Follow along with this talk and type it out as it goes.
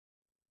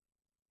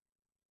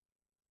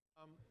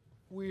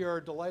We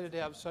are delighted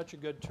to have such a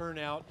good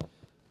turnout.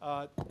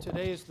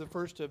 Today is the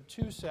first of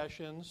two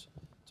sessions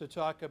to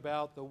talk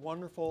about the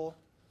wonderful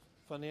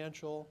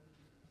financial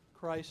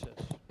crisis.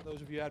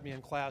 Those of you who had me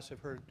in class have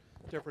heard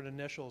different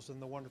initials than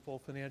the wonderful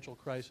financial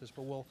crisis,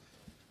 but we'll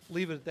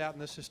leave it at that in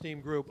this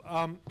esteemed group.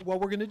 What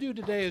we're going to do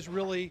today is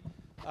really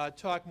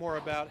talk more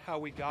about how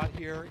we got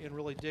here and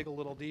really dig a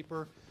little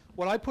deeper.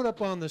 What I put up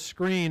on the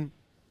screen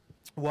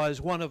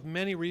was one of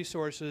many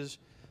resources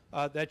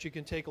that you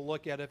can take a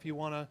look at if you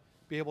want to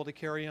be able to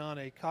carry on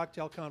a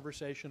cocktail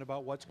conversation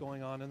about what's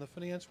going on in the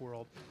finance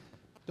world.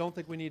 Don't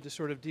think we need to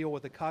sort of deal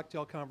with the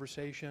cocktail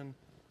conversation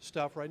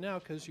stuff right now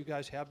because you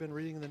guys have been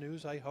reading the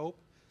news, I hope.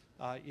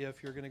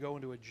 If you're going to go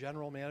into a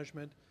general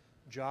management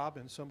job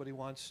and somebody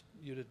wants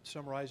you to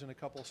summarize in a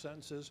couple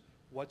sentences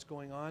what's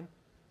going on,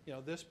 you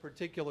know, this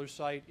particular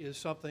site is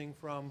something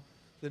from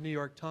the New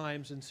York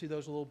Times, and see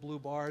those little blue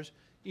bars?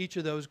 Each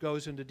of those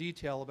goes into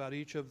detail about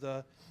each of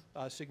the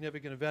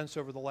significant events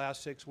over the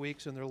last 6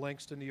 weeks, and they're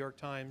links to New York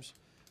Times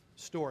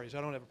stories.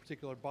 I don't have a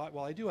particular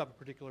well, I do have a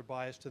particular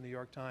bias to the New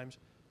York Times,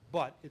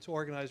 but it's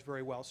organized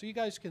very well. So you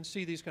guys can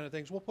see these kind of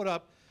things. We'll put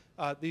up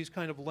these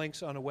kind of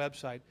links on a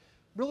website.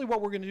 Really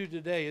what we're going to do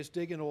today is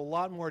dig into a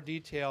lot more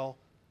detail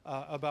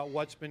about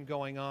what's been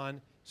going on.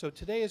 So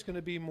today is going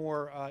to be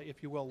more,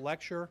 if you will,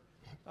 lecture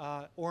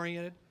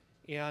oriented.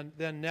 And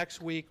then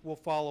next week we'll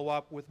follow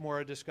up with more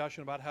a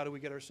discussion about how do we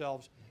get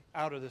ourselves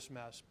out of this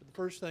mess. But the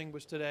first thing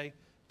was today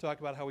to talk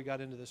about how we got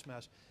into this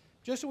mess.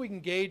 Just so we can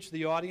gauge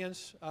the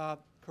audience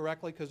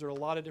correctly, because there are a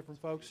lot of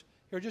different folks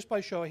here, just by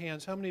show of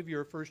hands, how many of you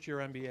are first-year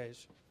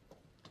MBAs?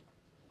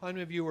 How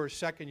many of you are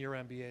second-year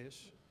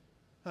MBAs?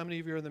 How many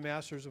of you are in the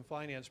Masters of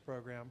Finance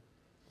program?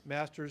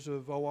 Masters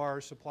of OR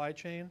Supply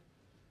Chain?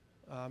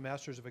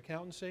 Masters of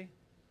Accountancy?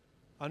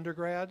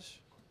 Undergrads?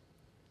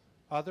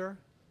 Other?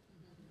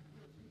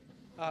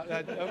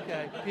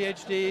 Okay,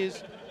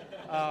 PhDs,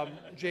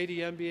 JD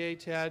MBA,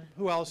 Ted.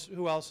 Who else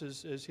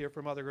is here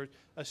from other groups?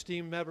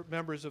 Esteemed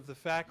members of the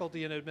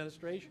faculty and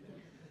administration.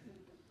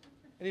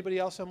 Anybody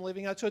else I'm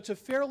leaving out? So it's a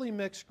fairly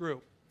mixed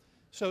group.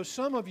 So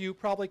some of you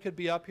probably could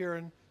be up here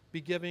and be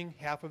giving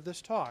half of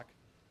this talk.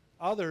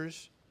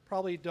 Others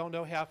probably don't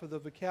know half of the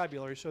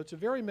vocabulary. So it's a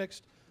very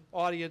mixed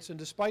audience, and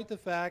despite the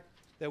fact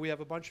that we have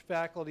a bunch of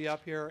faculty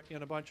up here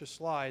and a bunch of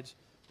slides,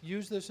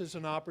 use this as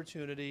an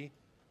opportunity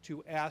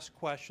to ask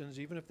questions,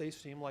 even if they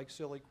seem like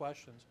silly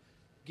questions.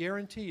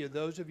 Guarantee you,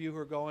 those of you who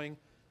are going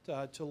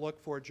to look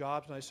for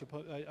jobs, and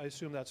I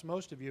assume that's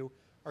most of you,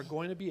 are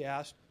going to be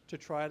asked to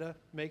try to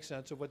make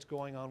sense of what's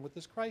going on with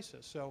this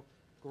crisis. So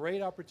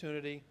great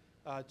opportunity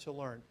to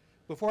learn.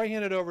 Before I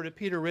hand it over to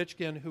Peter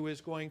Ritchken, who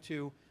is going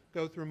to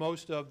go through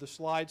most of the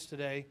slides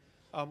today,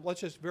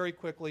 let's just very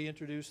quickly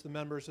introduce the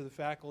members of the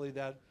faculty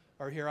that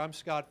are here. I'm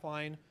Scott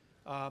Fine.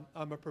 I'm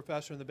a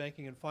professor in the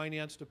Banking and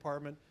Finance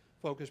Department,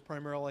 focused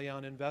primarily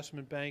on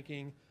investment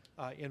banking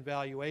and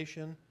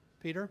valuation.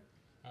 Peter?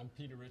 I'm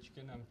Peter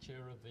Ritchken. I'm chair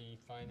of the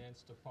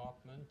finance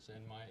department,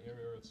 and my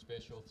area of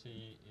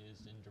specialty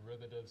is in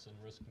derivatives and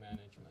risk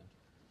management.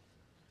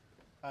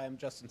 Hi, I'm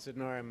Justin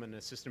Sidnor. I'm an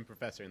assistant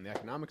professor in the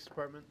economics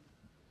department.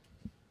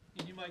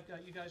 And you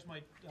guys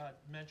might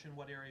mention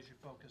what areas you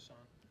focus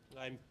on.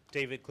 I'm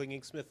David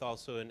Klinging-Smith,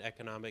 also in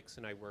economics,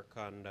 and I work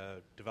on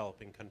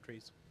developing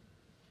countries.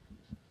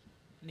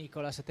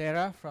 Nicola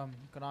Cetera from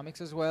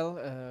economics as well,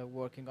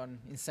 working on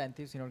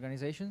incentives in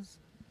organizations.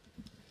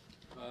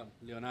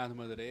 Leonardo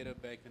Madureira,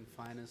 Bank and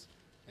Finance,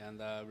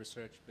 and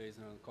research based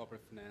on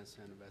corporate finance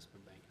and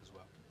investment bank as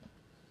well.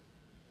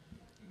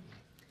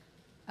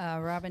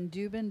 Robin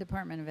Dubin,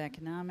 Department of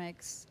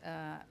Economics.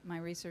 My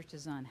research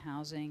is on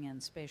housing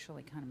and spatial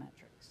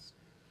econometrics.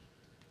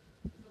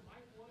 The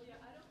mic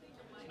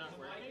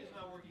is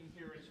not working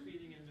here. It's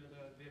feeding into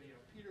the video.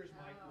 Peter's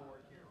mic will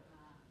work here.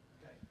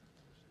 Okay.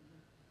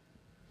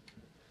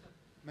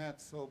 Matt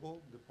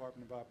Sobel,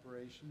 Department of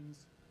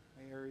Operations.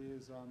 My area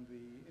is on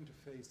the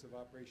interface of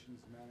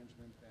operations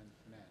management and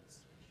finance.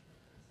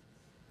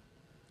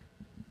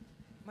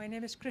 My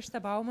name is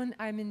Krista Baumann.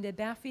 I'm in the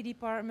BAFI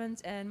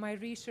department, and my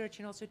research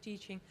and also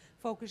teaching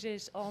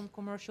focuses on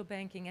commercial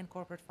banking and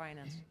corporate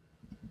finance.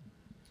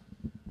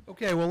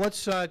 Okay, well,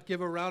 let's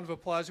give a round of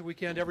applause if we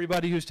can to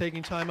everybody who's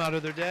taking time out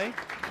of their day.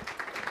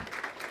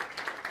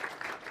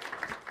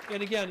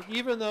 And again,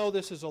 even though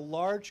this is a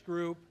large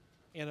group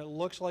and it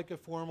looks like a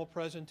formal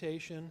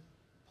presentation,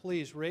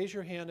 please raise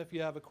your hand if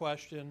you have a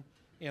question,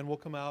 and we'll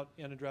come out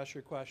and address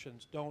your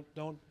questions.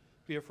 Don't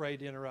be afraid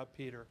to interrupt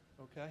Peter,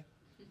 okay?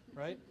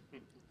 Right?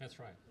 That's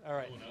right. All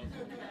right.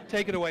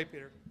 Take it away,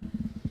 Peter.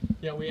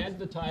 Yeah, we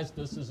advertised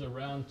this as a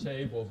round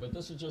table, but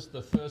this is just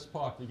the first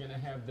part. We're going to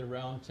have the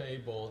round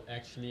table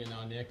actually in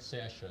our next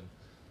session.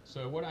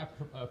 So what I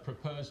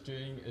propose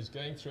doing is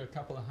going through a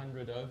couple of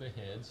hundred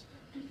overheads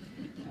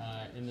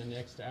in the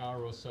next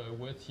hour or so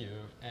with you,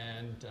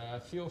 and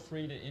feel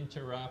free to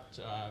interrupt.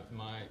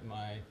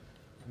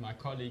 My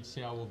colleagues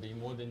here will be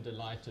more than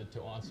delighted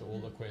to answer all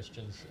the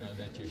questions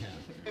that you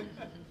have.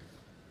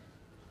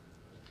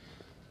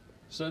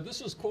 So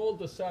this is called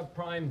the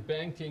subprime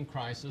banking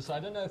crisis. I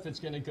don't know if it's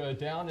going to go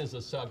down as a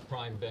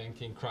subprime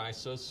banking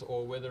crisis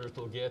or whether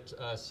it'll get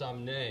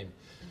some name.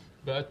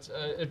 But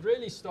it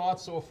really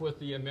starts off with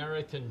the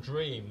American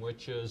dream,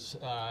 which is,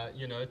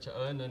 you know, to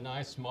own a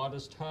nice,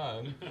 modest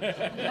home.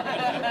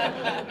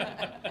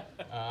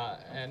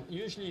 And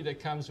usually that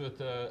comes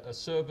with a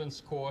servant's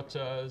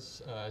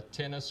quarters,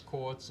 tennis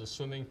courts, a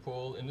swimming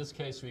pool. In this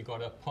case, we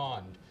got a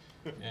pond.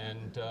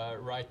 And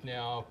right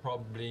now,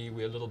 probably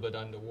we're a little bit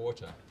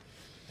underwater.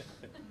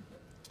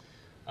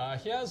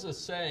 Here's a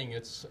saying.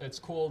 It's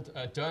called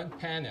 "Don't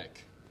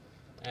Panic."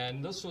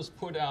 And this was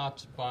put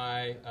out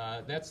by,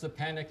 that's the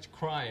panicked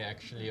cry,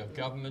 actually, of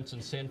governments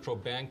and central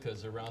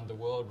bankers around the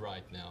world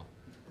right now.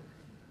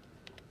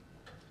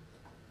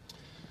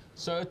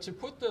 So to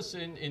put this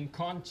in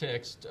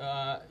context,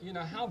 you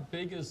know, how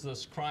big is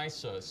this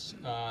crisis?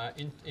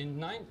 In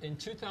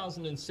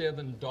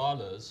 2007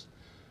 dollars,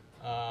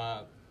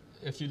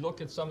 if you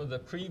look at some of the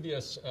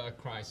previous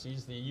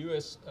crises, the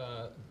U.S.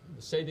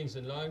 savings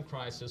and loan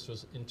crisis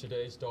was, in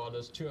today's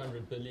dollars,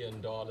 $200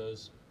 billion.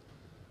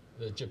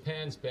 The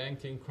Japan's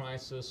banking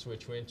crisis,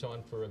 which went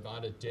on for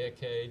about a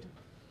decade,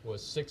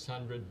 was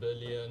 $600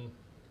 billion.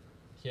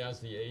 Here's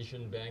the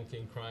Asian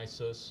banking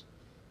crisis.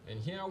 And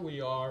here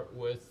we are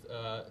with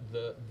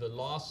the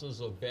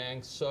losses of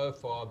banks so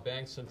far,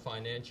 banks and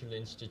financial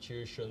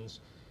institutions,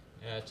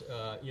 at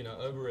you know,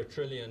 over $1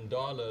 trillion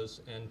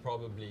and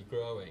probably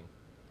growing.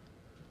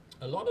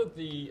 A lot of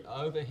the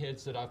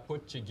overheads that I've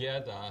put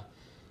together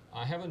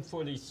I haven't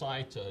fully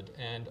cited,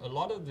 and a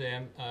lot of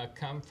them a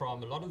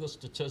lot of the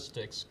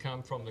statistics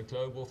come from the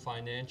Global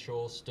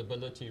Financial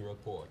Stability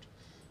Report.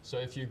 So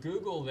if you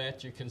Google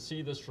that, you can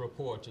see this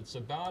report. It's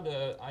about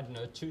a, I don't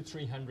know,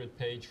 200-300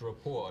 page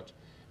report,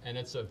 and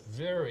it's a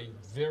very,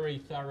 very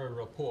thorough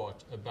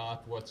report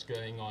about what's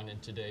going on in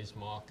today's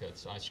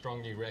markets. I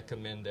strongly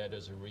recommend that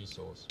as a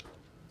resource.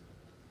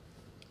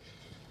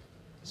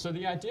 So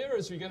the idea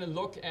is we're going to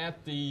look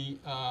at the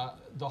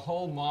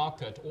whole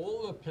market,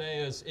 all the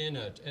players in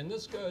it, and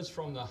this goes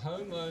from the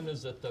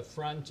homeowners at the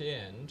front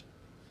end,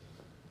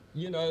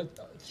 you know,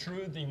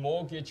 through the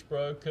mortgage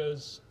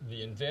brokers,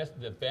 the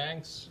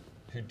banks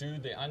who do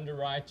the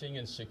underwriting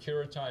and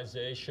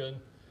securitization.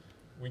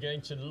 We're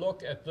going to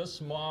look at this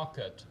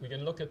market. We're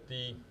going to look at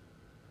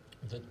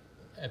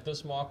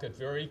this market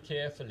very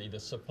carefully,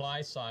 the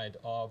supply side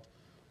of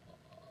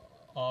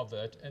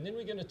it, and then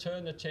we're going to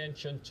turn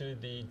attention to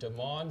the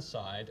demand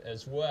side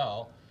as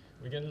well.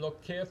 We're going to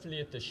look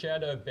carefully at the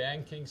shadow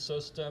banking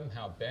system,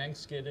 how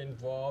banks get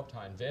involved,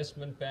 how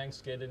investment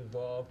banks get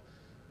involved.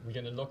 We're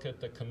going to look at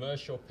the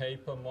commercial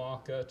paper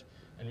market,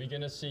 and we're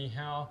going to see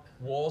how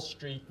Wall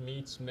Street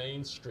meets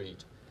Main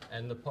Street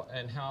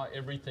and how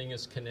everything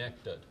is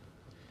connected.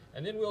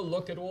 And then we'll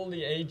look at all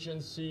the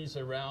agencies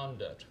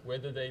around it,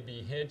 whether they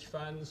be hedge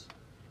funds.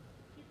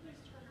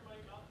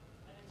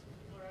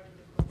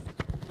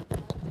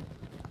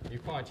 You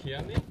can't hear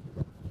me?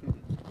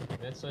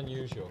 That's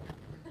unusual.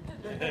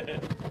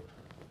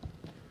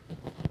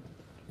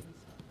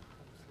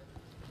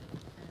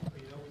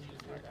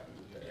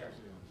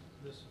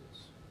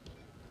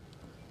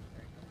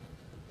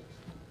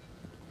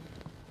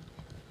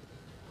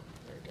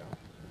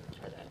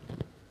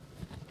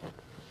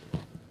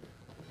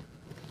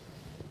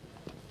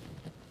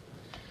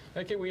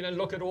 Okay, we're going to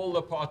look at all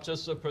the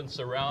participants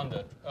around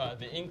it.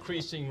 The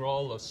increasing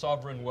role of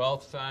sovereign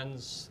wealth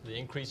funds, the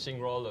increasing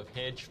role of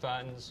hedge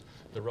funds,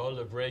 the role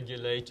of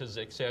regulators,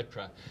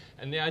 etc.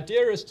 And the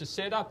idea is to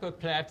set up a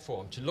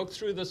platform, to look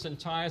through this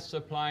entire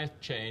supply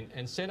chain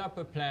and set up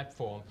a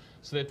platform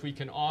so that we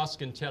can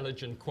ask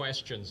intelligent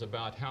questions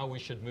about how we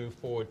should move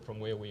forward from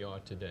where we are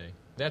today.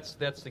 That's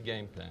the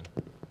game plan.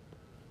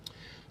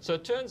 So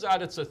it turns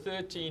out it's a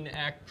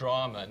 13-act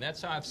drama, and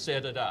that's how I've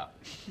set it up.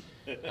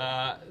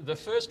 The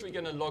first we're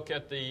going to look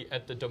at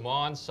the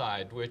demand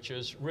side, which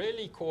is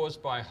really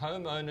caused by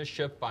home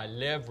ownership, by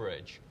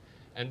leverage,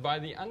 and by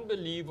the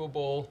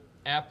unbelievable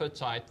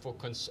appetite for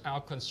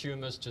our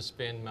consumers to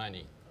spend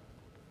money.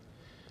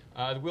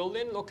 We'll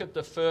then look at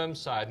the firm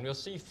side, and we'll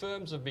see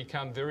firms have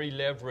become very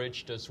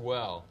leveraged as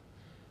well.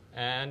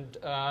 And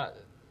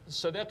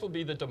so that will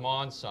be the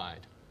demand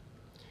side.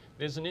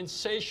 There's an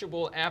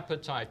insatiable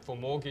appetite for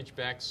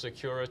mortgage-backed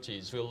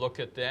securities. We'll look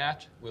at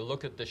that. We'll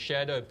look at the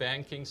shadow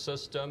banking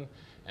system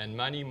and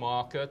money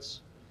markets.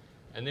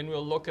 And then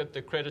we'll look at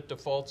the credit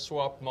default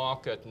swap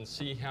market and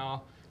see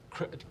how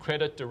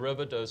credit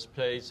derivatives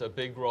plays a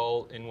big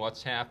role in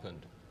what's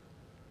happened.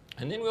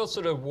 And then we'll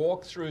sort of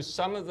walk through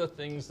some of the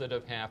things that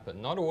have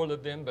happened. Not all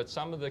of them, but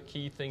some of the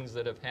key things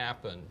that have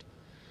happened.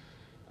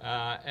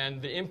 And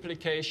the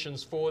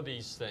implications for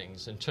these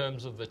things in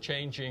terms of the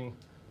changing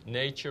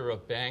nature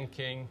of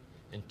banking,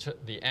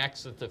 the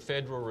acts that the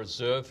Federal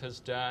Reserve has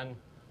done,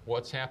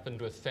 what's happened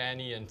with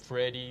Fannie and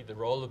Freddie, the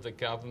role of the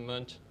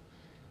government,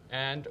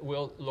 and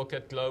we'll look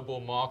at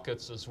global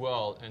markets as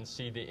well and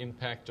see the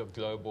impact of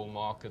global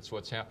markets,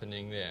 what's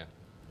happening there.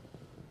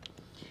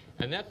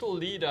 And that will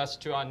lead us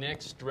to our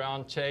next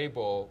round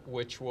table,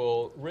 which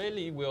we'll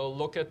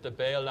look at the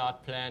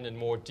bailout plan in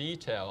more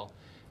detail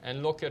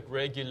and look at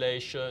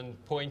regulation,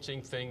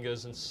 pointing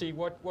fingers, and see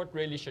what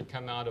really should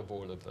come out of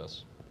all of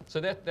this. So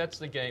that's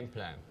the game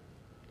plan.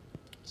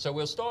 So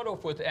we'll start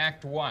off with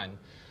Act 1,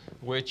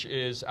 which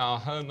is our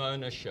home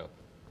ownership.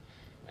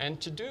 And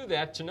to do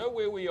that, to know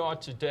where we are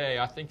today,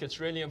 I think it's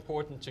really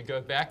important to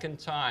go back in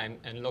time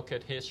and look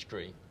at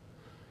history.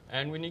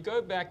 And when you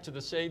go back to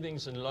the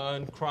savings and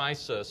loan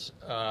crisis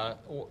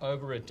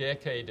over a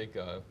decade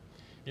ago,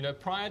 you know,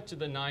 prior to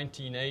the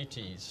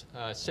 1980s,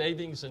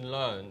 savings and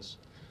loans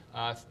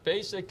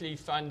basically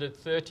funded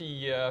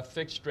 30-year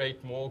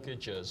fixed-rate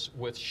mortgages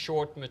with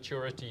short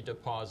maturity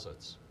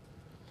deposits.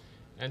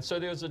 And so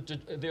there's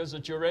a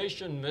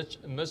duration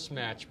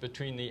mismatch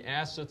between the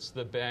assets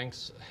the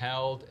banks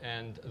held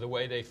and the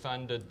way they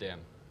funded them.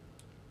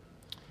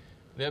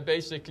 They're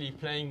basically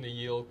playing the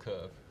yield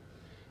curve.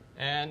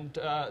 And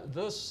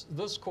this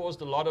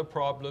caused a lot of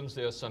problems.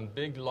 There are some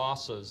big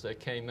losses that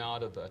came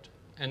out of it.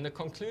 And the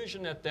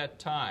conclusion at that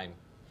time,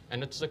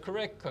 and it's the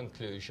correct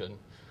conclusion,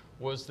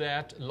 was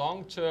that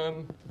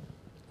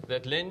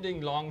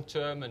lending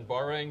long-term and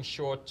borrowing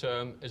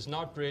short-term is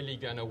not really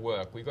going to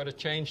work. We've got to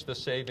change the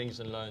savings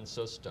and loan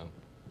system.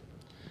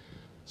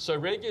 So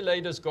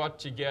regulators got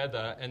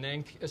together and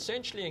then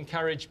essentially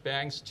encouraged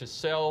banks to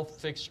sell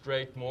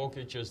fixed-rate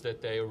mortgages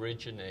that they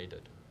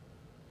originated.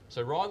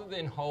 So rather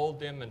than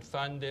hold them and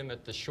fund them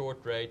at the short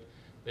rate,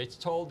 they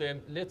told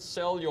them, let's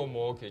sell your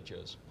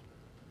mortgages.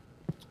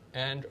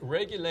 And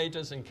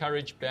regulators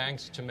encouraged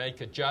banks to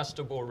make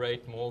adjustable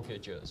rate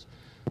mortgages.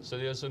 So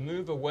there's a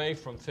move away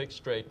from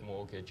fixed rate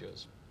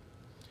mortgages.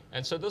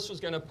 And so this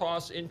was going to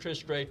pass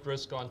interest rate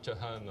risk on to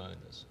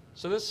homeowners.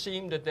 So this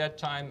seemed at that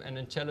time an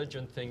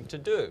intelligent thing to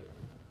do.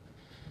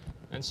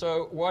 And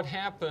so what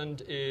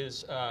happened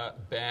is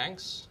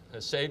banks,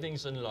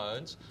 savings and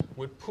loans,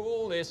 would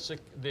pool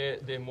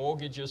their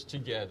mortgages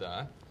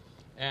together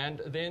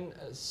and then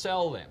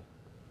sell them.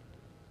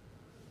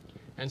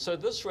 And so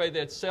this way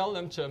they'd sell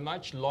them to a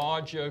much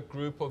larger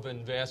group of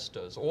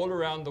investors, all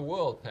around the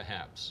world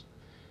perhaps.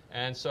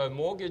 And so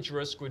mortgage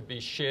risk would be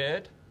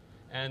shared,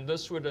 and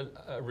this would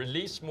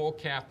release more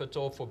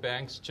capital for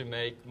banks to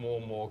make more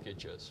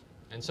mortgages.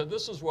 And so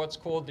this is what's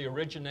called the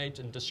originate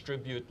and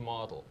distribute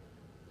model.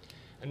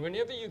 And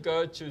whenever you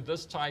go to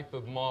this type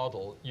of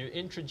model, you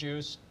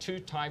introduce two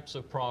types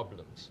of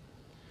problems.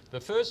 The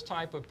first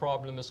type of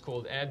problem is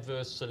called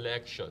adverse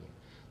selection.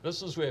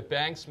 This is where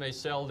banks may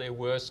sell their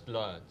worst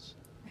loans.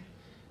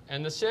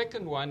 And the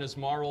second one is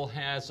moral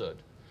hazard,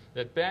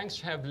 that banks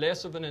have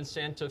less of an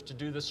incentive to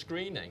do the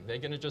screening. They're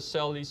going to just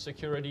sell these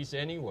securities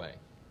anyway.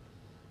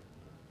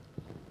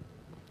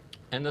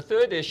 And the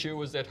third issue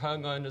was that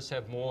homeowners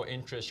have more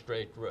interest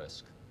rate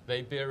risk.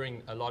 They're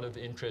bearing a lot of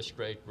interest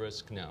rate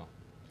risk now.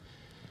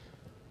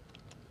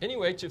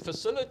 Anyway, to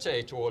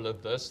facilitate all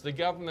of this, the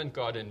government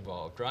got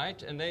involved,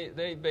 right? And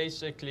they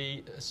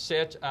basically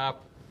set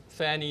up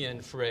Fannie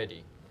and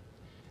Freddie.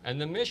 And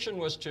the mission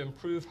was to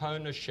improve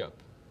ownership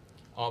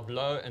of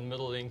low and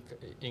middle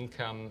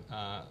income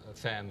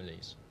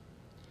families.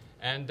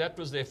 And that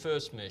was their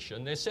first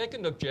mission. Their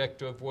second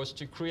objective was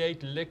to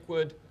create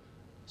liquid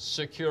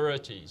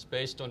securities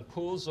based on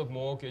pools of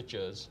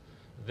mortgages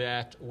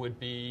that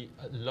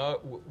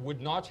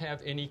would not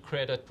have any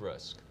credit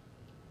risk.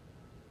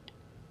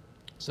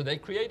 So they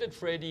created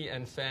Freddie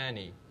and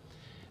Fannie.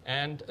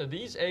 And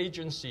these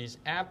agencies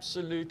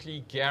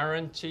absolutely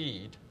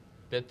guaranteed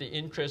that the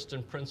interest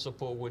and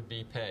principal would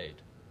be paid.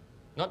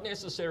 Not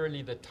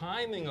necessarily the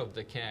timing of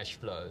the cash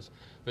flows,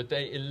 but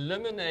they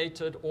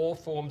eliminated all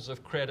forms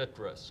of credit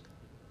risk.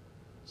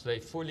 So they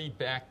fully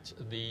backed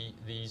the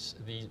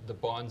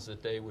bonds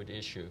that they would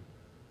issue.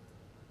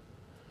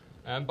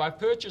 And by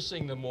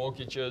purchasing the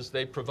mortgages,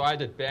 they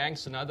provided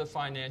banks and other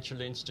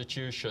financial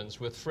institutions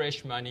with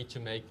fresh money to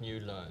make new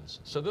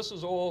loans. So this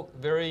was all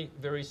very,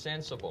 very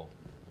sensible.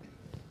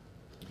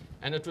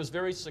 And it was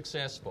very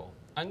successful,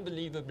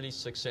 unbelievably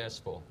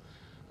successful.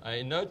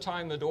 In no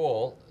time at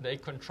all, they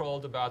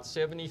controlled about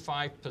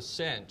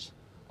 75%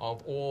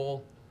 of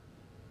all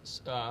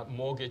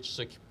mortgage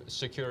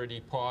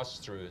security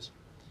pass-throughs.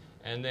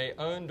 And they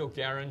owned or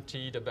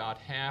guaranteed about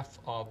half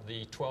of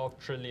the $12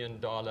 trillion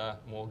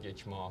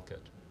mortgage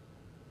market.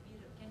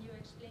 Can you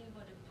explain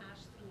what a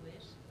pass-through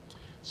is?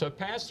 So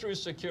pass-through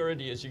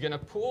security is you're going to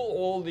pool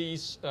all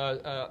these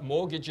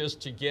mortgages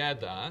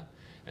together,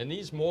 and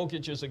these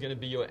mortgages are going to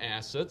be your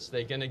assets.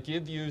 They're going to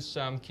give you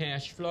some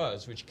cash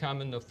flows, which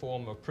come in the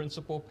form of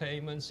principal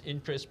payments,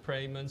 interest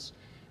payments,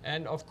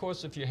 and of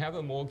course, if you have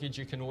a mortgage,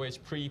 you can always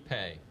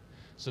prepay.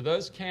 So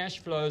those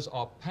cash flows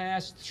are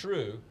passed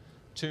through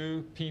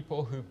to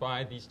people who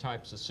buy these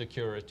types of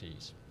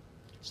securities.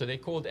 So they're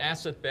called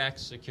asset-backed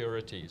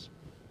securities.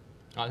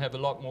 I'll have a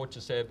lot more to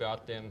say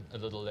about them a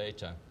little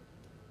later.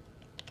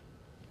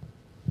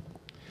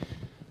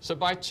 So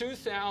by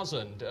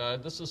 2000,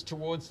 this is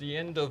towards the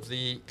end of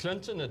the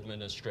Clinton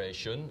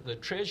administration, the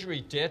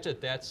Treasury debt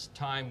at that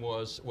time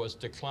was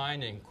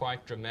declining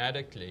quite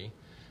dramatically.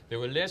 There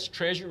were less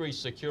Treasury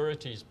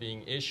securities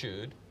being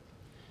issued,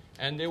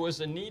 and there was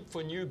a need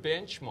for new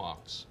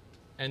benchmarks.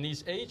 And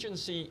these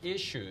agency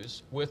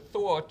issues were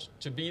thought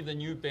to be the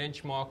new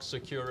benchmark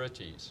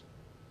securities.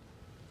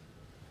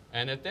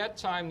 And at that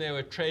time, they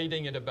were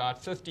trading at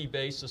about 50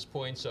 basis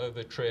points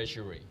over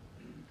Treasury.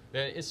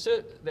 They're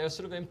sort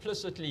of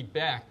implicitly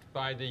backed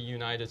by the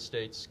United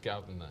States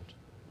government.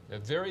 They're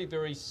very,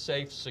 very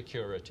safe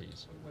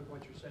securities.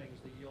 What you're saying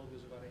is the yield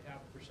was about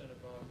 0.5%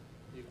 above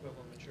the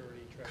equivalent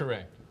maturity Treasury.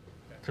 Correct.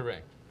 Okay.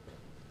 Correct.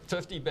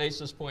 50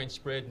 basis point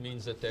spread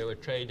means that they were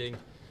trading,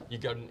 you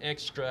got an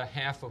extra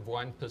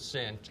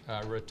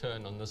 0.5%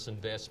 return on this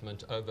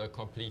investment over a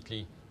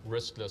completely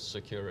riskless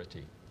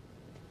security.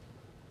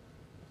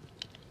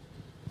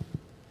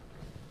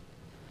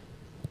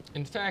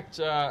 In fact,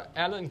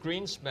 Alan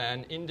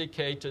Greenspan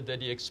indicated that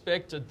he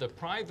expected the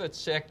private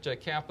sector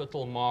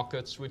capital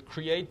markets would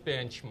create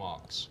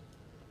benchmarks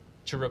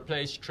to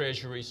replace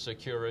Treasury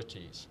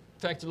securities.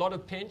 In fact, a lot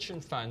of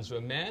pension funds were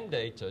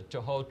mandated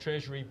to hold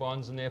Treasury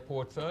bonds in their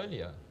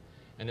portfolio.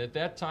 And at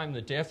that time,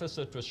 the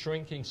deficit was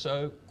shrinking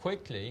so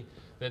quickly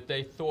that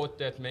they thought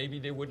that maybe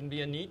there wouldn't be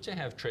a need to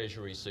have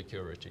Treasury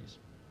securities.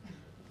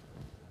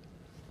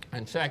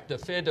 In fact, the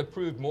Fed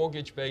approved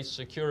mortgage-based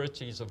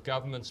securities of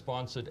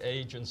government-sponsored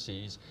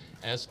agencies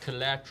as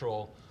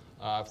collateral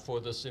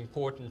for this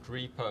important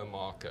repo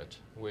market,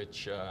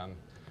 which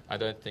I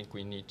don't think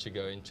we need to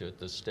go into at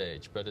this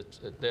stage. But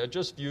they're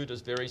just viewed as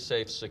very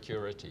safe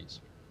securities.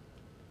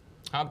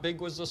 How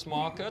big was this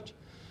market?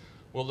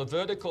 Well, the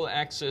vertical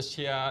axis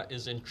here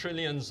is in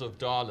trillions of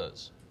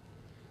dollars.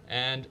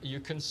 And you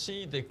can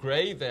see the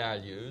gray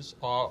values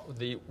are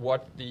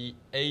what the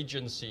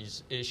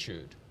agencies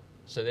issued.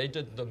 So they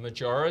did the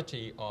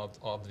majority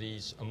of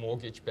these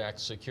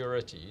mortgage-backed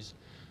securities.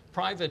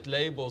 Private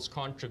labels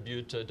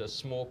contributed a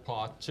small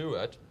part to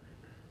it.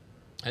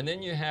 And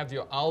then you have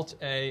your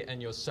Alt-A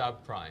and your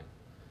subprime.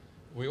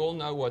 We all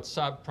know what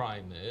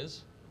subprime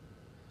is.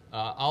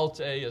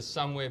 Alt-A is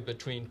somewhere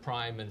between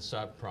prime and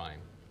subprime.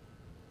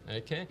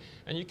 Okay?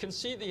 And you can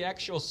see the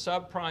actual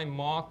subprime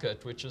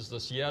market, which is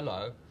this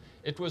yellow.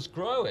 It was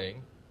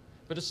growing,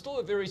 but it's still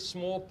a very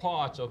small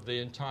part of the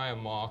entire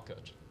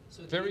market.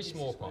 So very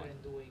small part.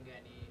 weren't doing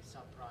any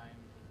subprime.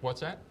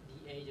 What's that?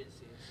 The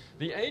agencies.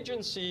 The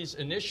agencies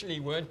initially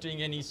weren't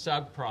doing any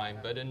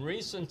subprime, but in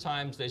recent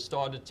times they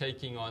started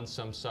taking on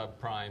some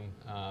subprime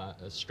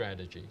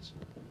strategies.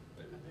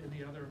 But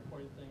the other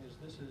important thing is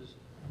this is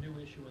new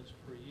issuance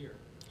per year.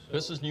 So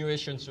This is new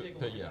issuance if you take a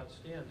per look at year.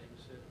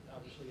 outstandings,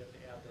 obviously you have to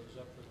add those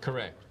up. For the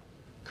Correct.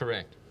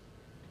 Correct.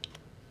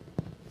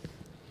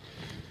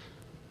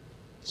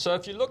 So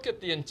if you look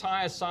at the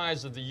entire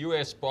size of the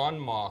U.S.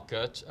 bond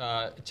market,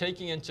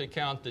 taking into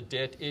account the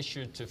debt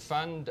issued to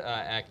fund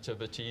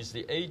activities,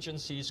 the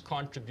agencies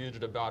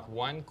contributed about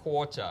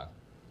 1/4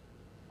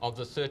 of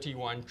the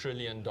 $31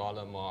 trillion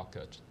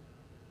market.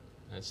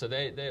 And so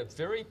they're a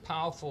very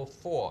powerful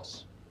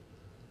force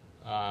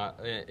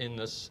in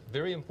this,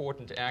 very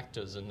important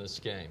actors in this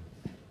game.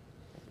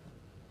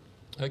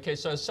 Okay,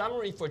 so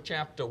summary for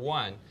Chapter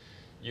 1,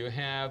 you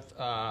have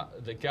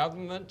the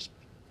government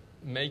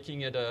making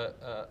it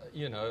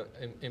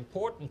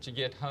important to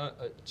get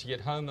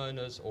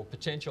homeowners or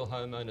potential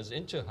homeowners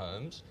into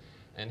homes,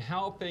 and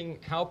helping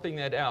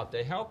that out.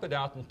 They help it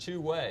out in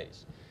two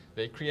ways.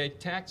 They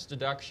create tax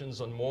deductions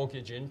on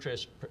mortgage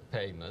interest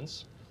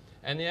payments,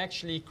 and they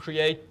actually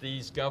create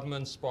these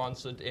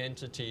government-sponsored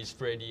entities,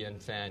 Freddie and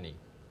Fannie.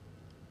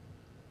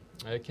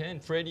 Okay,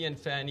 and Freddie and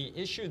Fannie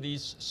issue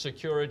these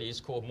securities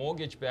called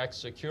mortgage-backed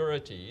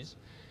securities.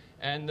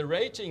 And the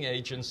rating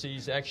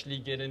agencies actually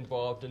get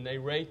involved and they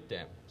rate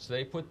them. So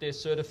they put their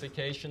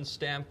certification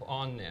stamp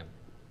on them.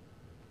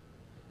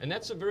 And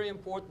that's a very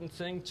important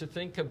thing to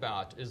think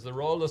about, is the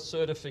role of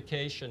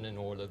certification in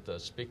all of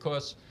this.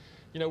 Because,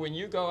 you know, when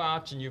you go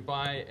out and you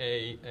buy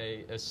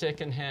a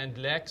second-hand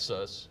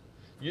Lexus,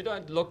 you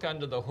don't look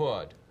under the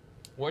hood.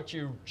 What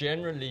you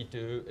generally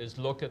do is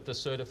look at the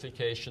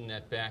certification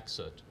that backs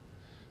it.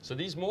 So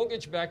these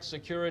mortgage-backed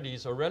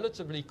securities are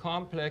relatively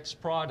complex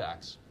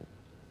products.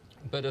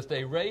 But if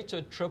they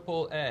rated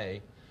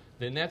AAA,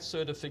 then that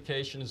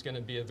certification is going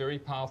to be a very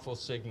powerful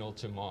signal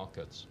to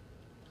markets.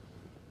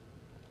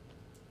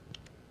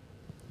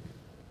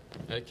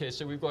 Okay,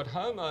 so we've got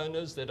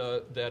homeowners that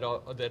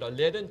are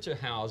led into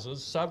houses.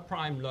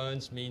 Subprime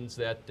loans means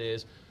that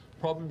there's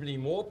probably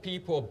more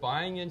people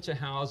buying into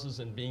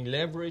houses and being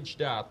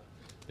leveraged up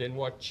than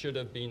what should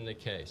have been the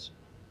case.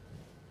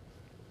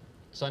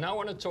 So now I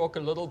want to talk a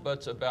little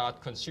bit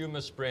about consumer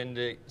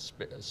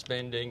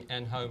spending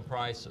and home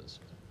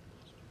prices.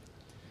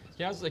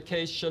 Here's the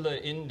Case-Shiller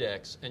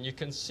Index, and you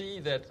can see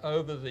that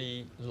over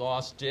the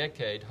last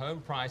decade,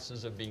 home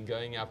prices have been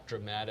going up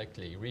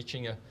dramatically,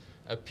 reaching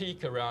a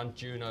peak around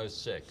June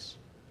 '06.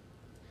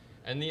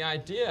 And the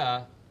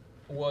idea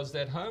was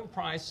that home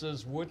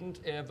prices wouldn't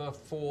ever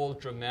fall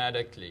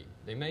dramatically.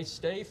 They may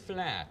stay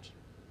flat,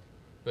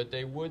 but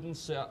they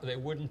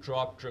wouldn't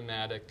drop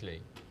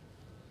dramatically.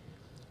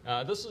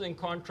 This is in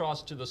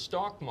contrast to the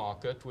stock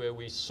market, where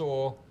we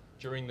saw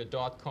during the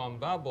dot-com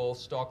bubble,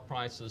 stock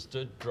prices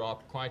did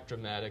drop quite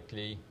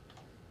dramatically,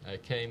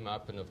 came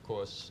up, and of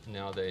course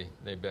now they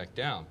back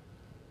down.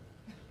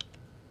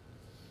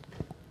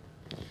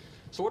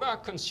 So what are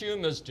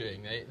consumers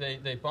doing?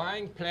 They're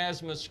buying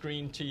plasma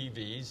screen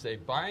TVs, they're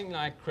buying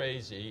like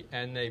crazy,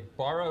 and they're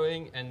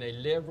borrowing and they're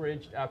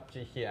leveraged up to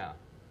here.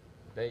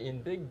 They're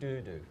in big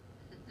doo-doo.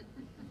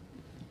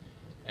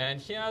 And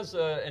here's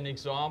an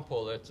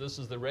example that this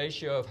is the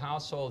ratio of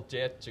household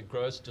debt to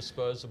gross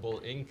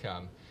disposable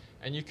income.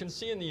 And you can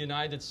see in the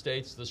United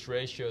States this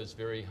ratio is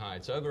very high.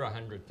 It's over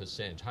 100%,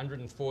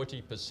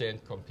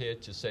 140%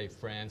 compared to, say,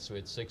 France, where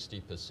it's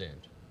 60%.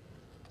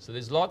 So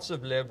there's lots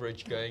of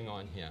leverage going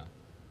on here.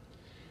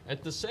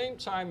 At the same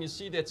time, you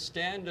see that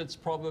standards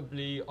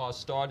probably are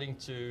starting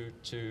to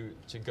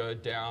go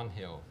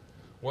downhill.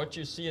 What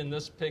you see in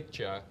this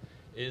picture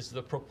is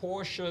the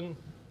proportion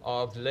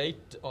of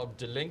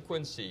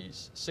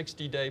delinquencies,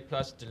 60-day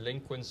plus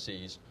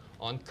delinquencies,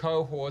 on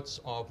cohorts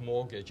of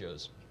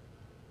mortgages.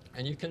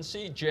 And you can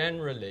see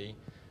generally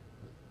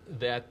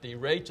that the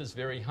rate is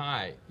very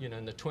high, you know,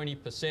 in the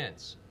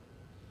 20%.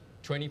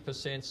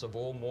 20% of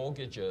all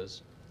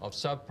mortgages, of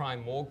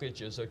subprime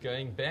mortgages, are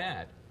going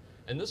bad.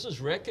 And this was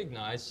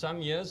recognized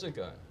some years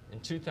ago. In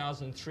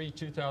 2003,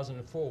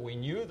 2004, we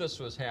knew this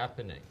was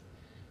happening.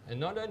 And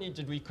not only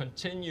did we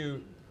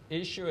continue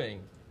issuing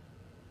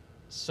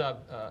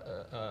subprime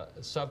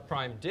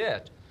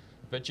debt,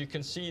 but you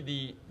can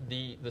see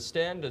the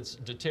standards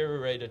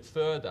deteriorated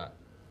further.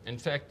 In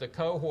fact, the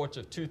cohort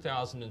of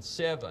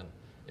 2007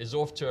 is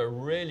off to a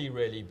really,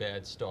 really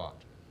bad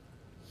start.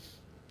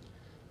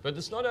 But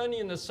it's not only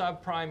in the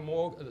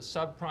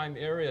subprime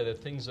area that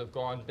things have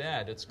gone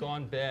bad. It's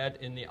gone bad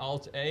in the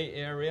Alt-A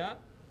area.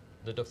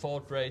 The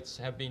default rates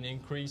have been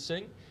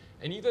increasing.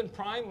 And even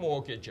prime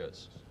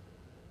mortgages.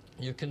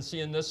 You can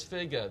see in this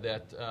figure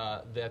that,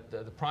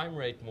 the prime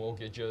rate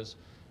mortgages,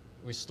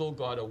 we still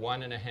got a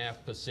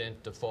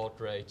 1.5% default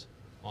rate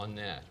on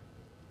that.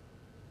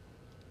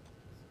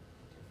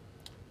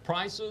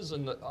 Prices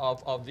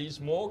of these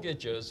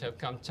mortgages have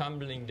come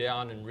tumbling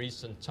down in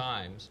recent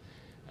times.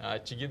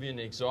 To give you an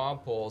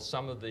example,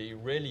 some of the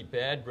really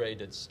bad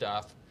rated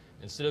stuff,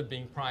 instead of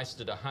being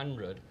priced at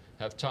 100,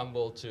 have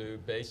tumbled to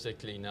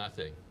basically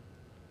nothing.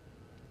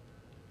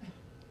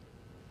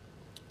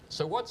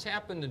 So what's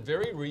happened in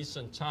very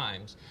recent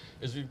times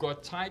is we've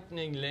got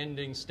tightening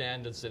lending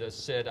standards that are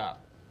set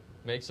up.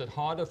 Makes it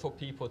harder for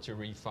people to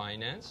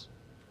refinance.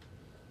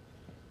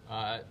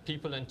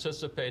 People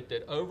anticipate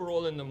that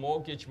overall in the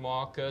mortgage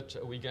market,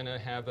 we're going to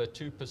have a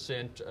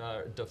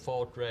 2%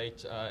 default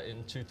rate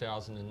in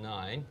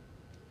 2009.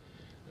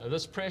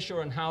 This pressure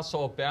on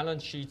household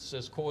balance sheets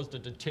has caused a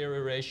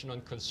deterioration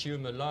on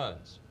consumer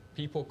loans.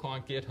 People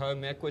can't get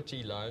home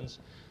equity loans,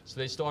 so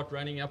they start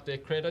running up their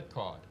credit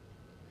card.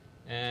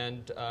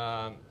 And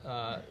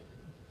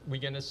we're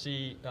going to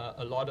see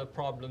a lot of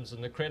problems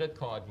in the credit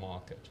card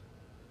market.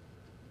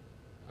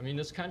 I mean,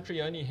 this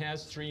country only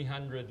has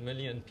 300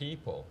 million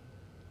people,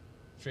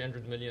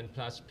 300 million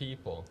plus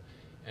people,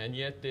 and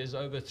yet there's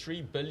over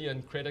 3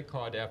 billion credit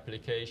card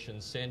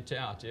applications sent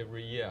out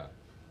every year.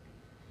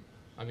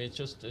 I mean,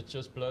 it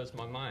just blows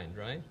my mind,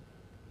 right?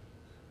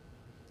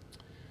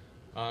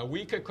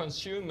 Weaker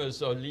consumers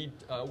will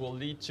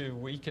lead to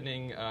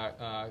weakening,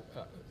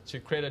 to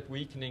credit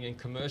weakening in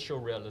commercial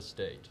real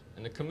estate.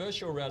 And the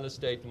commercial real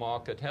estate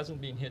market hasn't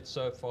been hit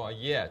so far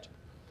yet,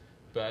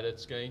 but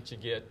it's going to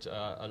get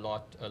a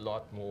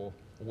lot more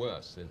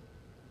worse.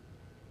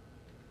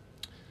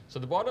 So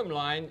the bottom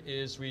line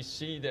is we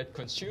see that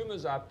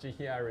consumers up to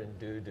here are in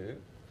doo-doo,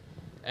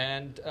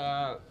 and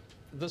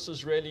this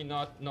is really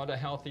not a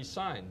healthy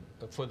sign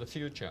for the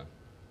future.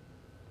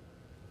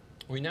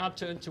 We now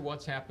turn to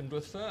what's happened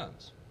with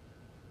firms.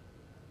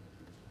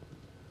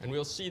 And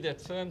we'll see that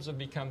firms have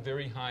become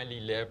very highly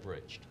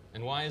leveraged.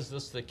 And why is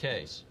this the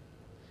case?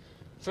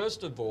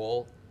 First of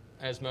all,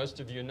 as most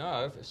of you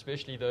know,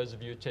 especially those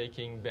of you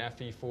taking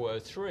BAFI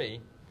 403,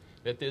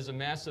 that there's a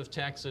massive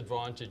tax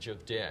advantage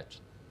of debt.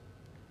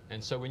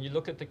 And so when you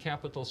look at the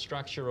capital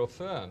structure of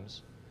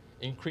firms,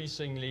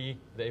 increasingly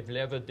they've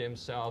levered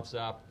themselves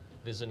up.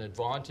 There's an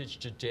advantage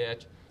to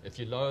debt. If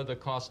you lower the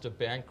cost of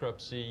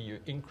bankruptcy, you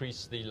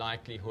increase the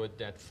likelihood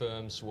that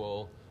firms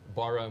will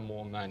borrow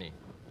more money.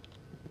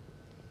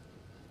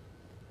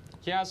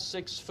 Here's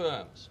 6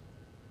 firms.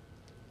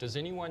 Does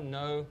anyone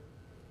know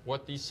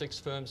what these 6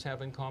 firms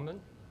have in common?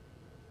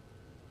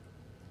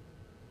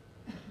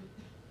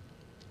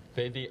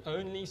 They're the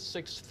only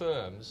 6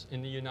 firms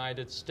in the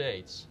United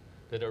States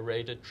that are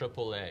rated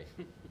AAA.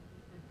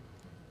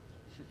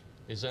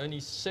 There's only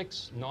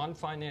 6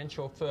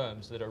 non-financial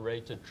firms that are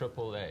rated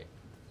AAA.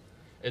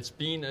 It's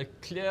been a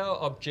clear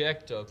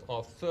objective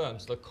of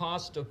firms. The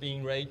cost of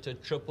being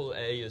rated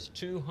AAA is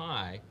too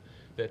high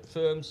that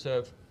firms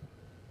have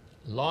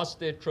lost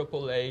their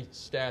AAA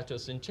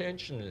status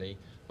intentionally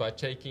by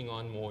taking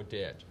on more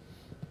debt.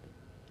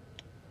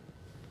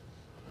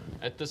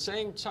 At the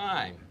same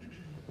time,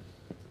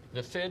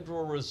 the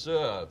Federal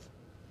Reserve,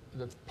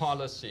 the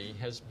policy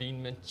has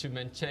been to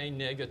maintain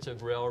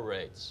negative real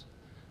rates.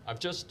 I've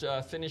just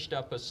finished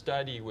up a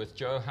study with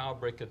Joe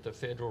Halbrick at the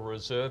Federal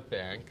Reserve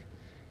Bank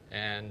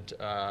and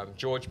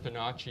George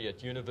Panacci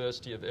at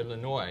University of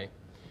Illinois.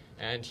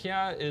 And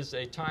here is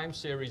a time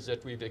series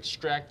that we've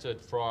extracted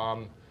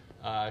from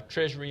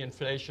Treasury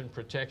inflation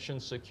protection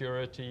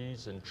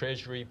securities and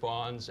Treasury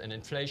bonds and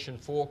inflation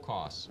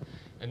forecasts.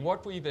 And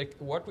what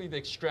we've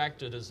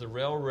extracted is the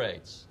real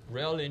rates,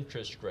 real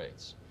interest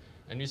rates.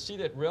 And you see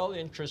that real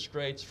interest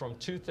rates from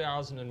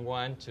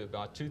 2001 to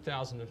about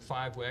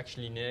 2005 were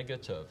actually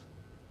negative.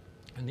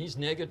 And these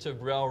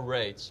negative real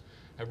rates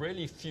have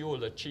really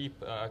fueled a cheap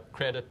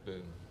credit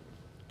boom.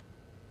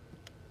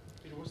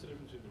 Peter, what's the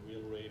difference between the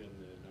real rate and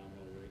the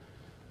nominal rate?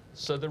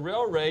 So the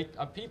real rate,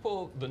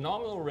 the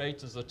nominal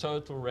rate is the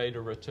total rate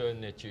of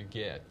return that you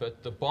get,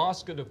 but the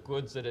basket of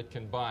goods that it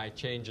can buy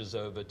changes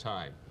over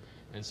time.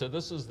 And so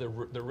this is the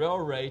real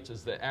rate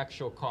is the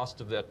actual cost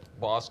of that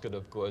basket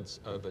of goods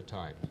over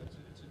time.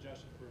 It's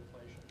adjusted for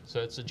inflation. So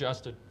it's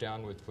adjusted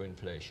downward for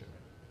inflation.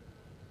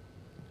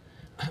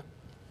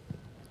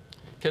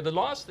 Okay, the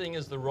last thing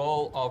is the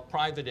role of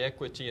private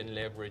equity and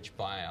leverage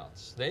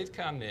buyouts. They've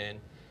come in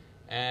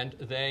and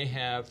they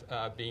have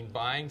been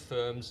buying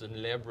firms and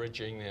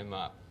leveraging them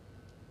up.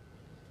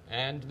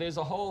 And there's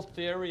a whole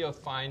theory of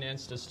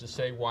finance as to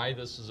say why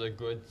this is a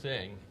good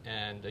thing.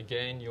 And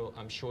again,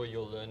 I'm sure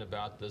you'll learn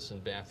about this in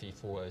BAFI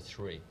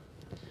 403.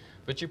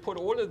 But you put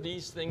all of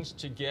these things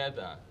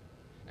together,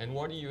 and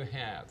what do you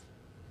have?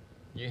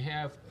 You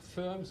have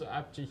firms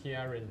up to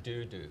here in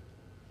doo-doo.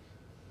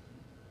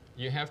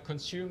 You have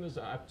consumers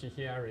up to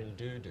here in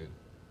doo-doo.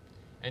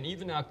 And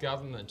even our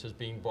government has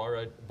been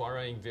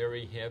borrowing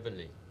very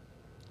heavily.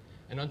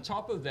 And on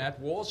top of that,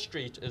 Wall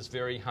Street is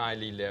very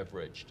highly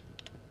leveraged.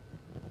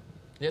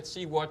 Let's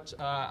see what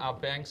our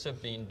banks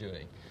have been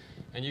doing.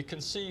 And you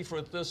can see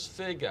for this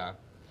figure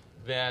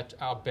that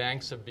our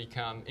banks have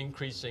become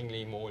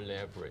increasingly more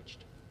leveraged.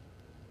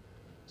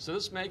 So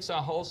this makes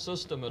our whole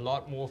system a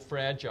lot more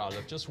fragile.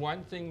 If just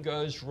one thing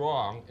goes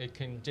wrong, it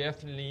can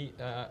definitely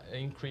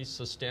increase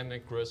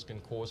systemic risk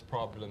and cause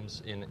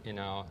problems in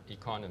our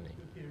economy.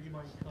 Peter, you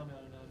might comment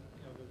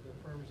on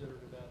the firms that are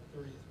at about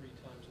 33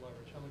 times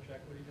leverage. How much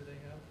equity do they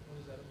have? What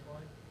does that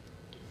imply?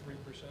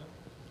 3%?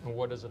 And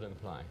what does it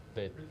imply?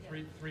 3%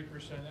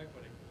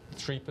 equity.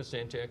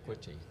 3%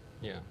 equity,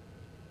 yeah.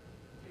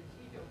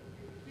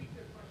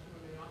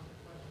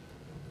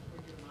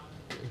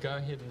 Go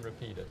ahead and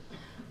repeat it.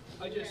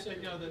 I just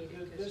said,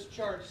 this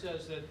chart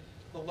says that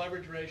the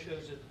leverage ratio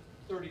is at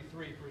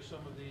 33 for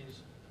some of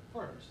these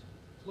firms.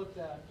 Flip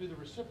that, do the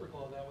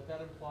reciprocal of that. What that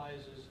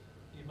implies is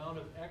the amount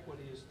of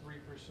equity is 3%,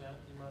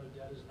 the amount of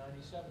debt is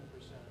 97%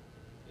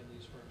 in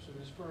these firms. So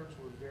these firms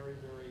were very,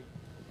 very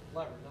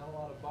levered. Not a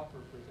lot of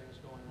buffer for things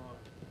going wrong.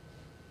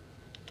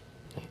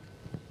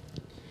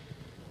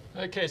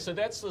 Okay, so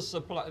that's the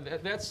supply.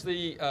 That's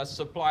the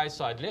supply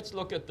side. Let's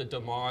look at the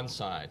demand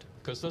side,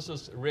 because this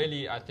is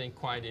really, I think,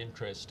 quite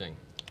interesting.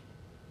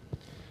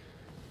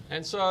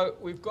 And so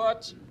we've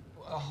got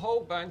a whole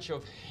bunch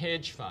of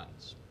hedge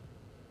funds,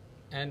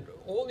 and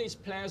all these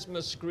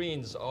plasma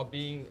screens are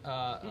being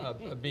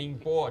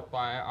bought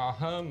by our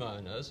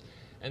homeowners,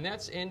 and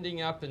that's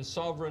ending up in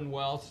sovereign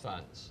wealth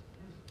funds.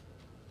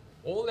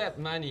 All that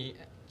money,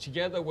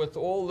 together with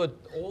all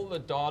the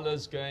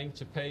dollars going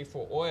to pay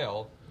for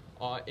oil,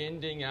 are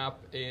ending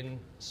up in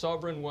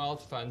sovereign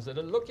wealth funds that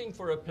are looking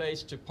for a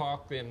place to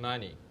park their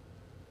money.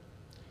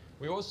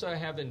 We also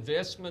have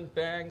investment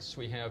banks,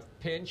 we have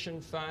pension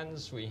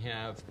funds, we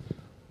have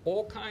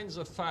all kinds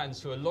of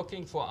funds who are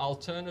looking for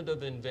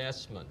alternative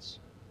investments.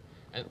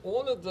 And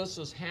all of this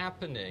is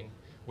happening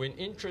when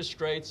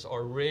interest rates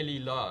are really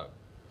low.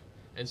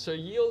 And so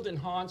yield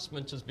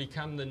enhancement has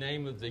become the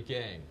name of the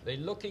game. They're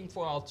looking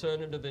for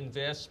alternative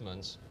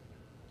investments.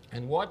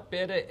 And what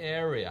better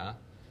area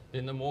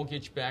than the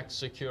mortgage-backed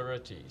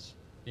securities?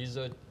 These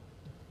are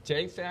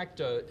de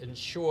facto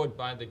insured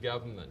by the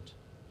government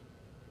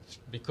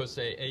because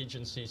they're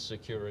agency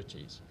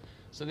securities.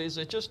 So there's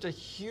just a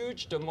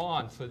huge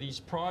demand for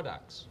these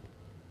products.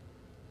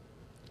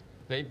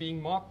 They're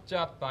being mocked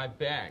up by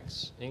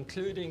banks,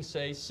 including,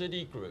 say,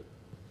 Citigroup.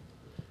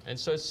 And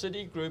so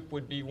Citigroup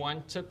would be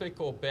one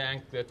typical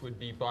bank that would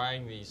be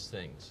buying these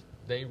things.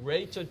 They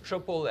rated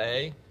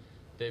AAA.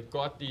 They've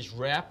got these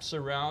wraps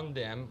around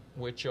them,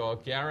 which are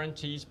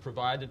guarantees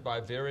provided by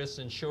various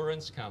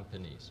insurance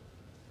companies.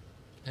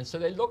 And so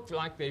they look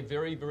like they're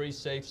very, very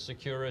safe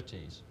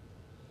securities.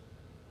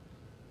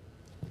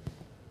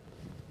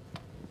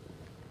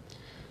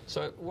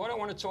 So what I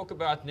want to talk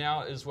about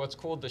now is what's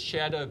called the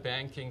shadow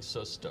banking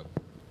system.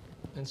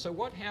 And so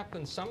what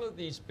happens, some of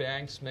these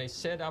banks may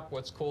set up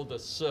what's called a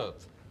SIV.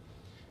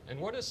 And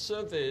what a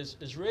SIV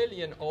is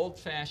really an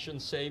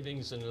old-fashioned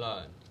savings and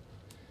loan.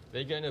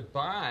 They're going to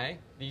buy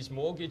these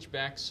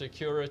mortgage-backed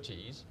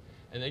securities,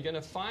 and they're going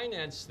to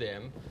finance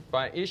them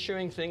by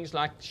issuing things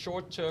like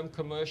short-term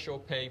commercial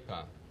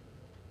paper.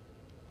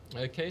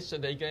 Okay, so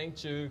they're going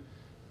to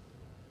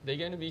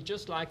be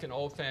just like an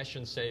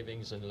old-fashioned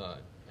savings and loan.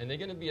 And they're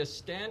going to be a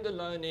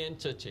standalone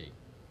entity.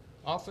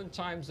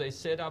 Oftentimes they're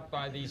set up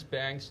by these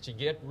banks to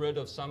get rid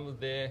of some of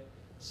their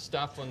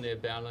stuff on their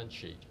balance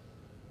sheet.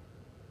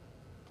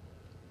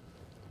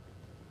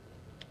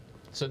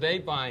 So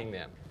they're buying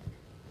them.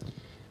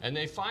 And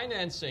they're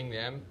financing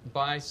them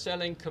by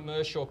selling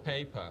commercial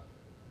paper.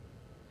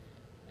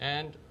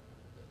 And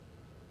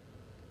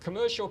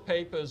commercial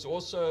paper is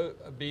also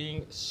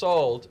being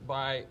sold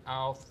by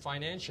our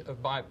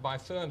by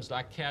firms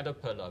like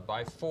Caterpillar,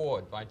 by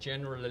Ford, by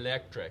General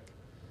Electric.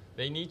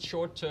 They need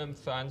short-term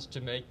funds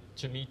to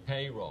meet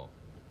payroll.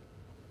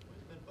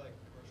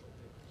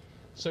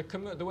 So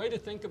the way to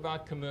think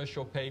about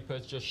commercial paper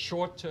is just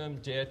short-term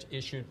debt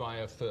issued by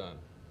a firm.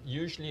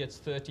 Usually it's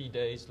 30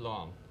 days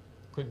long.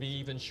 Could be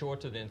even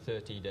shorter than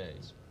 30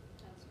 days. Unsecured.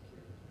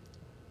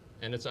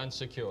 And it's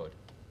unsecured.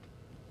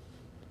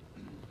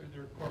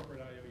 They're corporate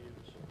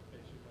IOUs,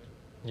 basically.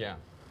 Yeah.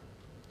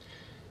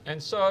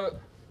 And so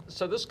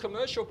this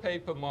commercial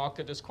paper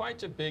market is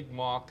quite a big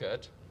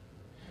market.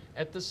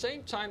 At the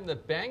same time, the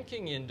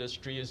banking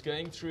industry is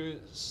going through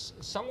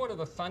somewhat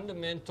of a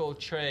fundamental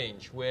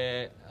change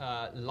where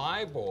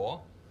LIBOR,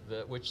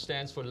 which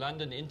stands for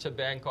London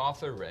Interbank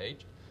Offer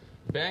Rate,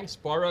 banks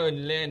borrow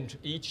and lend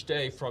each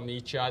day from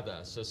each other.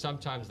 So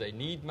sometimes they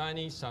need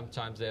money,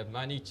 sometimes they have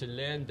money to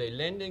lend. They're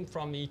lending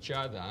from each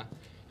other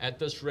at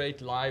this rate,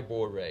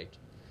 LIBOR rate.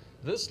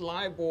 This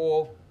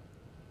LIBOR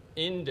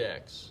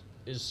index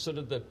is sort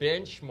of the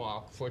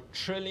benchmark for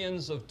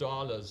trillions of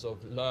dollars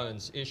of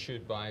loans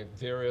issued by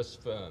various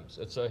firms.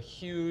 It's a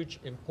huge,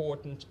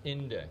 important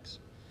index.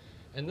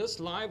 And this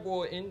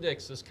LIBOR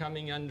index is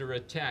coming under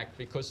attack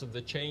because of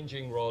the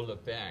changing role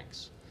of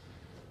banks.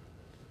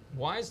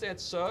 Why is that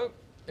so?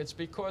 It's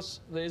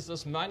because there's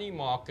this money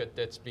market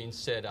that's been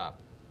set up.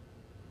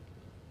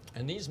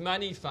 And these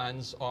money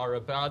funds are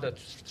about a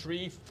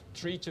 $3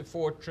 to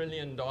 $4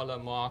 trillion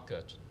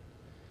market.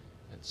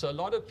 And so a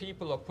lot of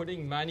people are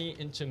putting money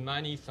into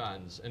money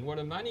funds. And what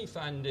a money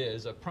fund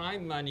is, a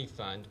prime money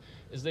fund,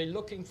 is they're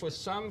looking for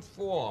some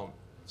form.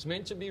 It's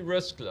meant to be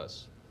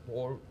riskless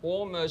or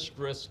almost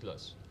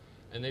riskless.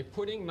 And they're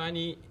putting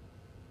money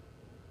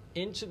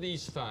into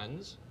these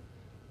funds,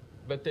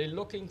 but they're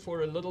looking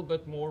for a little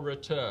bit more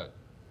return.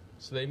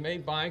 So they may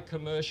buy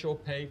commercial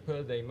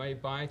paper, they may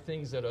buy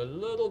things that are a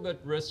little bit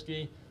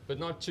risky, but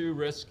not too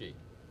risky.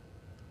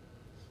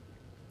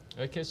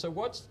 Okay, so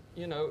what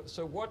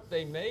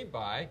they may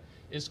buy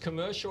is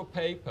commercial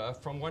paper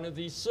from one of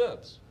these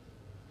SIBs.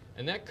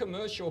 And that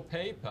commercial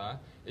paper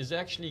is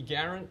actually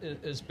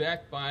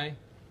backed by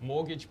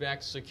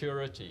mortgage-backed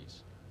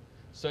securities.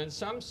 So in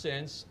some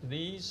sense,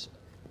 these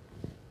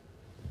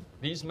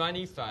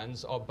money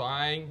funds are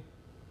buying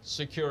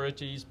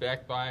securities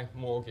backed by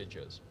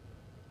mortgages.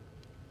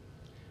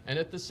 And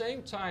at the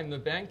same time, the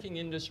banking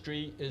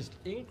industry is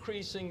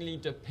increasingly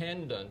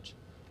dependent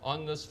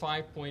on this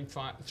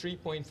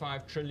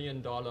 $3.5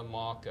 trillion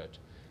market.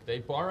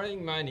 They're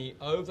borrowing money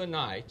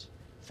overnight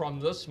from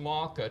this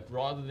market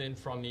rather than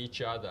from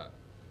each other.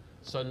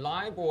 So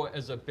LIBOR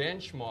as a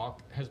benchmark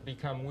has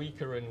become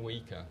weaker and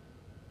weaker.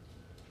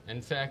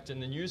 In fact, in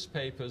the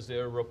newspapers,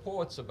 there are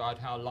reports about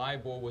how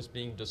LIBOR was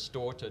being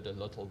distorted a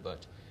little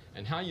bit.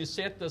 And how you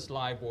set this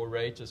LIBOR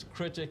rate is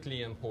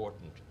critically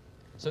important.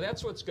 So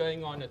that's what's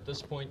going on at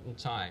this point in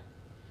time.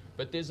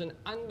 But there's an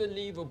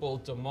unbelievable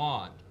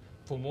demand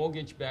for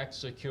mortgage-backed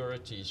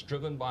securities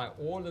driven by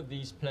all of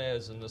these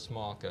players in this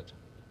market.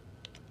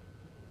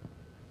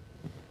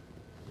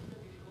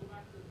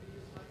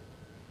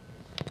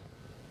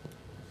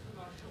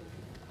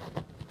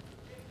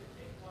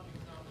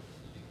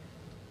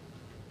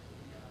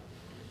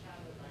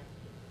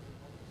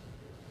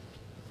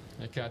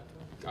 Okay,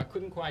 I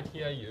couldn't quite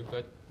hear you,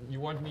 but you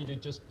want me to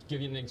just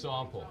give you an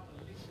example?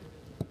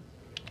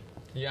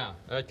 Yeah,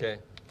 okay.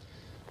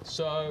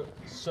 So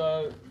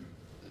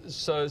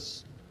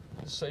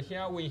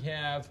here we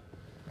have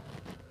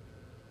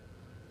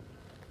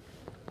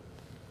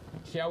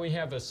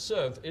a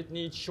SIV. It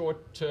needs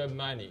short-term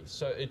money.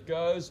 So it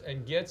goes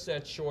and gets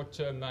that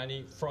short-term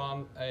money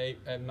from a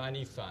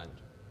money fund,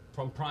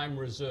 from Prime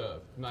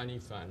Reserve money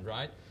fund,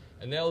 right?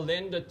 And they'll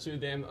lend it to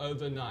them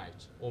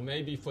overnight, or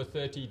maybe for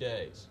 30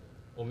 days,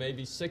 or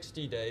maybe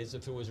 60 days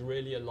if it was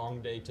really a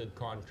long-dated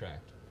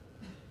contract.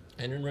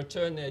 And in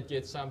return, they'd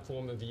get some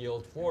form of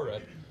yield for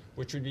it,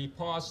 which would be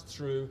passed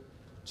through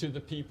to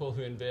the people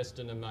who invest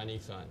in a money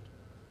fund.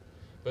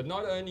 But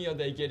not only are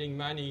they getting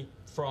money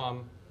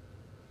from,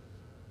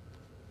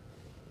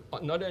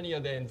 not only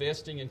are they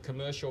investing in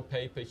commercial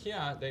paper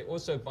here, they're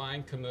also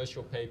buying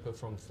commercial paper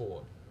from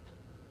Ford.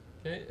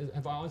 Okay,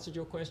 have I answered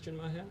your question,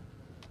 Mahan?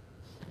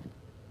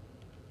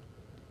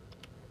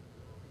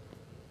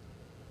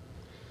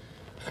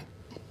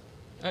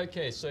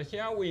 Okay, so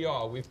here we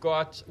are. We've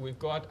got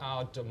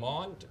our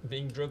demand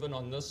being driven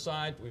on this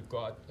side. We've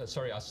got,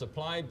 our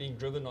supply being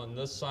driven on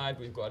this side.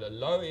 We've got a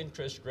low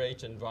interest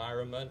rate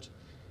environment.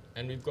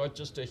 And we've got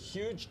just a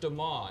huge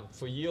demand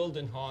for yield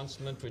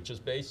enhancement, which is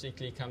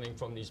basically coming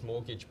from these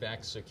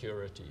mortgage-backed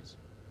securities.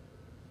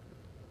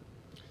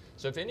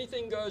 So if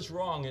anything goes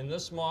wrong in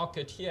this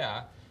market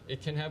here,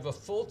 it can have a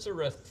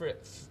filter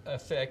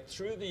effect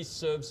through these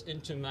SIVs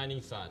into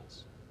money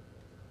funds.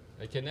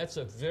 Okay, and that's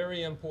a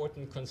very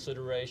important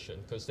consideration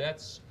because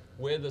that's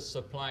where the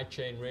supply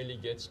chain really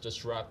gets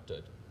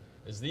disrupted.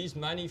 is these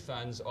money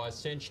funds are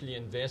essentially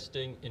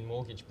investing in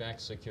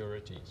mortgage-backed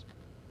securities.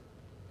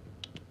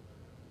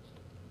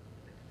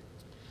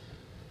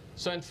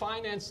 So in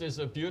finance, there's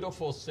a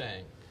beautiful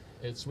saying.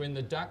 It's when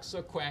the ducks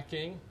are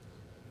quacking,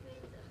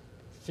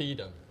 feed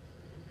them.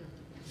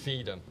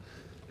 Feed them.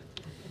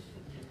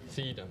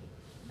 Feed them.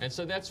 And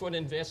so that's what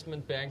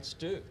investment banks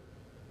do.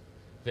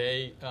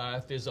 They,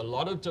 if there's a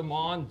lot of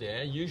demand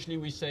there, usually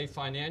we say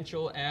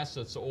financial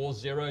assets are all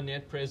zero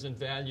net present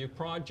value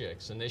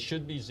projects, and they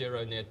should be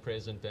zero net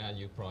present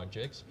value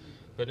projects.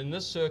 But in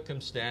this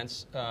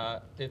circumstance,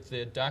 if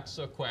the ducks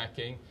are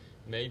quacking,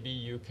 maybe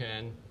you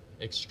can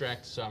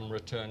extract some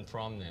return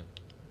from them.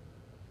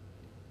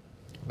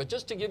 But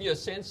just to give you a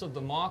sense of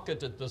the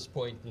market at this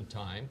point in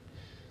time,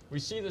 we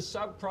see the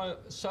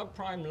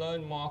subprime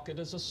loan market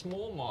as a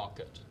small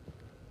market.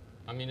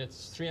 I mean,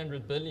 it's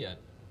 300 billion.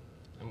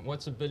 And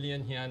what's a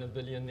billion here and a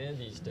billion there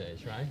these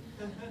days, right?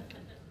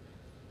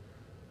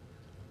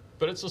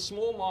 But it's a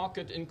small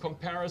market in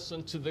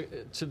comparison to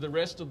the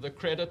rest of the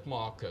credit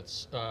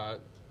markets.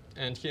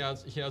 And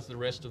here's the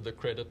rest of the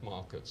credit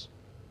markets.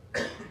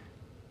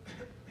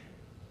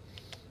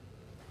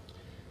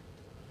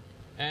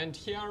 And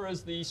here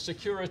is the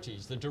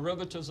securities, the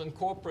derivatives and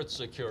corporate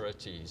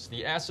securities.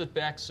 The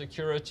asset-backed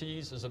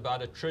securities is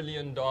about $1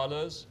 trillion.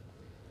 The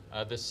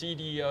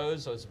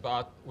CDOs is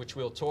about, which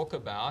we'll talk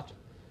about,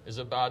 is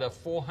about a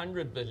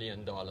 $400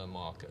 billion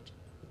market.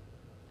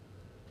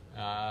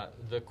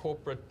 The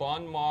corporate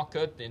bond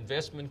market, the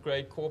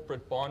investment-grade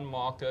corporate bond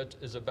market,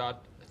 is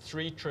about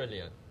 $3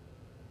 trillion.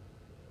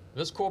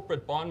 This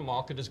corporate bond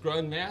market has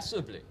grown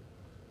massively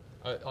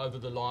over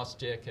the last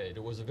decade.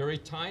 It was a very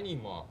tiny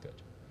market,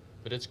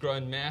 but it's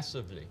grown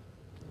massively.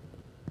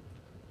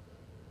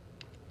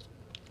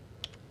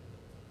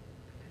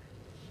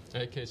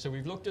 Okay, so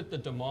we've looked at the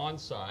demand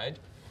side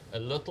a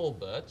little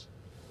bit,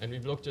 and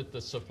we've looked at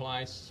the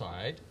supply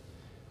side.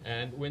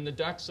 And when the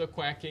ducks are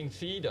quacking,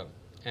 feed them.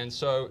 And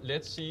so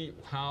let's see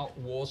how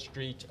Wall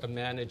Street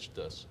managed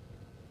this.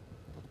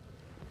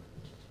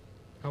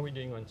 How are we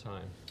doing on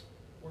time?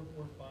 We're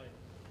fine.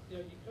 You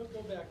know, you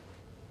go back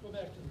to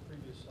the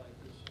previous slide,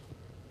 please.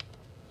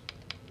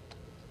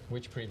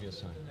 Which previous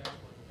slide? The next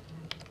one.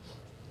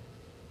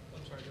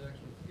 I'm sorry, the next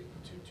one. Get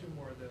two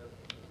more to the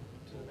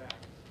back.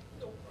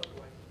 No,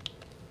 other way.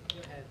 Go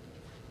ahead.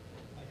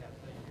 I have,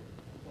 thank you.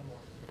 One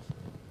more.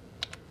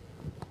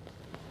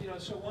 You know,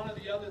 so one of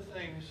the other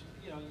things,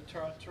 you know, in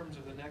terms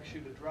of the next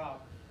shoe to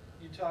drop,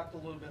 you talked a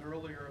little bit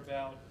earlier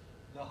about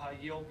the high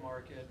yield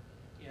market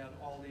and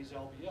all these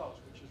LBOs,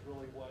 which is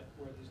really where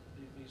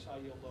these high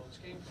yield loans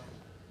came from.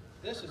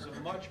 This is a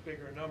much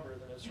bigger number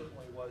than it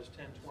certainly was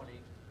 10, 20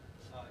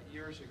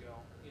 years ago.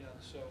 And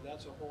so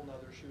that's a whole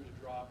nother shoe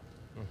to drop.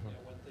 You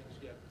know, when things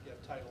get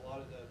tight, a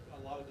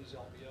lot of these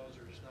LBOs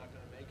are just not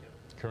going to make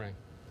it. Correct.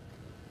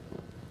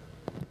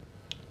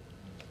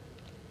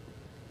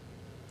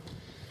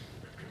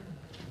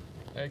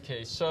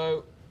 Okay,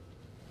 so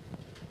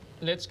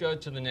let's go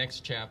to the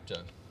next chapter.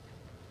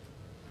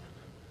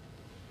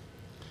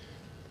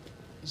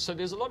 So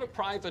there's a lot of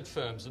private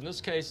firms. In this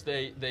case,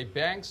 they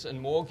banks and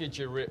mortgage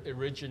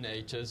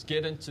originators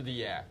get into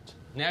the act.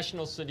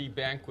 National City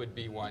Bank would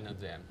be one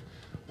of them,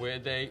 where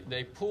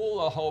they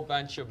pool a whole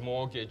bunch of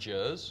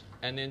mortgages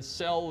and then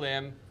sell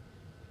them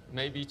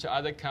maybe to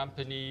other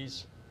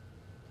companies,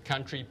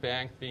 Country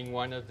Bank being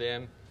one of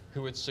them,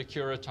 who would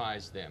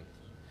securitize them.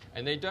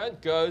 And they don't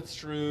go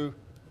through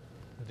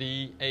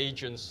the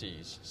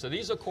agencies. So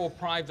these are called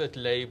private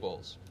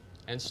labels.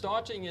 And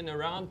starting in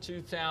around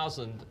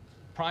 2000,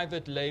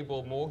 private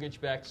label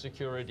mortgage-backed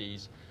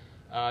securities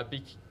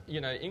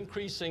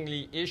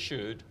increasingly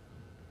issued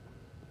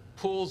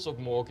pools of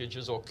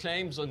mortgages or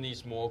claims on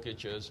these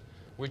mortgages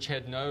which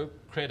had no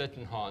credit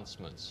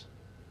enhancements.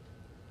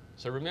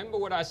 So remember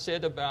what I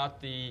said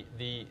about the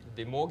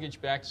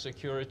mortgage-backed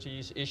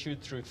securities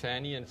issued through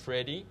Fannie and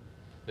Freddie,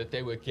 that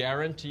they were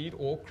guaranteed,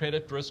 all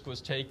credit risk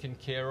was taken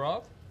care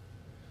of.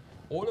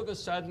 All of a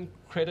sudden,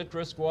 credit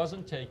risk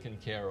wasn't taken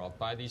care of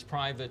by these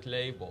private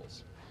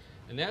labels.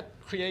 And that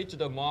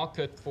created a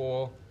market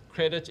for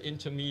credit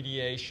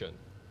intermediation,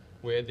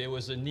 where there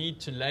was a need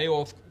to lay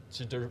off,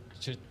 to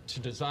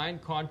design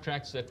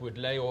contracts that would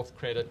lay off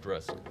credit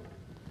risk.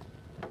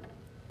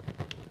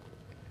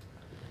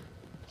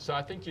 So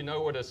I think you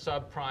know what a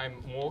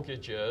subprime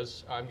mortgage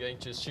is. I'm going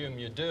to assume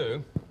you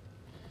do.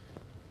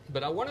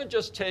 But I want to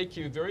just take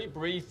you very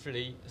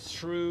briefly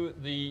through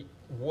the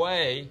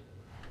way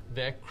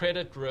that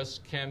credit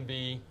risk can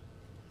be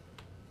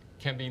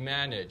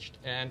managed.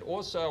 And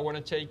also I want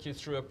to take you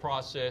through a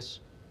process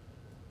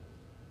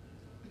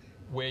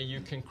where you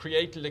can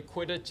create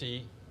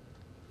liquidity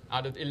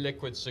out of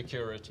illiquid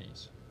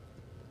securities.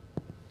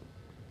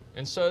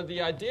 And so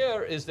the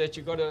idea is that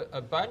you've got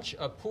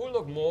a pool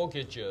of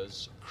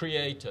mortgages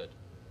created.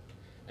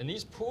 And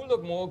these pool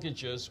of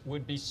mortgages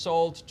would be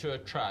sold to a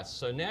trust.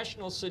 So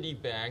National City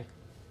Bank,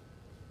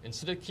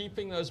 instead of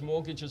keeping those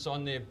mortgages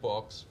on their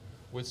books,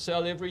 would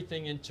sell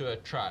everything into a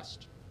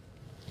trust.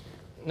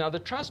 Now the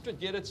trust would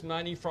get its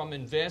money from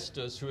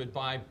investors who would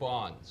buy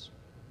bonds.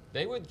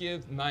 they would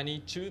give money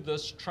to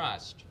this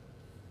trust.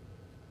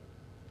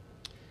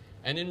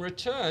 And in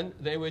return,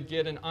 they would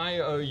get an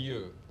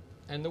IOU.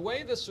 And the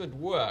way this would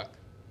work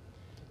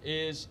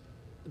is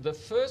the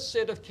first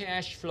set of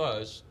cash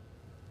flows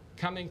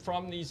coming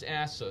from these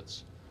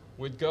assets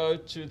would go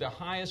to the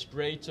highest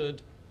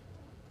rated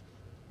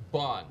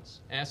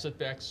bonds,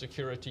 asset-backed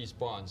securities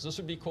bonds. This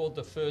would be called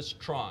the first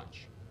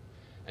tranche.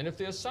 And if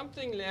there's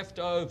something left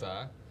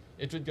over,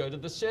 it would go to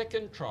the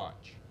second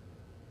tranche.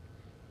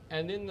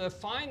 And in the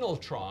final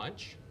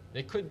tranche,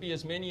 there could be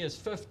as many as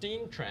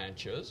 15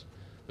 tranches,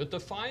 but the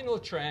final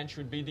tranche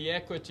would be the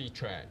equity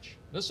tranche.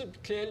 This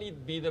would clearly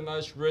be the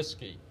most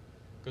risky,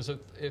 because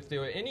if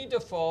there were any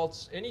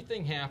defaults,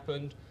 anything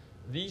happened,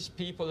 these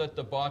people at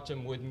the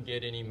bottom wouldn't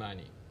get any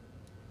money.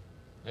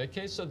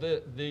 Okay, so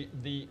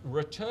the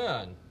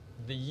return,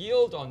 the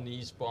yield on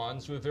these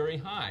bonds were very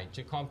high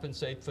to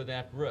compensate for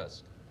that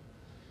risk.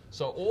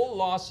 So all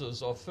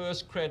losses are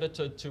first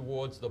credited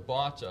towards the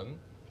bottom,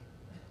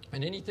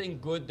 and anything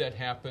good that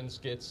happens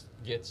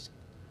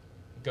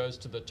goes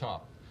to the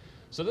top.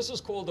 So this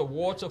is called a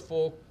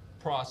waterfall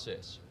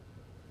process.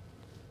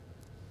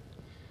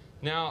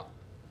 Now,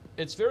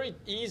 it's very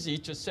easy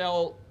to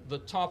sell the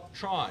top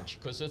tranche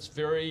because it's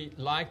very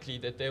likely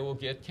that they will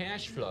get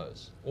cash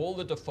flows. All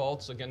the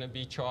defaults are going to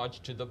be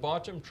charged to the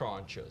bottom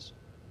tranches.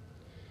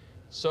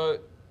 So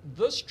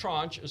this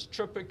tranche is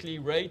typically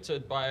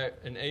rated by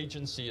an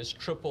agency as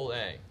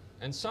AAA.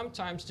 And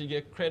sometimes to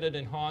get credit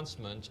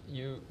enhancement,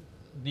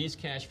 these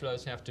cash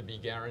flows have to be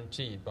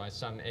guaranteed by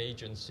some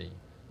agency,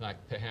 like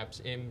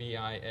perhaps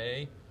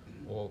MBIA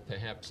or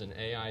perhaps an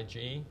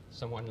AIG,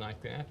 someone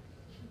like that.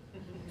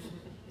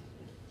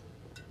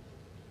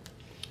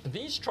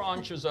 These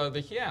tranches over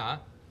here,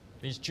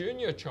 these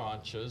junior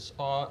tranches,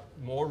 are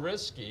more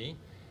risky,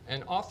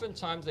 and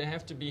oftentimes they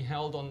have to be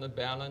held on the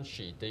balance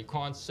sheet. They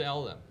can't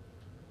sell them.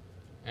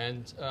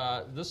 And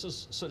this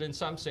is sort of in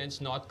some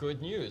sense not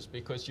good news,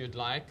 because you'd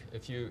like,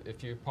 if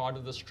you're part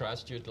of this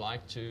trust, you'd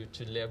like to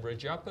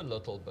leverage up a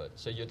little bit.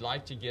 So you'd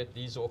like to get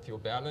these off your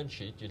balance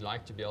sheet. You'd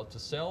like to be able to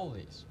sell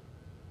these.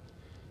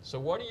 So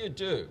what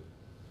do?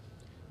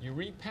 You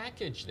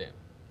repackage them.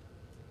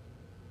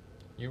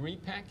 You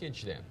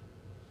repackage them.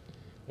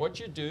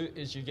 What you do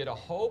is you get a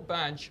whole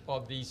bunch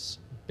of these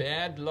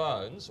bad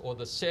loans, or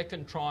the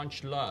second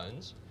tranche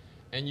loans,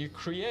 and you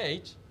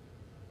create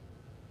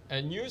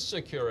a new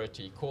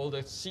security called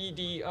a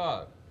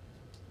CDO.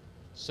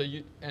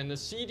 And the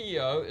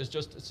CDO is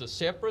it's a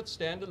separate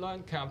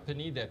standalone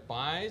company that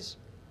buys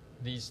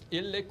these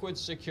illiquid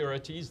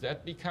securities.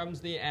 That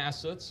becomes the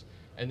assets,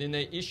 and then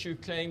they issue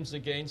claims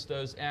against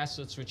those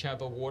assets which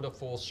have a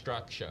waterfall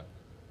structure.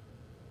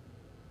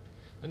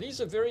 And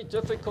these are very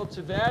difficult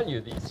to value,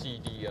 these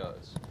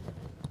CDOs.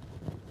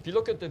 If you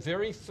look at the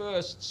very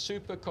first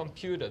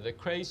supercomputer, the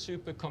Cray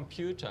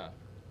supercomputer,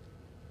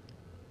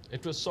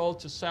 it was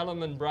sold to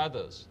Salomon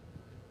Brothers.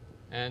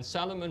 And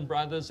Salomon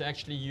Brothers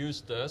actually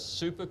used this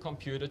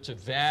supercomputer to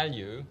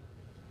value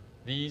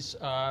these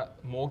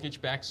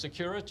mortgage-backed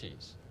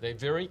securities. They're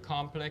very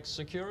complex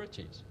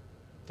securities.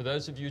 For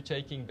those of you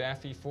taking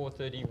BAFI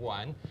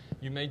 431,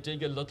 you may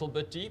dig a little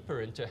bit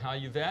deeper into how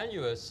you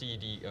value a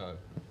CDO.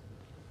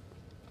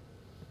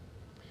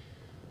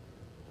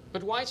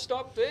 But why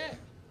stop there?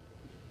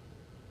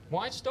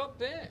 Why stop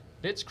there?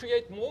 Let's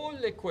create more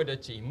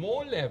liquidity,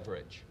 more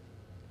leverage.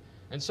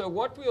 And so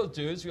what we'll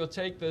do is we'll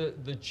take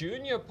the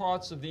junior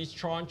parts of these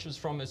tranches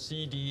from a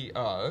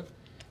CDO,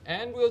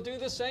 and we'll do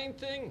the same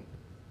thing.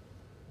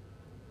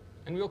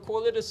 And we'll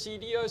call it a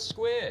CDO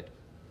squared.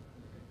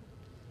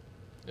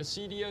 A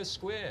CDO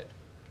squared.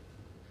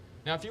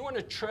 Now, if you want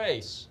to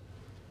trace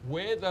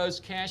where those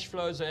cash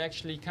flows are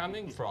actually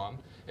coming from,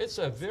 it's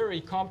a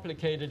very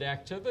complicated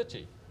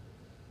activity.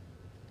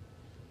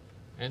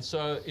 And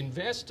so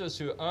investors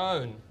who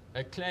own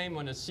a claim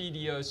on a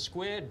CDO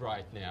squared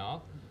right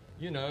now,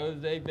 you know,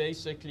 they're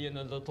basically in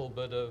a little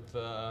bit of,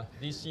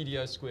 these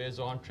CDO squares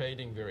aren't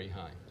trading very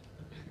high.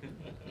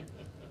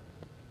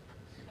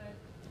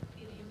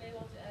 Peter, you may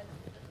want to add,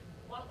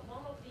 one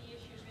of the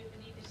issues with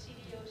beneath the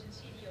CDOs and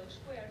CDO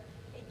squared,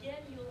 again,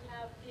 you'll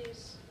have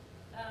this,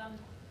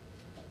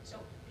 so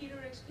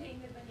Peter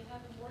explained that when you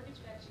have a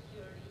mortgage-backed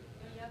security,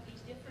 you have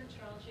these different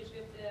tranches,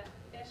 with the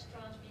best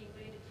tranche being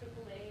rated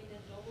AAA,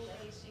 then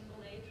AA,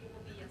 single A,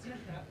 triple B, etc.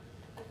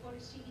 But for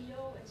the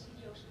CDO and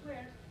CDO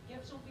squared, you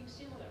have something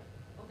similar.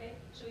 Okay,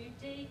 so you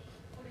take,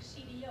 for the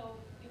CDO,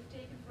 you've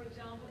taken, for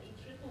example, a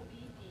triple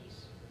B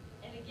piece,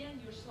 and again,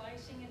 you're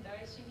slicing and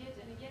dicing it,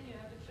 and again, you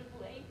have a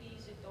triple A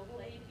piece, a double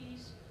A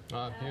piece,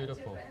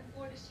 Beautiful. and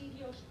for the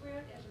CDO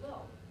squared as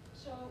well.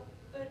 So,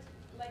 but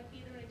like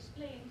Peter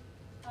explained,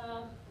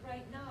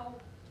 right now,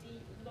 the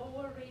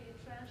lower rated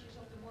tranches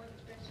of the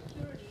mortgage-backed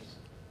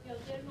securities, you know,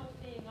 they're not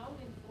paying out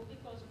in full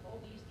because of all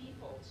these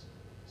defaults.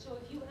 So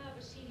if you have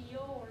a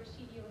CDO or a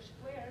CDO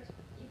squared,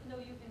 even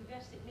though you've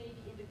invested maybe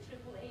in the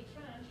AAA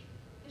tranche,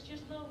 there's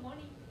just no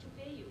money to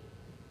pay you.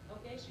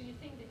 Okay, so you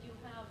think that you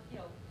have, you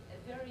know, a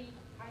very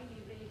highly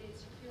rated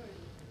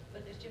security,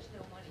 but there's just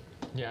no money.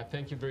 Yeah,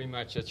 thank you very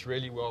much. That's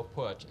really well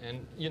put.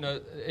 And, you know,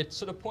 it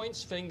sort of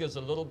points fingers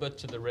a little bit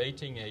to the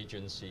rating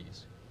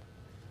agencies,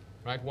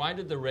 right? Why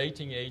did the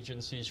rating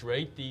agencies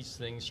rate these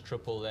things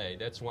AAA?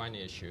 That's one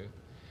issue.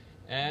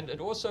 And it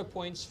also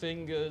points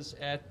fingers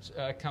at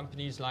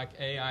companies like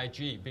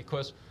AIG,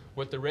 because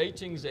what the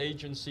ratings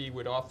agency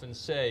would often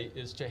say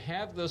is to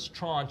have this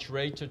tranche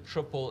rated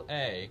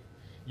AAA,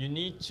 you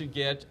need to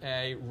get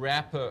a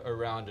wrapper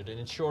around it, an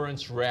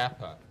insurance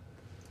wrapper,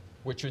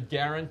 which would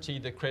guarantee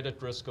the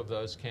credit risk of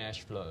those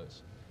cash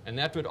flows. And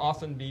that would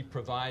often be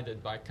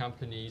provided by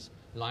companies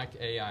like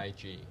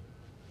AIG.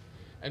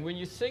 And when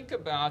you think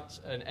about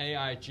an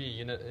AIG,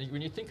 you know,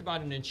 when you think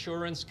about an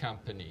insurance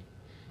company,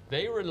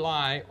 they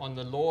rely on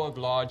the law of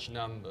large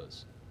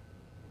numbers.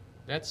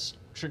 That's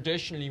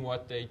traditionally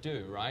what they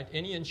do, right?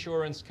 Any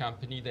insurance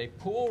company, they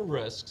pool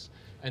risks,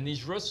 and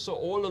these risks are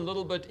all a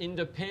little bit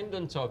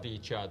independent of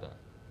each other.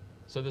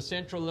 So the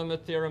central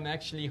limit theorem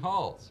actually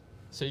holds.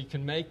 So you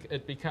can make,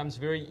 it becomes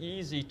very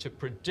easy to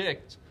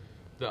predict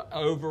the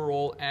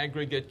overall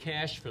aggregate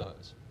cash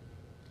flows.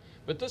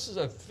 But this is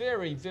a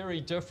very,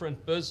 very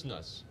different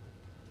business,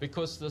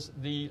 because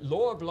the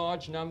law of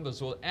large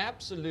numbers will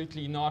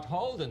absolutely not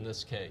hold in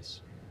this case.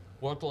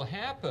 What will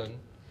happen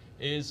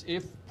is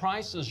if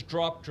prices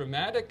drop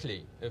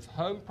dramatically, if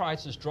home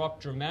prices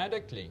drop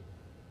dramatically,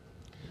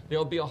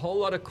 there'll be a whole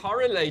lot of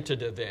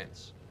correlated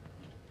events.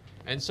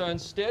 And so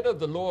instead of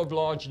the law of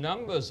large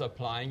numbers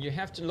applying, you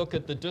have to look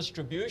at the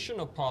distribution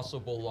of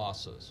possible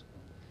losses.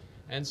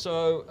 And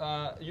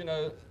so, you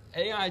know,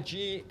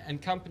 AIG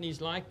and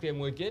companies like them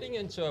were getting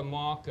into a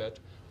market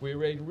where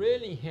they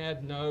really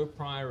had no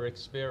prior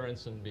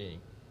experience in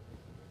being.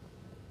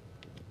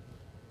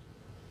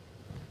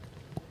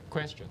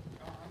 Question?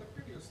 On the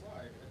previous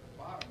slide, at the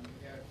bottom,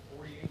 you had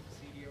 48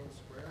 CDO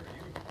squared.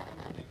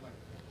 You think like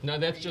no,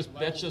 that's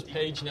just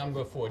page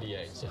number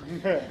 48. So.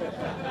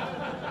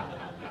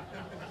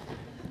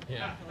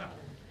 Yeah.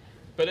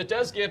 But it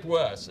does get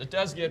worse. It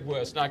does get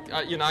worse. Like,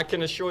 you know, I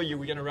can assure you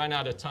we're going to run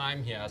out of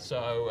time here,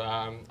 so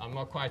I'm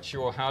not quite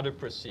sure how to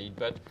proceed.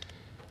 But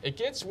it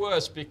gets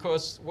worse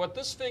because what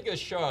this figure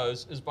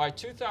shows is by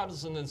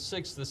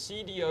 2006, the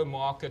CDO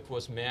market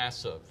was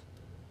massive.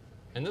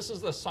 And this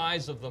is the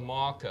size of the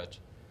market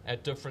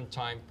at different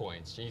time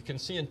points. So you can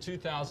see in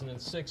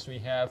 2006, we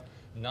have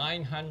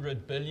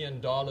 $900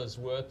 billion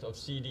worth of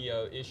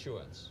CDO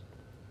issuance.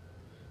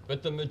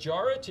 But the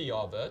majority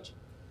of it,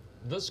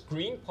 this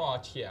green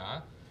part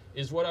here,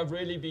 is what I've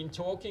really been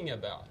talking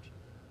about.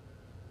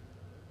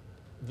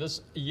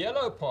 This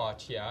yellow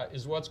part here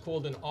is what's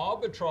called an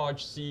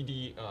arbitrage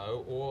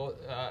CDO, or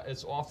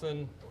it's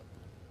often,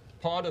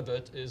 part of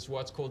it is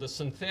what's called a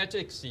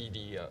synthetic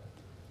CDO.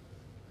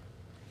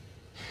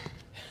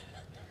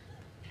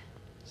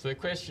 So the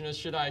question is,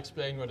 should I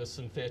explain what a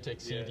synthetic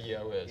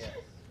CDO is? Yes.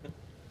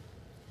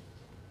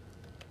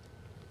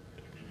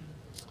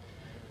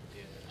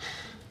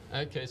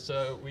 Okay,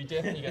 so we're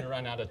definitely going to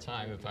run out of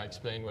time if I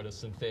explain what a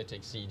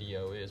synthetic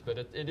CDO is, but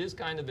it is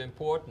kind of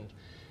important,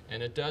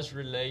 and it does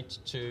relate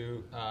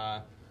to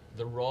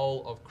the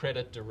role of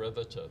credit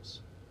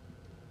derivatives.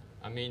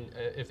 I mean,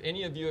 if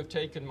any of you have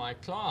taken my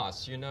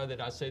class, you know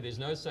that I say there's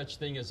no such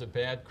thing as a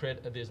bad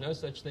credit, there's no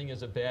such thing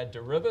as a bad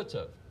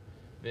derivative.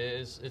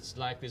 It's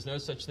like there's no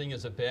such thing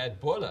as a bad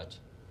bullet.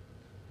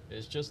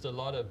 There's just a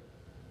lot of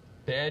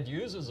bad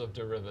users of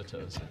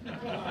derivatives.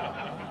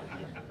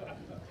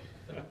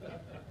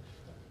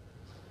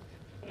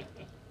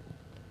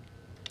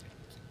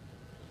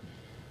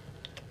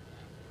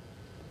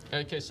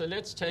 Okay, so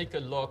let's take a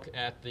look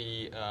at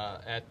the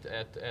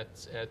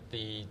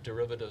the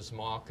derivatives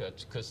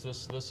market, because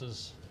this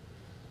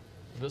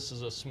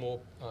is a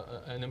small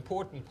an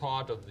important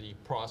part of the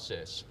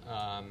process.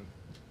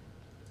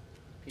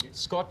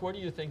 Scott, what do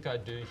you think I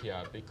do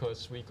here?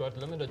 Because we've got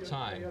limited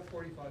time. We have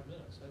 45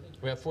 minutes. I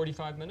think we have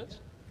 45 minutes?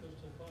 Yeah, goes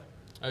till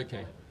 5.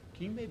 Okay.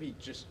 Can you maybe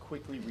just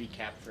quickly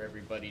recap for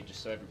everybody,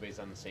 just so everybody's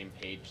on the same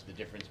page, the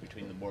difference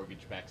between the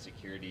mortgage-backed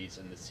securities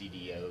and the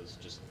CDOs,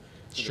 just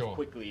sort of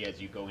quickly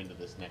as you go into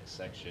this next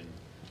section,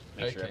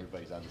 make sure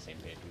everybody's on the same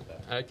page with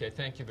that. Okay,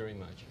 thank you very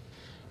much.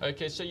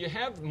 Okay, so you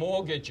have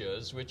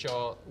mortgages, which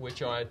are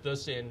at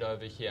this end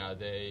over here.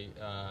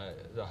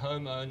 The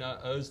homeowner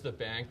owes the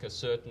bank a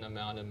certain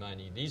amount of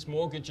money. These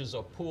mortgages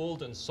are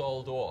pooled and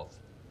sold off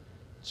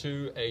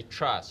to a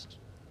trust,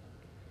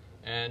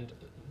 and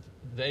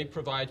they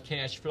provide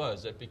cash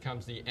flows. That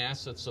becomes the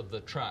assets of the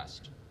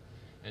trust.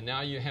 And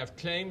now you have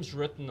claims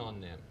written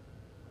on them,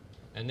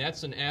 and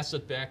that's an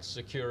asset-backed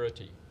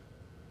security.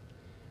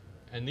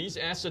 And these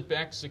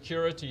asset-backed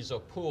securities are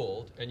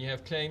pooled, and you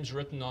have claims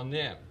written on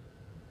them,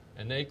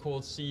 and they're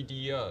called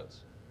CDOs.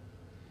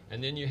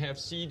 And then you have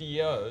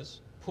CDOs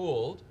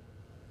pooled,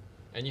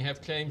 and you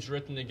have claims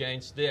written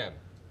against them,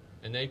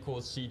 and they're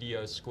called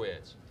CDO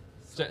squares.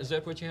 Is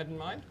that what you had in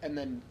mind? And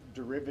then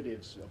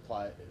derivatives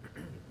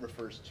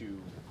refers to...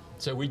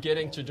 So we're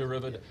getting to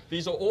derivative.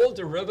 These are all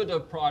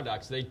derivative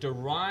products. They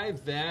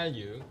derive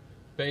value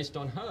based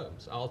on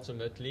homes,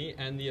 ultimately,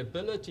 and the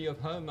ability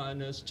of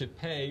homeowners to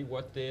pay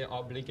what their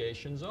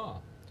obligations are.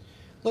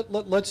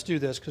 Let's do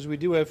this, because we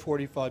do have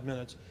 45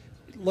 minutes.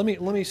 Let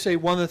me say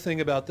one other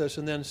thing about this,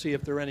 and then see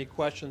if there are any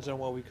questions on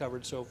what we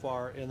covered so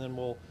far, and then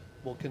we'll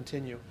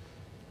continue.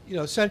 You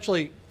know,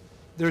 essentially,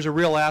 there's a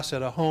real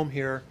asset, a home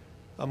here.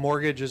 A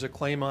mortgage is a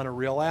claim on a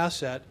real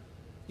asset.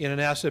 In an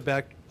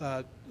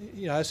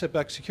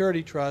asset-backed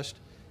security trust,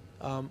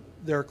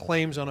 there are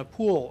claims on a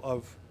pool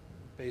of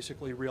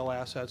basically real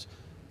assets.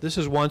 This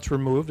is once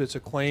removed. It's a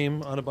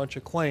claim on a bunch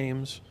of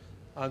claims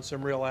on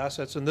some real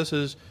assets, and this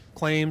is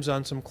claims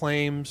on some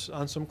claims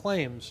on some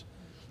claims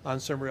on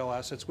some real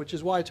assets, which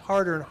is why it's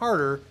harder and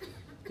harder,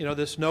 you know,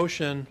 this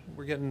notion,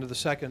 we're getting to the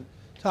second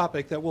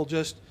topic, that will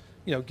just,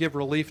 you know, give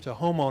relief to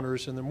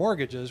homeowners and their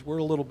mortgages. We're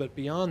a little bit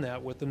beyond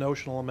that with the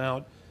notional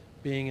amount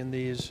being in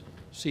these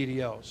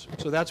CDOs.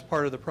 So that's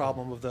part of the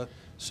problem of the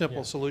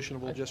simple solution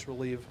will just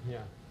relieve. Yeah.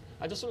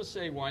 I just want to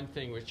say one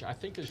thing which I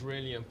think is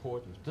really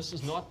important. This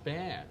is not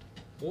bad.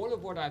 All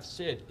of what I've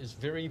said is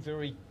very,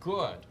 very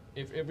good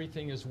if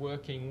everything is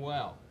working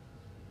well.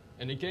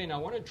 And again, I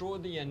want to draw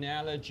the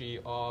analogy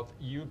of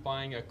you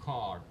buying a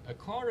car. A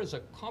car is a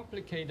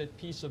complicated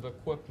piece of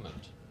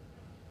equipment.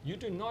 You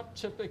do not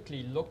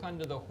typically look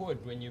under the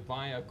hood when you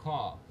buy a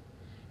car.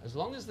 As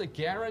long as the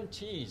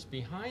guarantees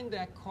behind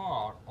that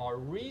car are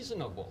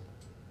reasonable,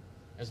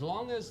 as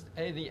long as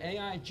the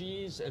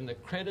AIGs and the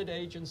credit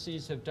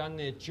agencies have done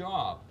their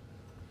job,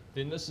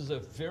 then this is a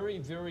very,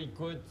 very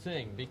good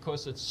thing,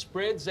 because it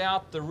spreads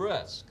out the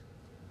risk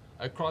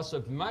across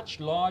a much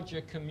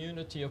larger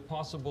community of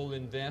possible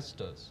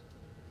investors.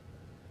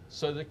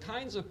 So the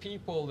kinds of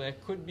people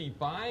that could be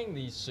buying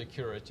these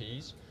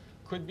securities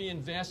could be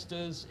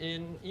investors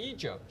in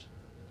Egypt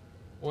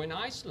or in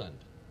Iceland.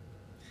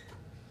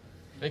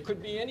 They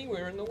could be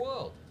anywhere in the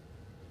world.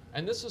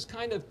 And this is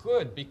kind of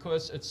good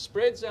because it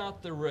spreads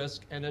out the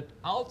risk, and it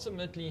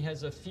ultimately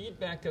has a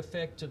feedback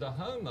effect to the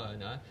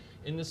homeowner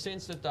in the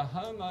sense that the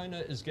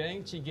homeowner is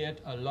going to get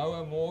a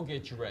lower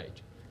mortgage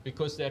rate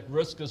because that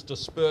risk is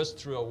dispersed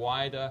through a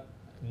wider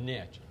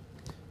net.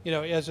 You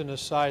know, as an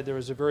aside, there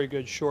was a very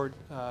good short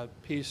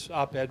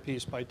op-ed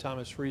piece by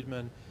Thomas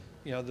Friedman.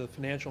 You know, the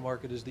financial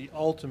market is the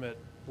ultimate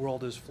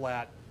world is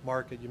flat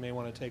market you may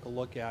want to take a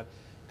look at,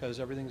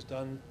 because everything's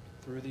done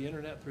through the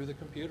internet, through the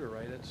computer,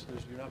 right?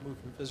 You're not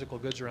moving physical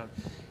goods around.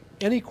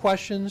 Any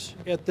questions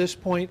at this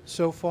point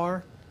so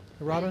far,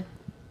 Robin?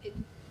 You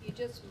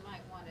just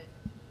might want to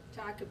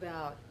talk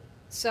about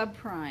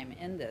subprime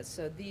in this.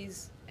 So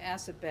these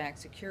asset-backed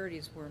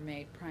securities were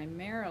made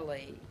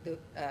primarily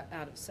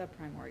out of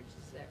subprime mortgages.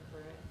 Is that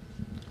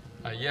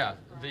correct? Yeah.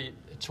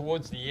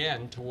 Towards the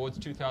end, towards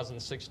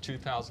 2006,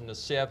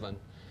 2007,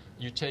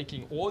 you're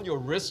taking all your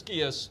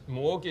riskiest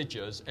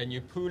mortgages and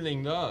you're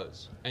pooling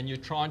those and you're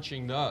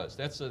tranching those.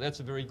 That's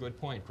a very good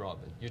point,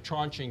 Robin. You're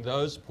tranching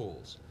those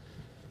pools.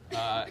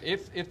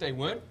 If they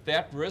weren't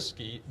that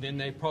risky, then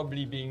they're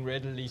probably being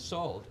readily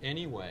sold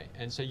anyway.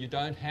 And so you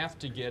don't have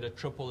to get a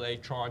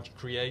AAA tranche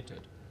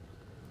created.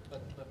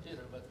 But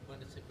Peter, when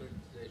the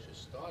securitization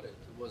started,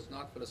 it was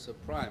not for the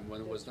subprime when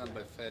it was done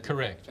by Fannie and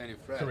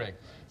Freddie.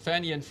 Correct.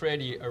 Fannie and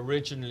Freddie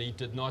originally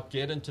did not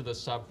get into the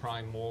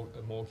subprime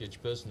mortgage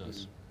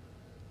business.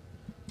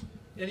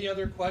 Any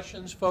other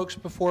questions, folks,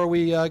 before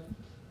we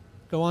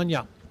go on?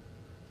 Yeah.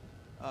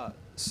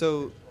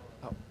 So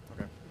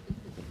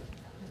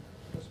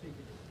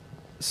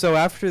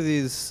after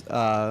these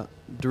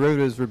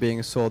derivatives were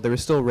being sold, they were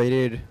still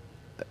rated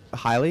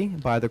highly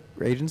by the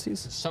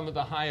agencies? Some of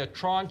the higher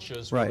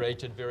tranches were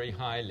rated very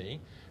highly.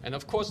 And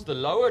of course, the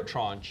lower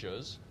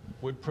tranches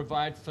would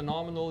provide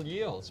phenomenal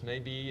yields,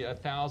 maybe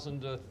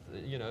 1,000 to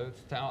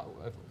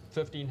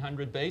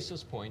 1,500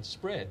 basis points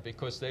spread,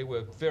 because they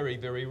were very,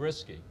 very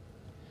risky.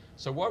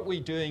 So what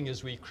we're doing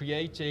is we're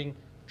creating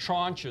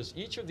tranches.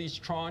 Each of these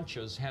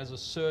tranches has a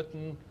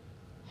certain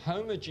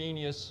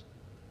homogeneous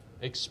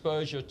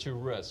exposure to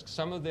risk.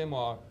 Some of them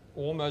are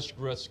almost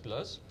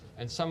riskless,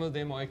 and some of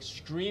them are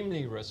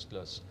extremely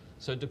riskless.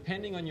 So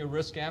depending on your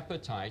risk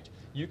appetite,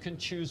 you can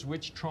choose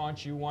which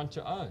tranche you want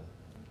to own.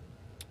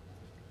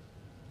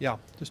 Yeah,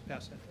 just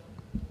pass that.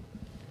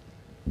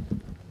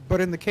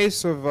 But in the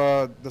case of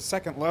the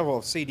second level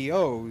of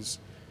CDOs,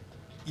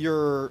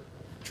 your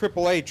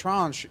AAA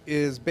tranche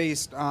is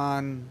based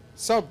on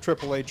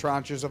sub-AAA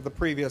tranches of the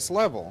previous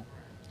level.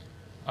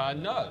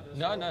 No.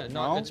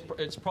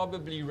 It's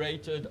probably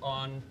rated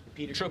on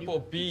Peter, triple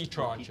B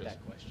tranches. Repeat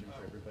that question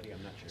for everybody?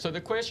 I'm not sure. So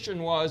the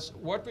question was,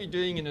 what we're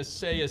doing in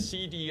say a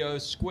CDO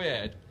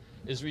squared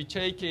is we're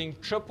taking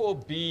triple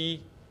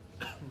B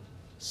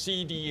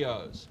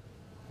CDOs,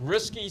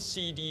 risky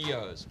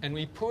CDOs, and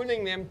we're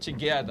pooling them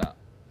together,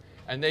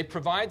 and they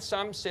provide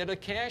some set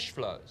of cash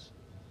flows.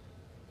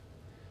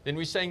 Then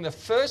we're saying the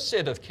first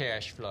set of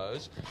cash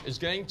flows is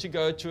going to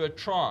go to a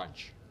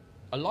tranche.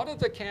 A lot of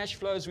the cash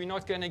flows we're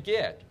not going to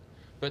get,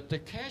 but the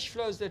cash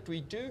flows that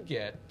we do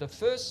get, the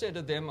first set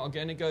of them are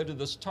going to go to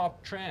this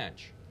top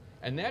tranche,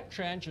 and that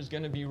tranche is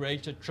going to be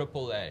rated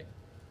AAA.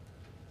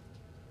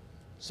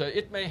 So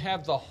it may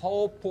have the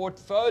whole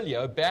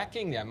portfolio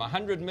backing them,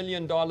 $100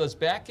 million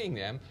backing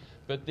them,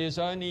 but there's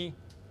only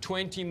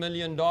 $20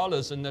 million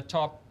in the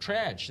top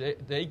tranche.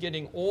 They're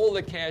getting all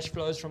the cash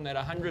flows from that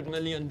 $100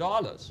 million.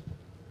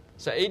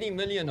 So 80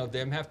 million of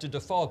them have to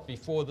default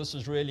before this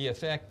is really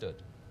affected.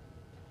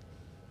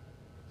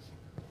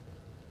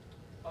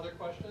 Other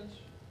questions?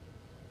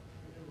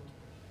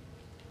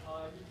 You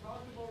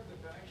talked about the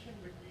connection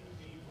between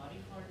the money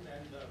fund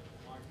and the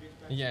mortgage.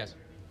 Yes.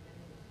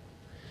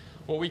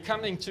 Well, we're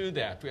coming to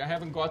that. We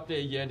haven't got there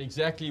yet,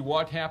 exactly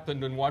what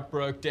happened and what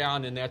broke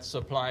down in that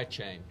supply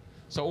chain.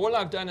 So all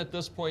I've done at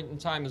this point in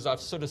time is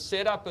I've sort of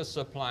set up a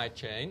supply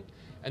chain,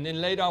 and then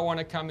later I want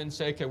to come and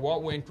say, okay,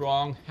 what went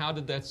wrong? How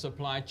did that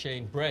supply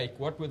chain break?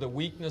 What were the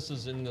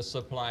weaknesses in the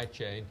supply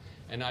chain?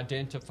 And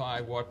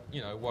identify what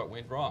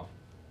went wrong.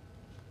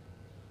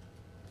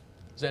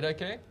 Is that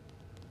okay?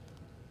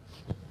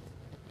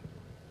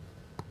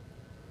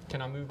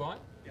 Can I move on?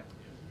 Yeah.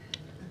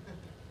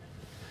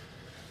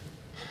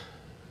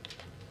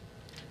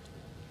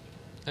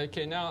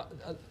 Okay, now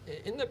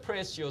in the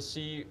press you'll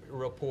see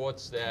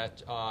reports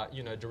that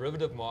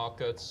derivative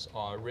markets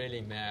are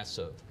really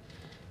massive,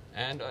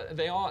 and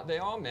they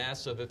are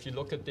massive if you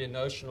look at their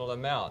notional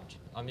amount.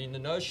 I mean, the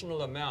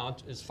notional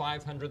amount is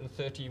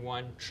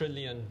 $531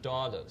 trillion.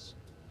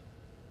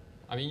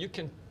 I mean,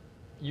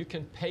 you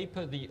can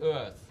paper the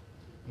earth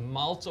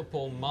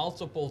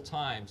multiple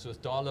times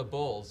with dollar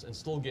bills and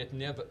still get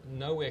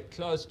nowhere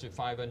close to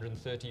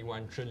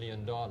 $531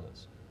 trillion.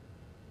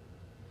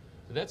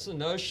 That's the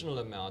notional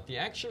amount. The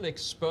actual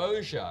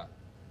exposure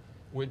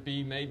would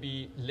be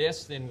maybe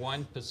less than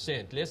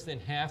 1%, less than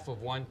half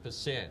of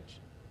 1%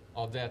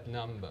 of that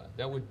number.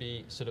 That would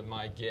be sort of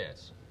my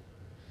guess.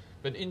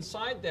 But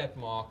inside that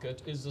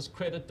market is this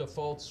credit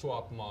default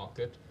swap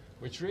market,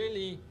 which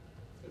really...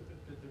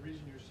 The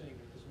reason you're saying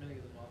that is many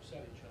of them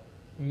offset each other.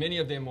 Many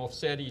of them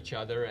offset each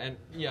other, and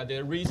yeah,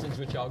 there are reasons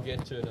which I'll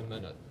get to in a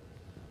minute.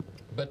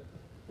 But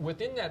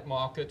within that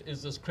market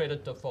is this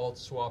credit default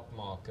swap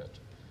market,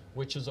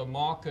 which is a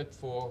market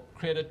for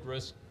credit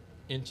risk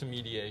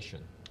intermediation.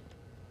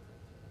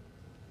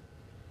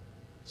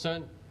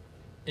 So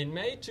in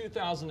May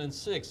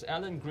 2006,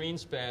 Alan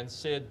Greenspan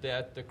said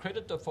that the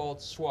credit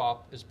default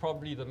swap is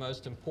probably the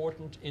most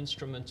important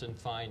instrument in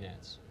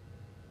finance.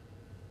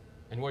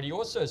 And what he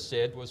also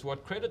said was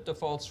what credit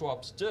default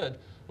swaps did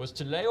was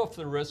to lay off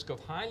the risk of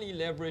highly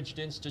leveraged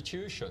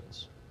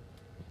institutions.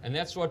 And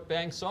that's what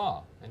banks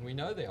are. And we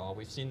know they are.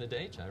 We've seen the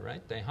data,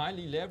 right? They're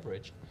highly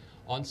leveraged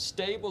on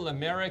stable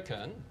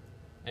American,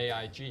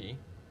 AIG,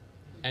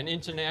 and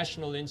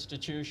international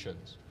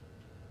institutions.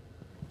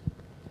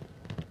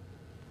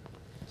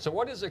 So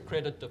what is a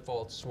credit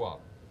default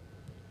swap?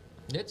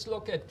 Let's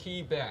look at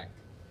Key Bank.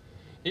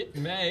 It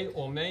may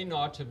or may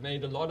not have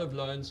made a lot of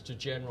loans to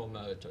General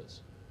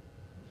Motors.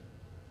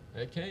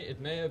 Okay, it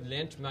may have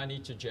lent money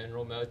to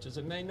General Motors,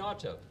 it may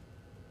not have.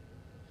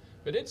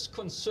 But it's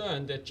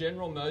concerned that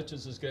General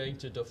Motors is going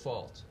to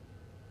default.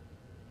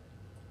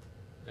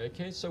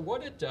 Okay, so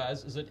what it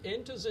does is it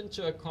enters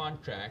into a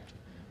contract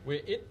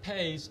where it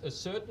pays a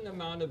certain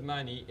amount of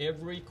money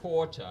every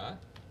quarter,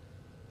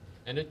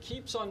 and it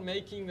keeps on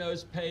making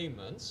those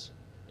payments,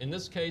 in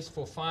this case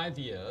for 5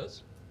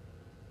 years.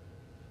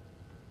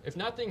 If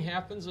nothing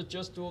happens, it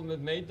just will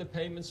have made the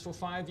payments for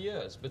 5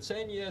 years. But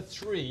say in year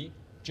 3,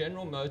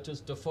 General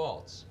Motors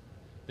defaults,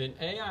 then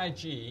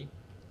AIG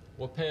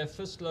will pay a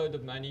fistload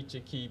of money to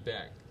Key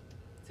Bank.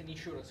 It's an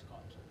insurance contract.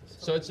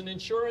 So it's an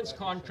insurance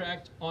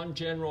contract on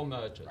General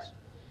Motors. Right.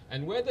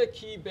 And whether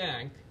Key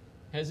Bank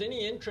has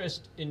any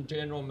interest in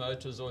General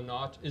Motors or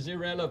not is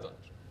irrelevant.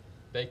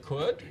 They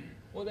could,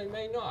 or they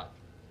may not.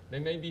 They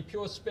may be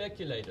pure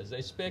speculators.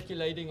 They're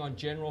speculating on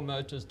General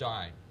Motors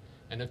dying.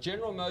 And if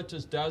General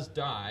Motors does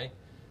die,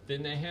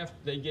 then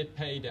they get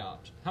paid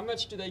out. How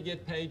much do they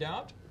get paid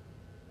out?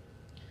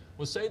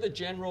 Well, say the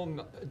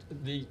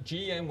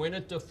GM, when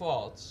it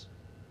defaults,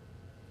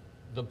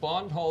 the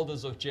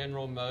bondholders of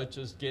General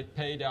Motors get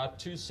paid out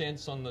 2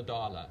 cents on the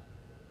dollar.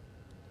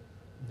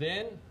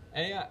 Then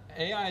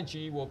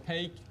AIG will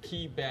pay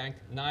Key Bank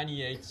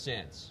 98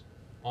 cents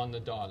on the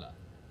dollar.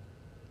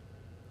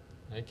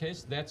 Okay,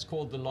 so that's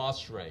called the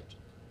loss rate.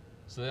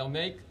 So they'll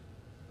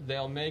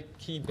make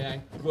Key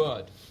Bank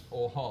good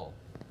or whole.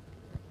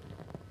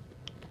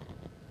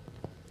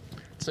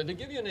 So to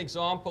give you an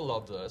example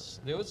of this,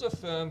 there was a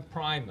firm,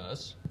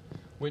 Primus,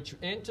 which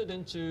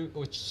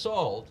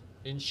sold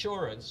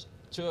insurance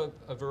to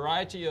a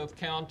variety of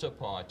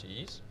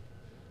counterparties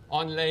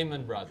on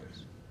Lehman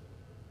Brothers.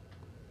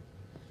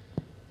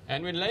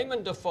 And when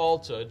Lehman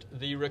defaulted,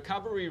 the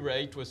recovery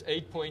rate was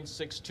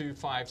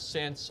 8.625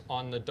 cents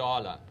on the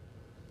dollar.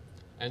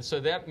 And so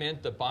that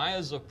meant the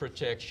buyers of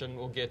protection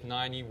will get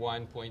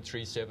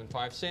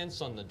 91.375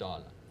 cents on the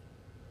dollar.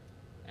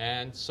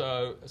 And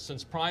so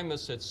since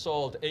Primus had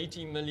sold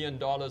 $80 million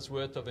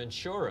worth of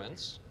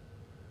insurance,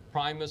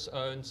 Primus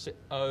owed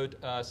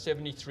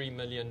 $73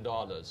 million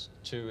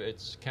to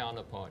its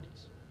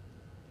counterparties.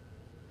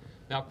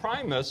 Now,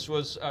 Primus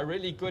was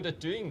really good at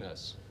doing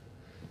this.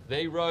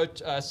 They wrote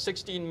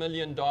 $16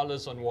 million on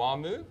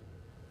WAMU.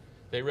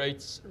 They wrote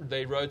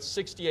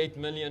 $68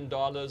 million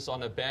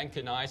on a bank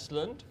in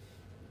Iceland.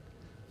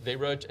 They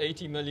wrote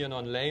 80 million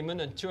on Lehman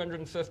and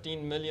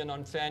 215 million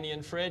on Fannie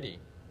and Freddie.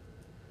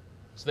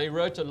 So they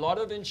wrote a lot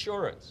of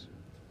insurance.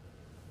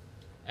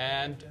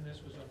 And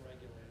this was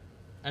unregulated.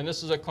 And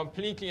this is a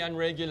completely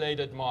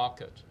unregulated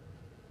market.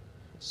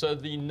 So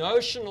the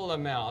notional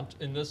amount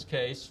in this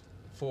case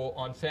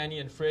on Fannie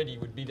and Freddie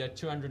would be that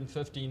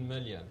 215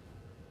 million.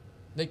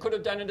 They could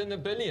have done it in the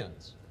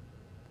billions.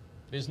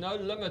 There's no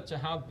limit to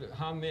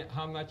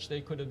how much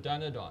they could have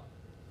done it on.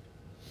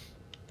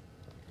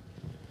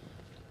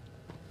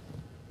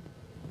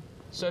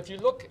 So if you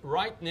look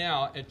right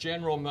now at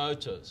General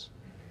Motors,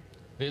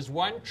 there's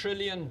 $1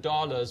 trillion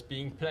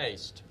being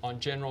placed on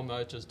General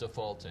Motors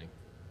defaulting.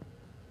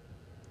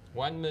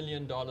 $1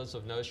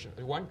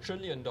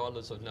 trillion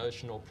of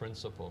notional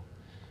principal.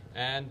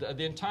 And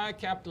the entire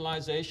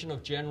capitalization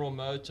of General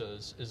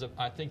Motors is,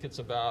 I think it's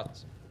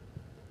about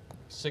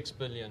 $6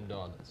 billion.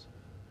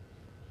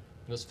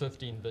 This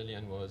 15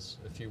 billion was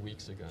a few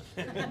weeks ago.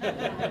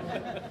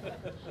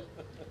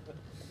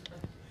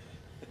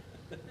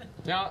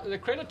 Now, the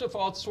credit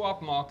default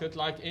swap market,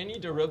 like any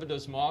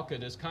derivatives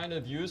market, is kind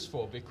of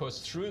useful because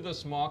through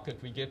this market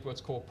we get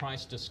what's called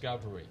price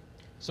discovery.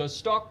 So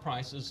stock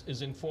prices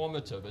is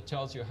informative. It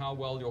tells you how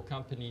well your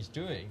company is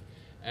doing.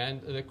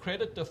 And the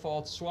credit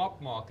default swap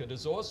market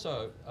is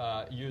also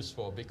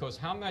useful because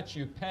how much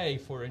you pay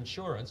for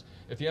insurance,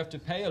 if you have to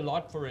pay a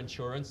lot for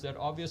insurance, that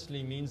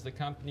obviously means the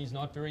company is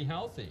not very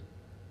healthy.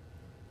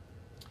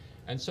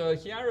 And so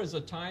here is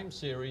a time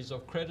series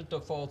of credit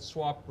default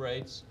swap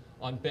rates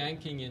on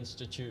banking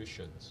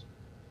institutions.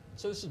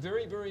 So this is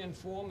very, very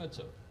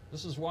informative.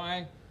 This is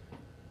why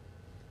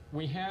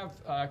we have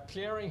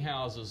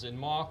clearinghouses in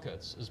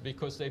markets, is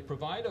because they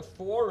provide a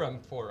forum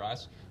for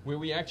us where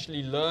we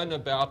actually learn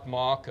about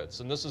markets,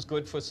 and this is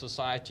good for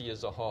society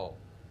as a whole.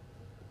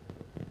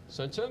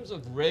 So in terms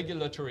of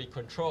regulatory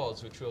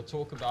controls, which we'll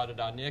talk about at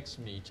our next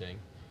meeting,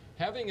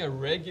 having a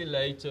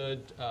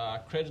regulated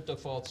credit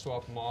default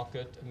swap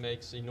market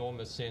makes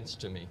enormous sense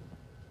to me.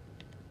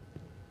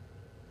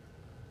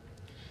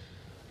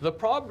 The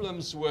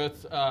problems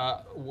with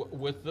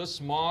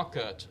this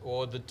market,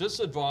 or the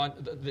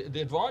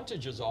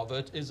advantages of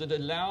it, is it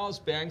allows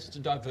banks to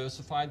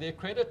diversify their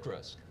credit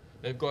risk.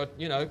 They've got,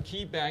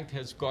 Key Bank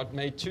has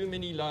made too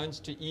many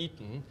loans to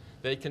Eaton.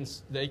 They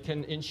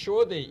can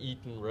insure their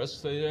Eaton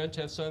risk so they don't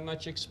have so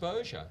much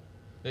exposure.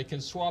 They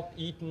can swap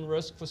Eaton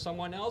risk for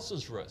someone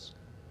else's risk.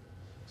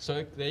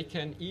 So they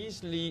can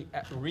easily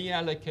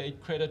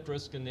reallocate credit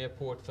risk in their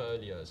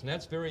portfolios, and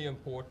that's very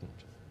important.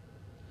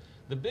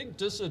 The big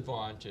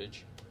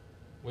disadvantage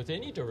with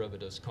any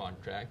derivatives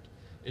contract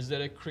is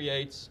that it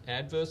creates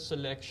adverse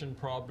selection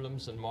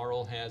problems and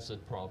moral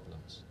hazard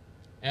problems.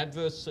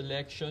 Adverse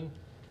selection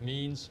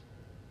means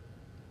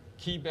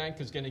Key Bank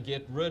is going to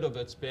get rid of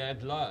its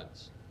bad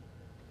loans.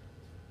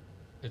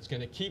 It's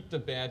going to keep the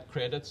bad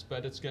credits,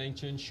 but it's going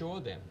to insure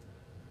them.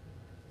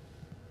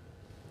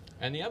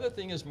 And the other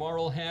thing is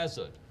moral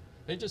hazard.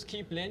 They just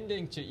keep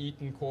lending to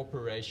Eaton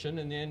Corporation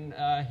and then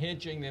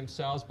hedging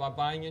themselves by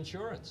buying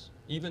insurance,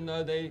 even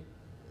though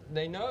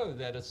they know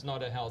that it's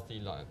not a healthy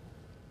loan.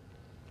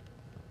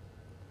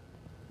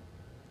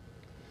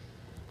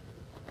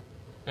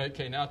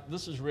 Okay, now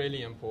this is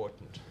really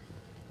important.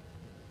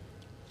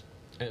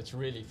 And it's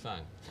really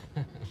fun.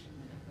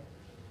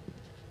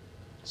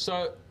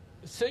 So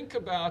think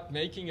about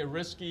making a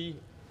risky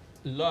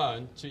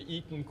loan to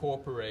Eaton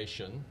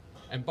Corporation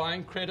and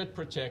buying credit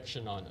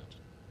protection on it.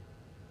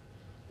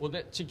 Well,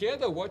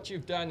 together what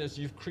you've done is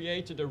you've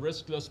created a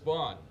riskless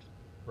bond,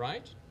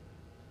 right?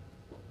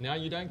 Now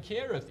you don't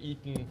care if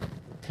Eaton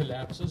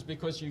collapses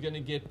because you're going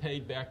to get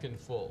paid back in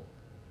full.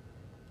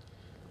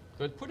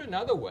 But put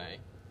another way,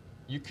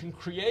 you can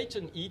create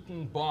an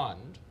Eaton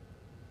bond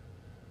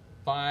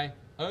by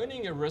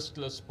owning a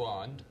riskless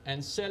bond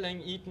and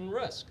selling Eaton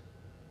risk.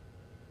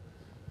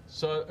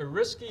 So a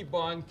risky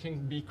bond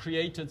can be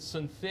created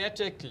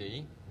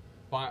synthetically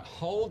by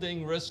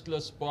holding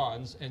riskless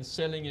bonds and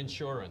selling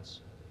insurance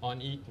on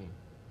Eaton.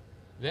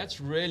 That's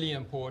really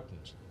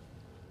important.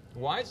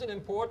 Why is it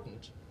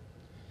important?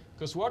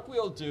 Because what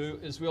we'll do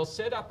is we'll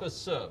set up a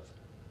SIV.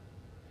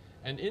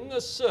 And in the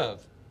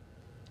SIV,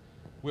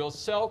 we'll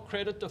sell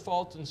credit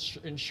default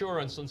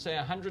insurance on, say,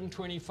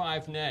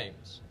 125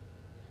 names.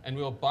 And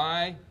we'll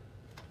buy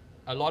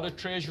a lot of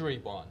treasury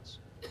bonds.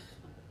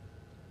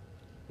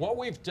 What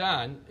we've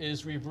done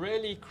is we've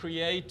really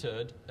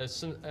created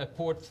a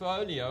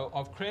portfolio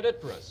of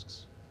credit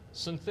risks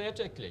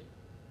synthetically.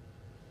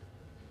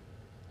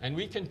 And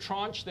we can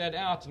tranche that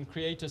out and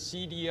create a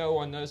CDO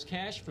on those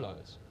cash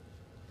flows.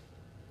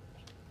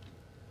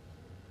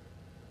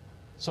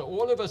 So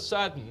all of a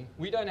sudden,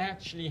 we don't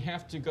actually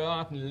have to go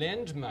out and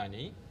lend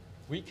money.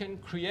 We can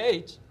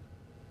create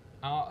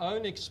our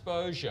own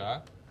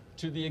exposure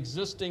to the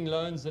existing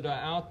loans that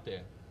are out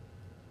there.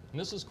 And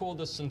this is called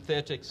the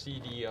synthetic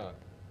CDO.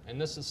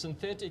 And this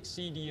synthetic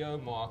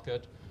CDO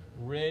market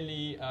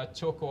really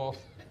took off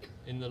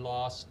in the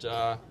last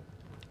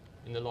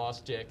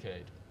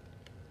decade.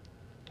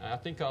 I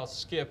think I'll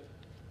skip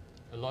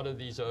a lot of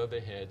these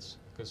overheads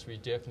because we're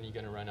definitely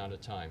going to run out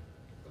of time.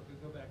 Okay,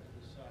 go back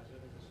to the side.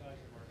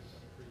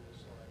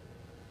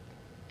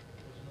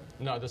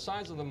 No, the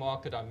size of the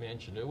market I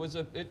mentioned, it was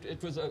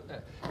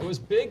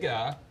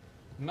bigger,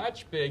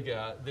 much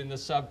bigger than the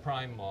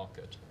subprime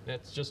market.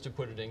 That's just to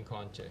put it in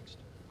context.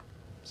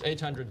 It's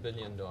 $800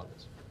 billion.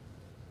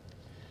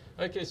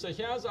 Okay, so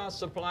here's our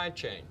supply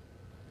chain.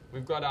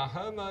 We've got our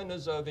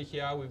homeowners over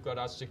here. We've got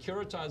our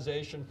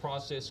securitization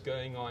process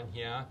going on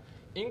here.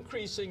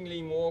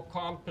 Increasingly more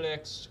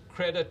complex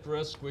credit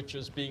risk, which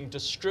is being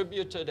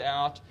distributed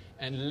out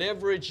and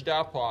leveraged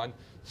up on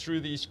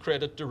through these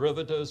credit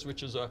derivatives,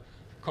 which is a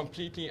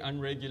completely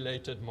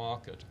unregulated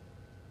market.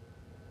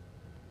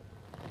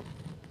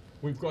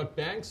 We've got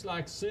banks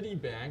like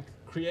Citibank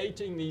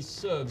creating these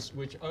SIVs,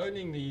 which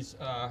owning these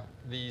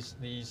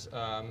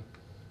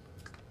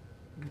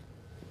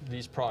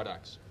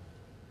products.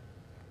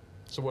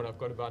 So what, I've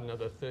got about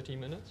another 30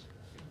 minutes?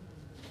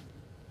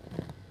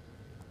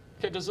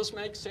 Okay, does this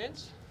make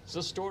sense? Is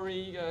this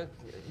story,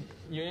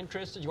 you're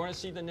interested? You want to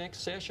see the next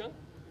session?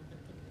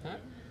 Huh?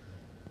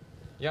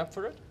 You up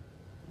for it?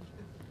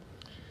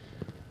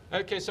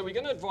 Okay, so we're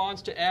going to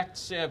advance to Act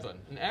 7.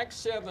 In Act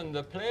 7,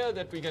 the player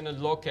that we're going to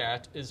look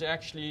at is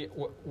actually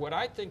what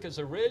I think is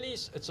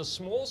it's a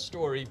small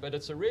story, but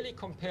it's a really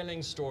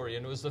compelling story.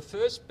 And it was the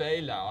first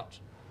bailout,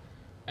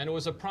 and it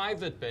was a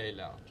private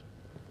bailout.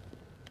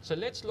 So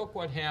let's look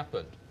what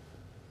happened.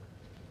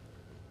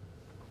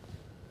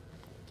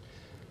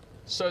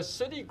 So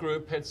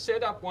Citigroup had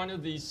set up one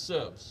of these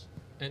SIVs.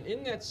 And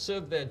in that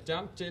SIV, they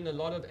dumped in a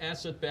lot of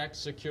asset-backed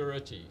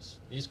securities.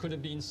 These could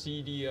have been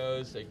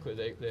CDOs.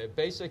 They're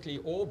basically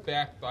all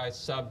backed by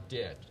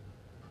sub-debt.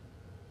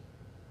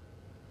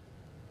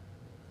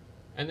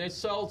 And they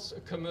sold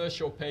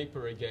commercial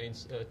paper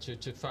against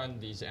to fund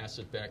these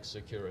asset-backed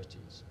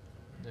securities.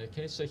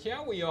 Okay, so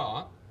here we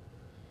are.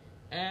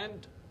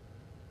 And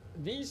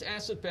these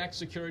asset-backed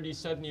securities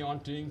suddenly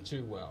aren't doing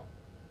too well.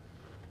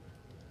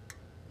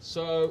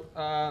 So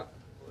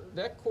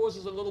that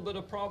causes a little bit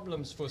of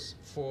problems for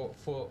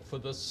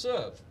the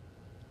SIV.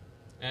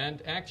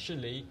 And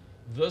actually,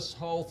 this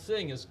whole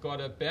thing has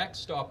got a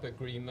backstop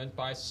agreement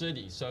by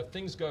Citi. So if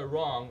things go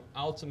wrong,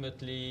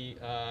 ultimately,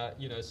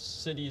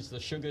 Citi's the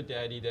sugar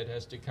daddy that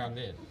has to come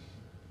in.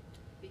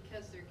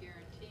 Because they're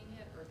guaranteeing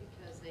it, or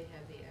because they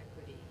have the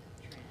equity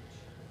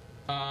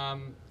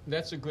tranche?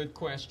 That's a good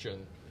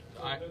question.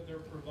 They're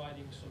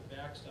providing some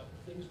backstop.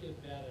 If things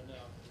get bad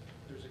enough,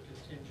 there's a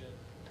contingent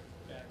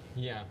backing.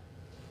 Yeah.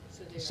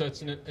 So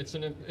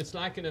it's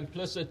like an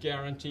implicit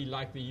guarantee,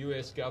 like the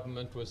U.S.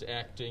 government was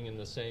acting in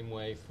the same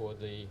way for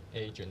the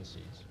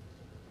agencies.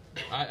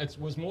 It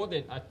was more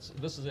than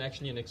this is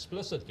actually an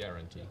explicit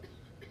guarantee.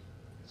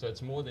 So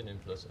it's more than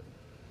implicit.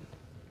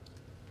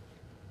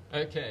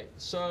 Okay,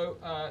 so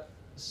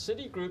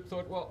Citigroup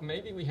thought, well,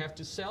 maybe we have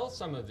to sell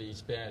some of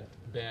these bad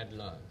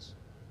loans.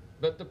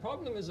 But the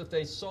problem is, if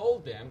they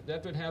sold them,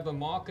 that would have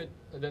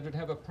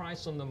a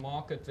price on the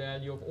market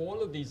value of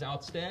all of these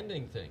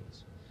outstanding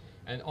things.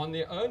 And on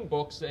their own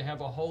books, they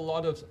have a whole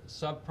lot of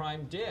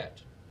subprime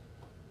debt.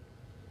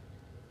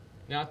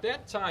 Now, at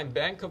that time,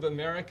 Bank of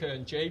America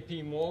and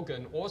JP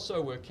Morgan also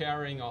were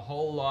carrying a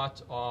whole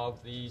lot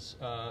of these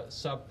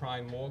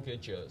subprime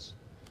mortgages.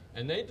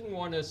 And they didn't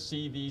want to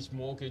see these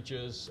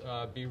mortgages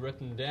be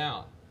written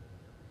down.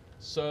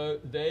 So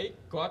they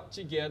got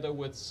together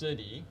with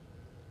Citi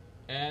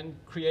and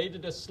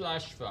created a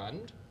slush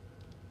fund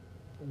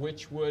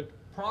which would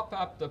prop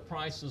up the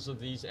prices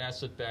of these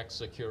asset-backed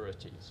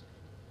securities.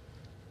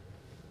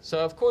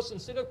 So, of course,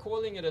 instead of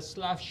calling it a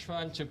slush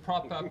fund to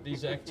prop up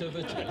these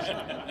activities,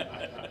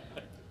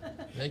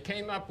 they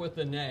came up with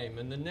a name,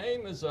 and the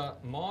name is a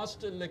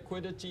Master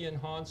Liquidity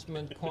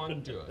Enhancement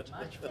Conduit,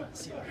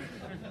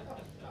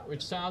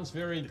 which sounds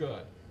very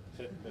good.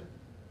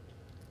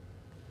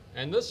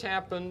 And this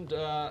happened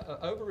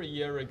over a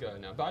year ago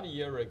now, about a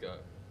year ago.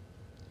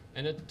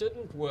 And it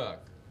didn't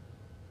work,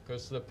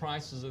 because the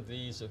prices of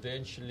these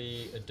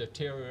eventually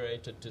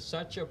deteriorated to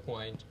such a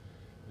point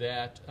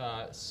that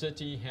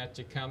Citi had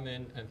to come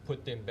in and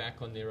put them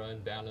back on their own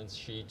balance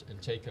sheet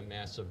and take a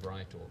massive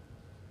write-off.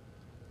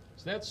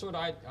 So that's what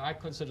I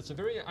consider.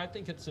 I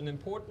think it's an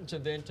important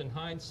event in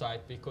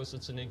hindsight, because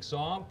it's an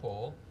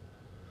example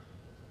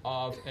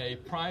of a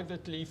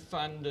privately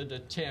funded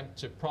attempt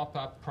to prop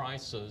up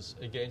prices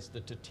against the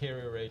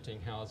deteriorating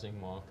housing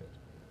market.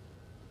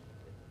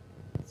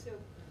 So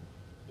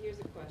here's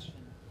a question.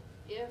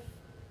 If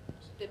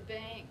the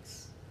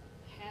banks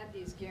had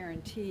these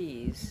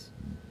guarantees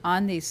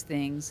on these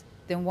things,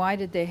 then why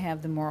did they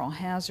have the moral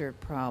hazard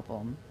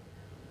problem?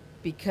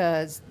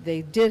 Because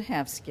they did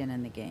have skin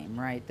in the game,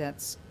 right?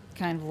 That's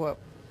kind of what...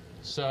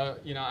 So,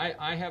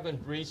 I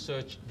haven't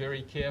researched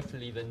very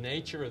carefully the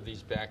nature of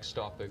these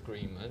backstop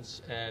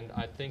agreements, and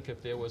I think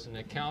if there was an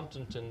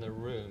accountant in the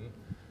room,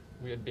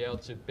 we'd be able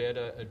to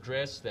better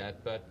address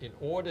that. But in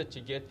order to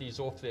get these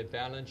off their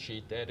balance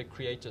sheet, they had to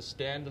create a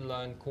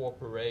standalone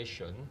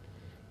corporation,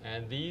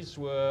 and these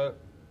were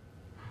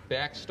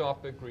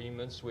backstop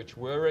agreements which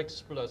were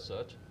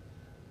explicit.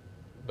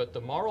 But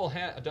the moral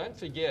don't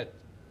forget,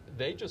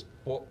 they just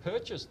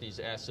purchased these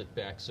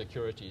asset-backed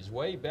securities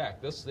way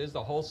back. There's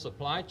the whole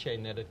supply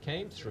chain that it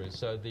came through.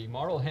 So the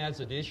moral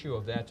hazard issue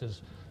of that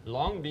has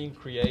long been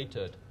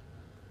created,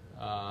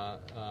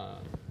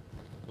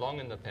 long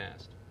in the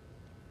past.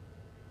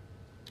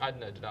 I don't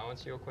know, did I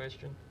answer your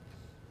question?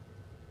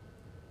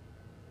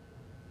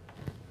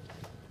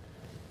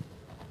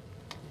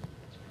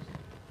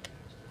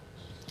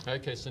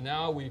 Okay, so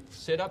now we've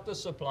set up the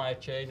supply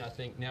chain. I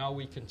think now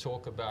we can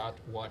talk about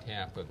what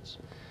happens.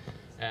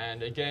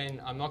 And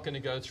again, I'm not going to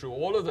go through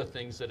all of the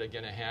things that are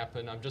going to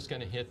happen. I'm just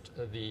going to hit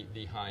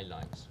the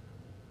highlights.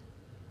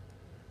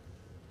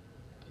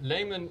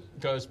 Lehman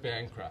goes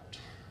bankrupt.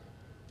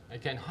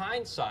 Again,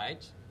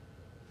 hindsight,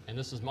 and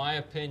this is my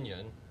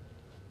opinion,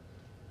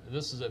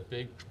 this is a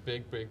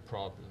big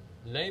problem.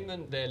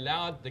 Lehman,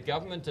 the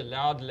government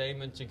allowed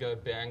Lehman to go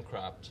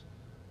bankrupt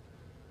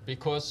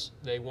because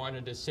they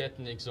wanted to set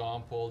an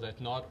example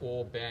that not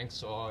all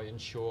banks are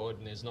insured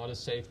and there's not a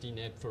safety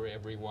net for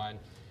everyone,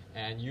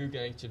 and you're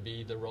going to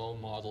be the role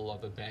model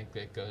of a bank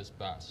that goes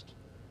bust.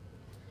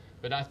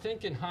 But I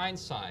think in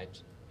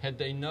hindsight, had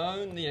they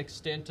known the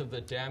extent of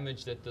the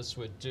damage that this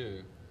would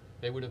do,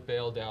 they would have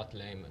bailed out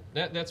Lehman.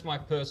 That's my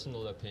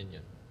personal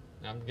opinion.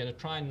 Now, I'm going to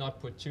try and not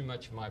put too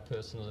much of my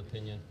personal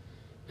opinion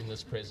in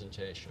this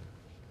presentation.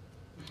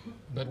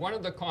 But one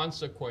of the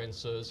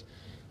consequences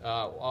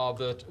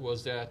of it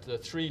was that the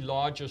three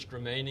largest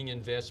remaining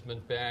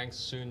investment banks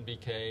soon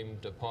became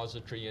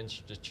depository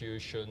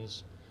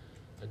institutions.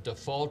 A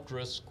default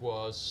risk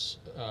was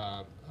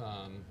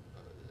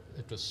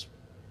it was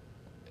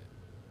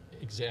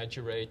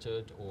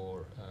exaggerated,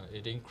 or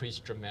it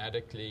increased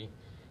dramatically,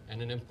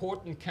 and an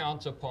important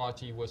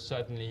counterparty was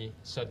suddenly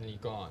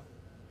gone.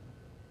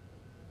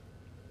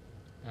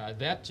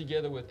 That,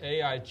 together with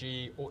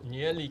AIG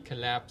nearly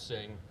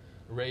collapsing,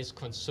 raised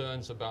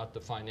concerns about the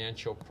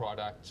financial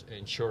product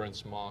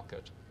insurance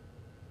market.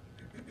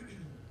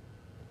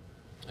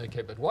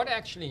 Okay, but what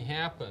actually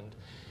happened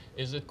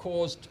is it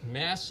caused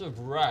massive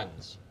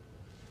runs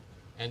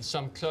and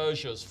some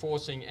closures,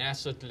 forcing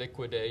asset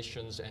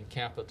liquidations and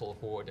capital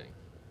hoarding.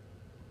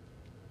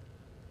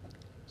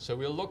 So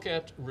we'll look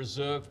at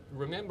reserve.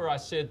 Remember, I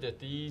said that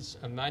these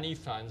money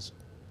funds,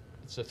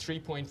 it's a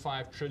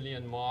 3.5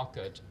 trillion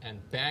market,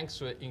 and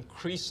banks were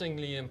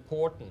increasingly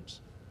important.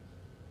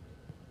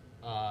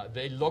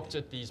 They looked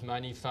at these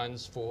money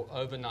funds for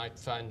overnight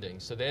funding,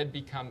 so they had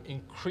become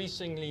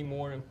increasingly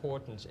more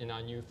important in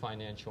our new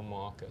financial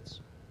markets.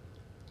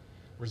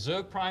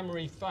 Reserve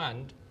Primary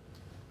Fund,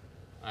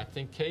 I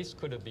think Case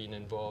could have been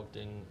involved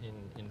in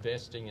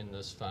investing in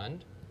this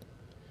fund,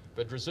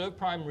 but Reserve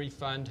Primary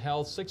Fund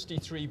held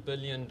 $63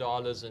 billion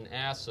in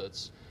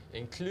assets,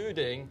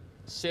 including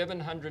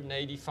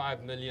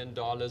 $785 million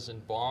in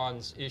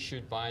bonds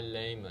issued by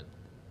Lehman.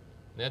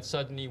 That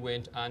suddenly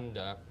went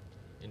under.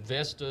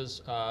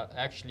 Investors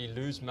actually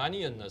lose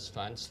money in this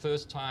fund. It's the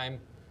first time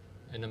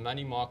in a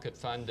money market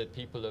fund that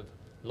people have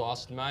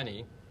lost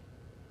money.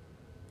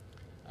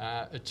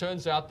 It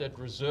turns out that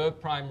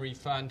Reserve Primary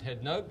Fund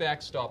had no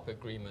backstop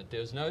agreement. There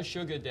was no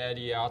sugar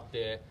daddy out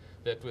there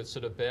that would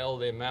sort of bail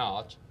them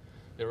out.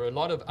 There were a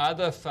lot of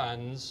other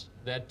funds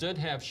that did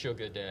have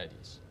sugar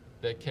daddies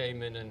that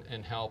came in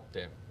and helped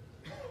them.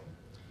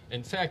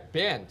 In fact,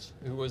 Bent,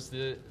 who was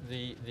the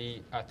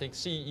I think,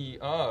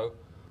 CEO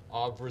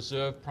of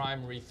Reserve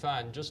Primary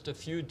Fund, just a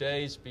few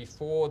days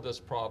before this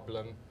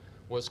problem,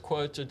 was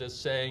quoted as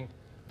saying,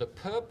 "The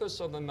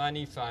purpose of a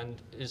money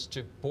fund is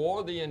to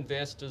bore the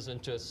investors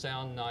into a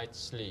sound night's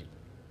sleep."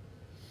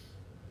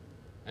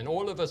 And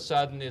all of a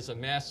sudden, there's a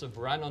massive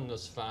run on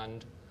this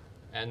fund,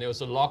 and there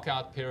was a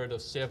lockout period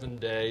of 7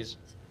 days,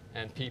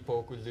 and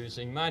people were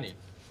losing money.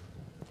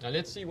 Now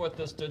let's see what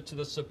this did to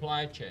the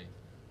supply chain.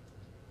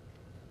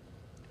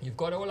 You've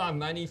got all our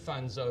money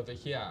funds over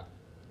here,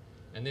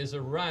 and there's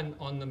a run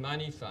on the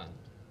money fund.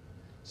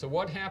 So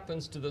what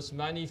happens to this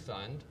money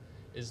fund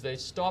is they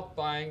stop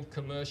buying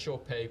commercial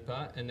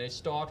paper and they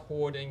start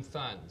hoarding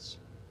funds.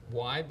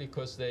 Why?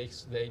 Because they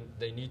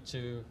need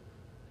to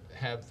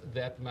have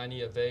that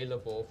money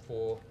available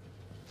for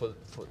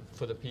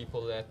the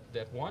people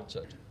that want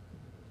it.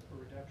 For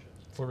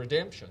redemptions. For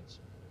redemptions.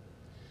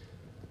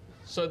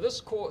 So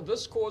this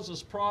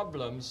causes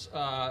problems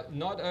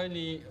not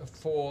only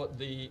for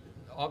the,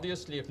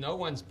 obviously if no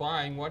one's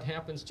buying, what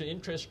happens to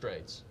interest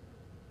rates?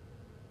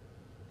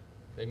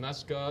 They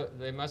must go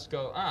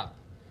up.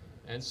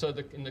 And so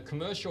in the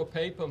commercial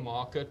paper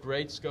market,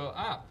 rates go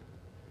up.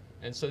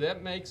 And so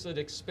that makes it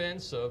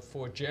expensive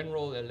for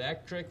General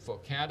Electric, for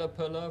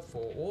Caterpillar,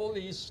 for all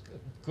these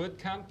good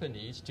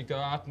companies to go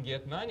out and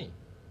get money.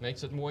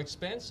 Makes it more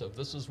expensive.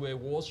 This is where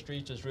Wall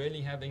Street is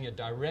really having a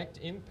direct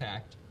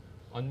impact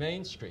on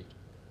Main Street.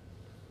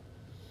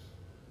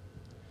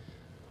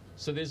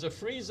 So there's a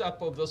freeze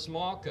up of this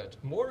market.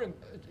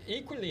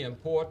 Equally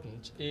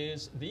important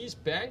is these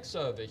banks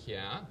over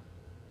here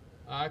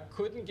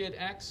couldn't get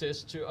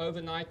access to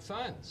overnight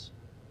funds.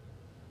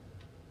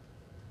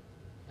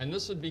 And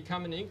this had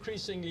become an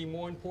increasingly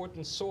more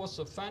important source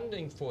of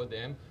funding for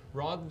them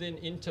rather than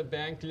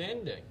interbank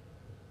lending.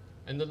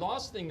 And the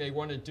last thing they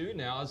want to do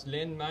now is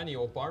lend money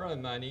or borrow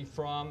money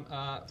from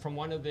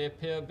one of their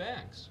peer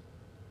banks.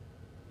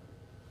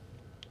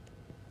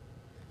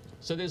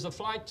 So there's a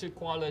flight to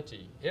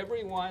quality.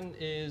 Everyone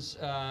is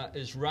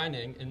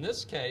running. In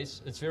this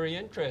case, it's very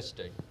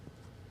interesting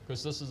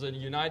because this is a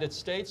United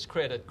States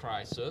credit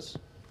crisis.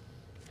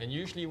 And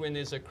usually when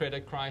there's a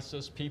credit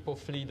crisis, people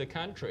flee the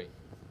country.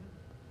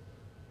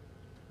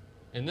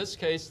 In this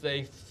case,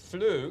 they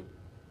flew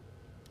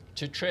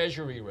to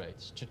treasury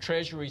rates, to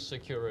treasury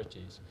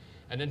securities.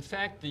 And in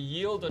fact, the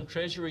yield on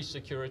treasury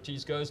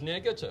securities goes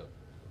negative.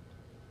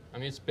 I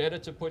mean, it's better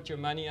to put your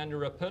money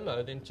under a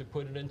pillow than to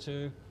put it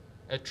into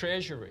a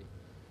treasury.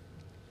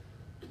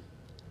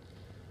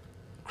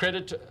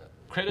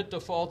 Credit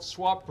default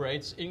swap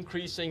rates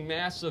increasing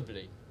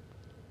massively.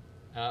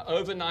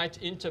 Overnight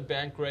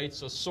interbank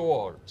rates are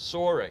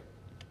soaring.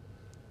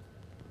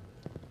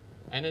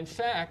 And in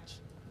fact,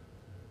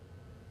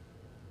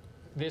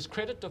 there's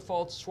credit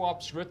default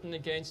swaps written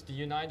against the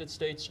United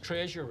States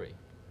Treasury.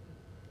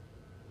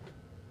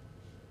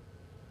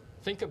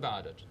 Think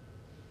about it.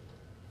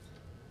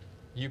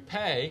 You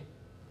pay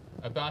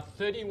about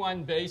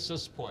 31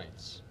 basis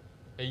points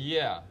a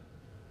year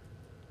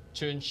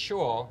to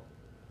insure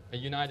a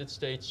United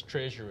States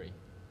Treasury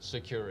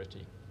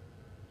security.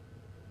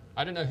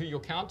 I don't know who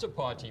your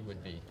counterparty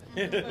would be.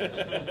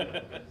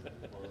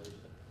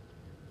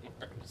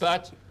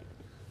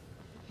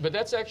 But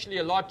that's actually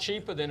a lot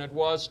cheaper than it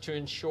was to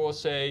insure,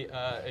 say,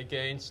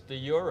 against the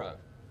euro.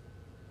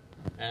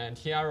 And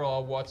here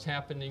are what's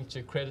happening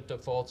to credit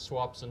default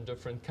swaps in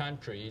different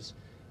countries.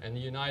 And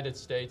the United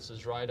States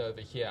is right over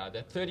here.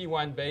 That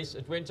 31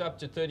 it went up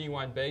to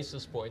 31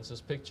 basis points. This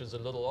picture's a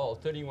little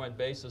old. 31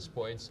 basis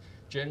points,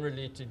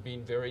 generally it had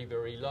been very,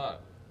 very low.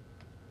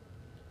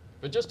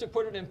 But just to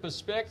put it in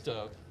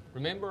perspective,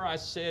 remember I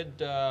said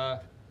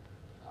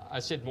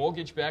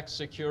mortgage-backed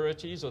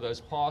securities, or those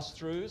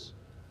pass-throughs,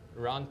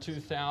 around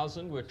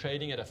 2000 were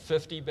trading at a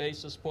 50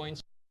 basis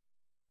points.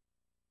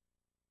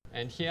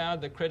 And here,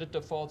 the credit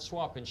default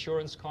swap,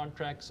 insurance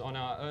contracts on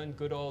our own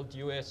good old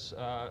US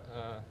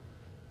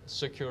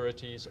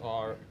securities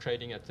are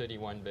trading at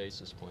 31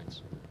 basis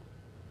points.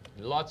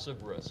 Lots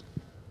of risk.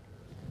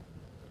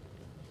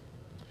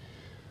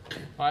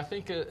 I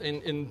think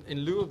in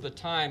lieu of the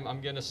time,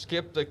 I'm going to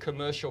skip the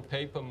commercial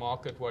paper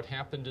market, what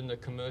happened in the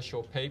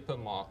commercial paper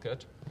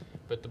market.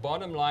 But the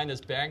bottom line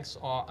is banks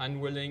are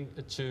unwilling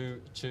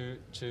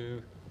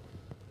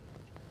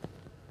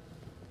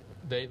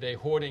they're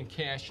hoarding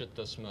cash at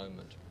this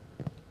moment.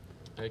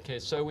 Okay,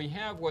 so we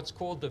have what's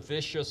called the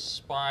vicious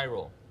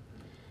spiral.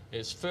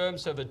 Is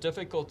firms have a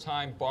difficult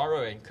time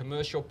borrowing.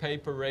 Commercial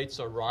paper rates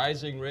are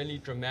rising really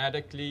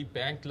dramatically.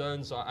 Bank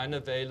loans are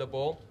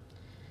unavailable.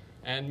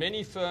 And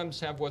many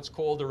firms have what's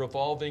called a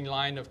revolving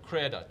line of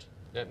credit.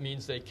 That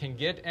means they can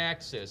get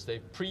access.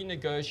 They've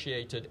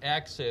pre-negotiated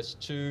access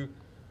to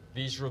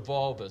these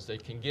revolvers. They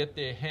can get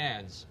their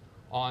hands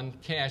on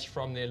cash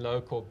from their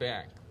local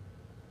bank.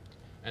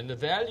 And the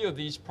value of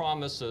these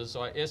promises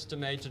are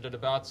estimated at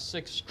about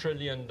 $6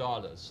 trillion.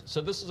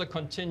 So this is a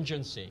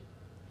contingency.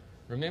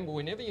 Remember,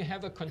 whenever you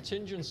have a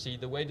contingency,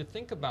 the way to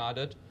think about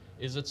it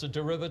is it's a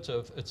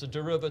derivative. It's a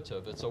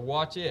derivative. It's a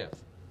what if.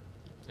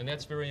 And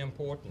that's very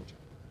important.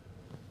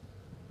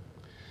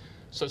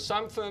 So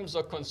some firms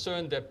are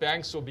concerned that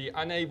banks will be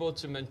unable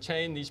to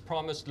maintain these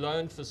promised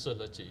loan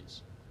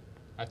facilities.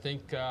 I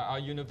think our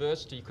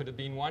university could have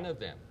been one of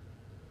them,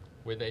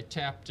 where they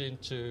tapped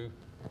into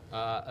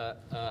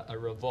a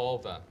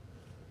revolver.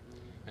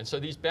 And so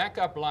these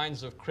backup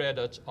lines of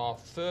credit are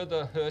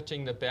further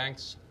hurting the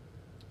banks,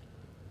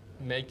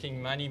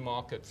 making money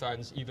market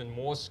funds even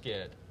more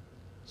scared.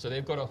 So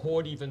they've got to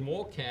hoard even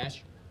more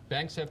cash.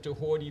 Banks have to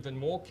hoard even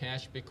more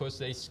cash because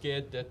they're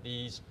scared that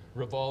these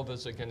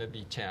revolvers are going to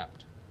be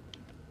tapped.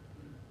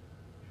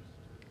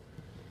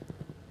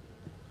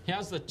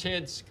 Here's the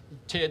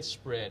TED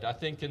spread. I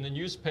think in the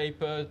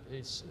newspaper,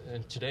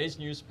 in today's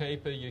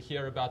newspaper, you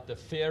hear about the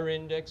FAIR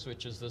index,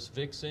 which is this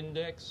VIX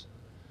index.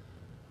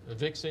 The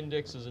VIX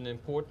index is an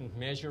important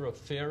measure of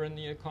FAIR in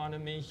the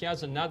economy.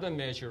 Here's another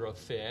measure of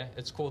FAIR.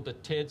 It's called the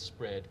TED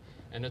spread,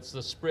 and it's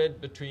the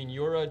spread between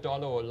euro,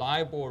 dollar, or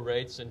LIBOR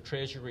rates and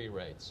treasury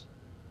rates.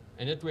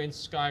 And it went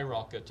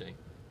skyrocketing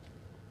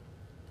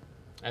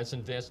as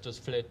investors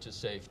fled to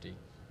safety.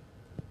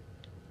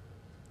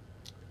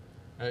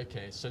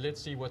 Okay, so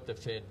let's see what the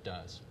Fed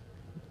does.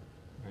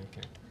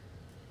 Okay.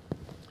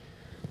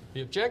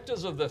 The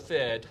objectives of the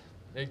Fed,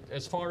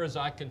 as far as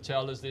I can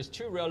tell, is there's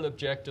two real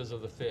objectives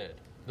of the Fed.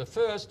 The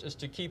first is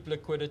to keep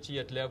liquidity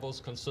at levels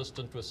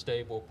consistent with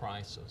stable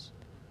prices.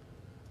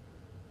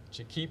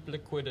 To keep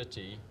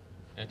liquidity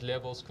at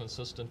levels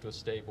consistent with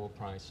stable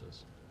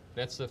prices.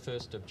 That's the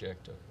first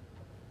objective.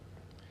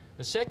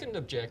 The second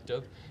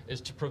objective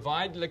is to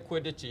provide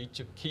liquidity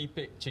to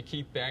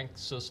keep bank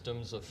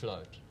systems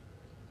afloat.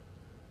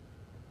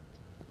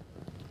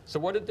 So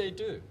what did they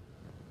do?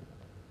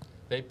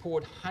 They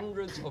poured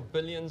hundreds of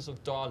billions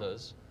of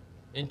dollars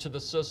into the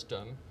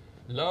system,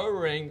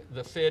 lowering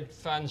the Fed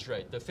funds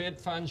rate. The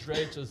Fed funds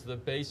rate is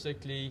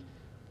basically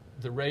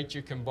the rate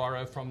you can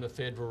borrow from the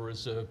Federal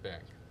Reserve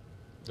Bank,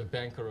 the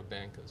banker of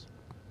bankers.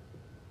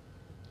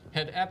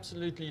 Had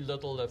absolutely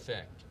little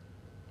effect.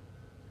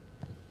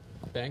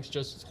 Banks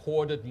just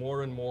hoarded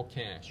more and more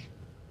cash.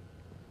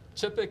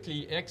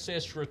 Typically,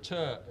 excess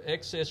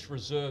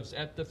reserves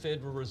at the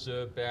Federal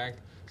Reserve Bank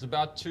is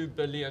about $2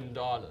 billion.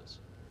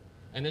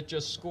 And it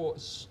just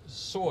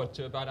soared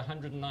to about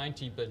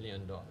 $190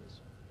 billion.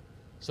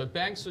 So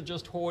banks are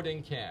just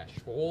hoarding cash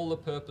for all the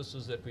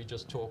purposes that we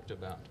just talked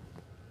about.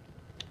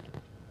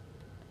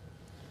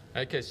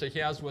 Okay, so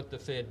here's what the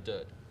Fed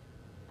did.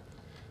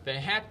 They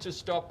had to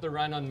stop the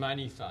run on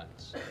money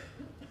funds.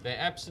 They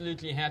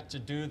absolutely had to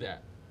do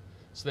that.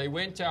 So they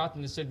went out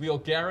and they said, we'll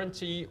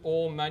guarantee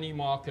all money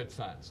market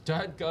funds.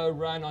 Don't go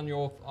run on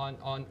your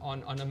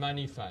on a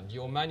money fund.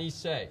 Your money's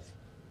safe.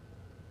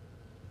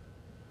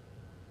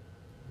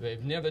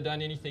 They've never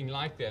done anything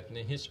like that in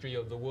the history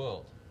of the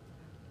world.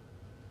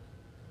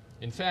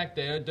 In fact,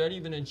 they don't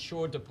even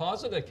insure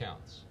deposit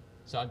accounts.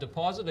 So our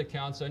deposit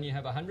accounts only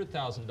have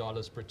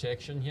 $100,000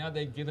 protection. Here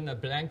they've given a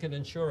blanket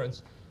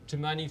insurance to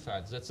money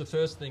funds. That's the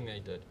first thing they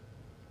did.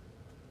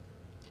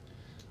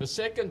 The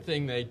second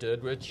thing they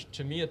did, which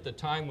to me at the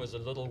time was a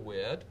little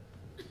weird,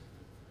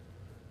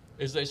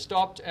 is they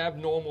stopped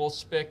abnormal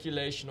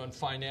speculation on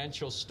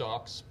financial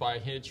stocks by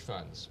hedge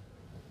funds.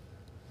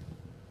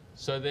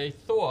 So they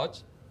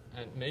thought,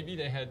 and maybe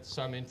they had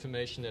some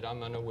information that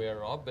I'm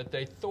unaware of, but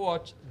they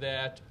thought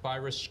that by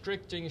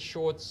restricting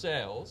short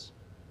sales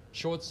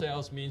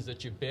means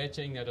that you're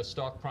betting that a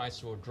stock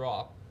price will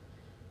drop.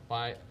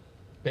 By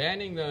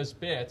banning those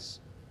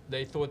bets,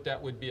 they thought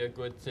that would be a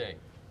good thing.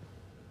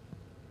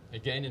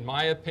 Again, in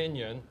my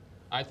opinion,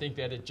 I think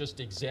that it just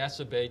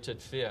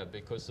exacerbated fear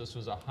because this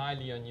was a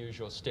highly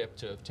unusual step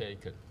to have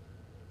taken.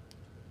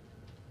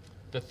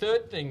 The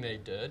third thing they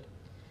did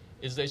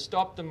is they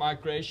stopped the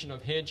migration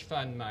of hedge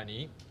fund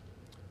money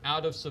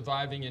out of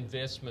surviving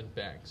investment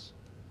banks.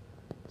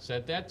 So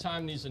at that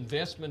time, these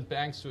investment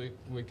banks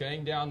were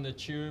going down the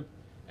tube,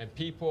 and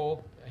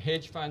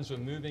hedge funds were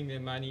moving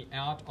their money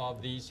out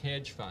of these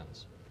hedge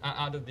funds,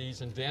 out of these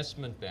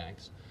investment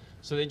banks.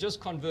 So they just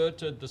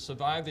converted the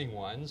surviving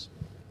ones,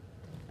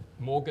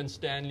 Morgan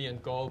Stanley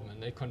and Goldman,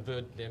 they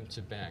converted them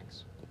to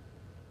banks.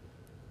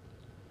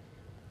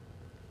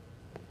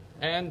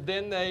 And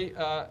then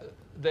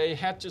they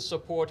had to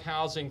support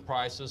housing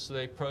prices, so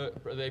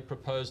they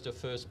proposed a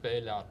first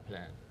bailout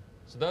plan.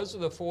 So those are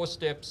the 4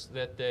 steps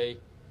that they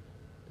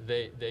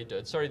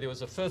did. Sorry, there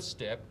was a 5th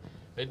step.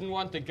 They didn't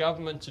want the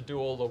government to do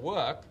all the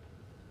work,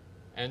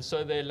 and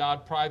so they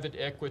allowed private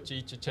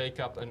equity to take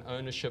up an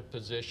ownership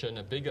position,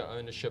 a bigger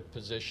ownership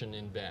position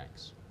in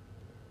banks.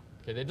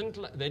 Okay,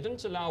 they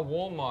didn't allow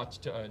Walmart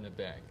to own a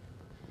bank,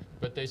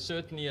 but they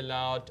certainly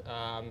allowed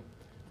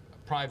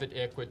private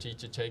equity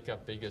to take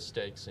up bigger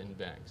stakes in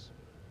banks.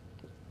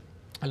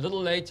 A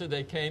little later,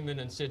 they came in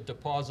and said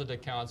deposit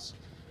accounts,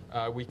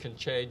 we can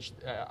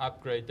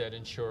upgrade that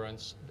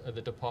insurance,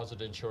 the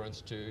deposit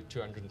insurance to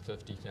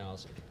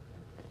 $250,000.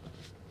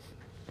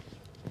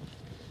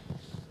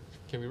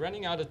 Okay, we're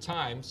running out of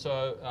time,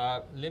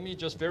 so let me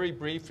just very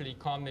briefly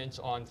comment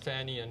on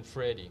Fannie and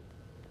Freddie.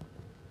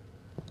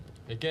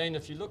 Again,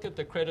 if you look at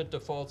the credit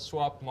default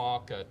swap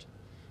market,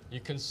 you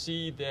can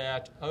see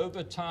that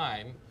over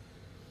time,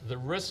 the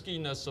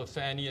riskiness of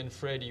Fannie and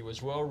Freddie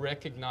was well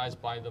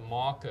recognized by the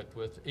market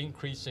with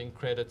increasing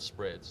credit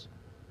spreads.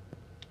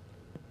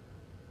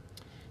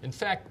 In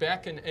fact,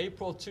 back in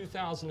April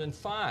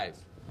 2005,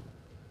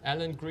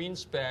 Alan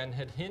Greenspan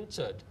had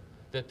hinted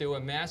that there were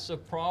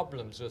massive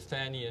problems with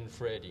Fannie and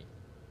Freddie.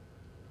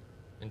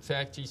 In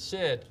fact, he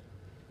said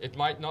it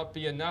might not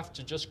be enough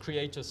to just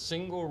create a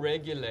single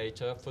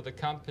regulator for the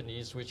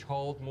companies which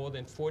hold more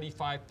than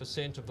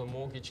 45% of the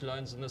mortgage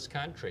loans in this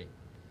country.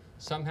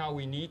 Somehow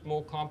we need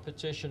more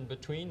competition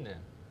between them.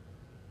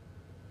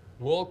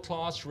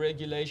 World-class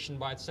regulation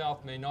by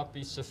itself may not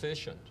be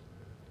sufficient.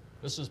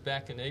 This was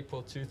back in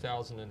April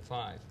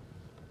 2005.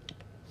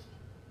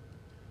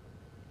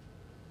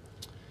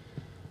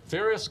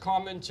 Various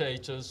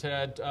commentators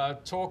had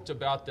talked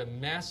about the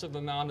massive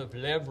amount of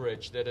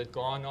leverage that had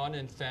gone on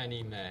in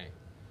Fannie Mae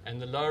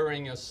and the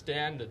lowering of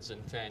standards in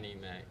Fannie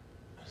Mae.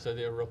 So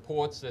there are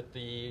reports that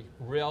the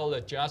real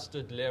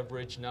adjusted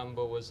leverage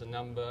number was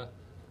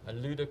a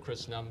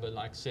ludicrous number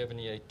like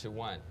 78 to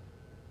 1.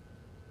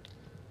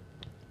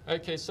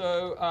 Okay,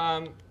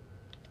 so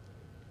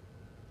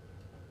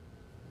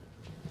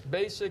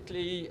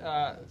basically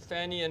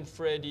Fannie and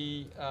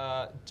Freddie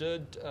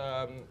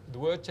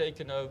were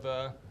taken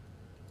over,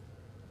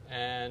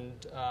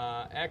 and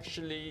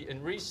actually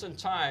in recent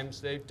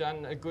times they've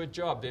done a good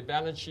job. Their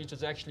balance sheet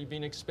has actually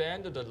been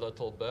expanded a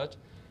little bit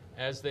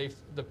as the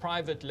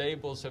private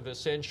labels have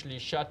essentially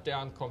shut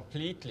down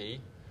completely.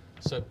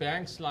 So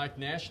banks like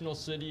National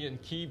City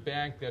and Key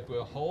Bank that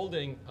were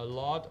holding a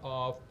lot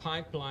of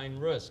pipeline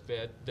risk,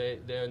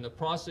 they're in the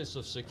process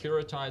of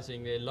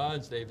securitizing their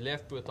loans, they've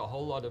left with a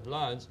whole lot of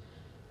loans.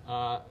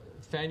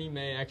 Fannie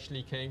Mae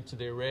actually came to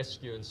their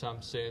rescue in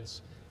some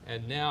sense,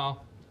 and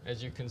now,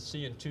 as you can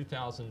see in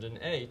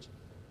 2008,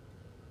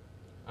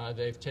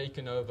 they've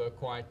taken over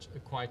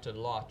quite a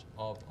lot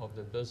of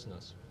the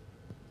business.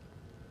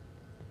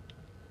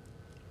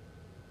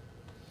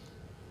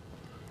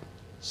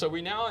 So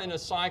we're now in a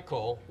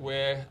cycle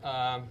where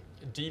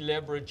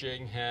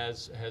deleveraging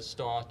has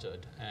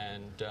started,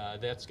 and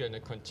that's going to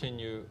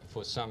continue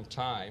for some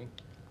time.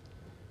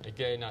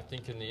 Again, I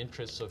think in the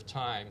interests of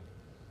time,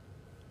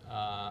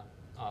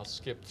 I'll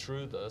skip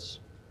through this.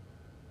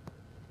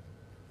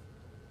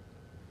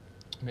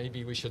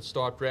 Maybe we should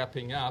start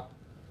wrapping up.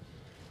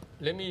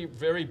 Let me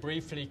very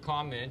briefly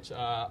comment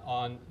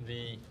on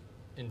the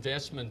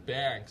investment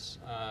banks.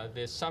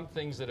 There's some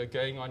things that are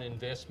going on in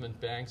investment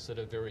banks that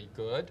are very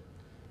good,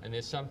 and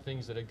there's some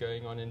things that are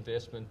going on in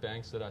investment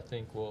banks that I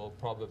think will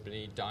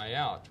probably die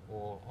out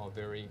or are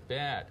very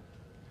bad.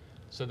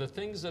 So the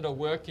things that are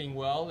working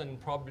well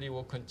and probably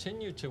will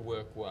continue to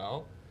work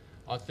well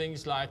are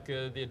things like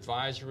the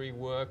advisory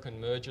work and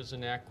mergers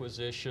and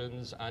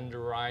acquisitions,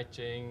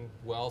 underwriting,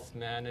 wealth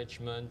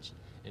management,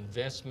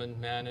 investment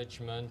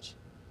management.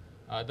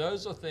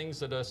 Those are things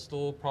that are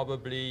still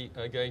probably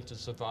going to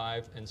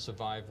survive and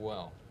survive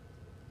well.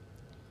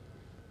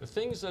 The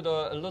things that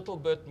are a little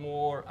bit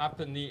more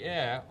up in the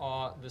air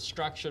are the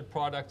structured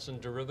products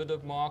and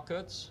derivative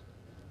markets.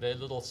 They're a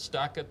little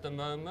stuck at the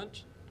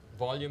moment.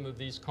 Volume of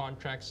these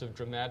contracts have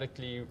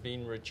dramatically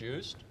been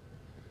reduced.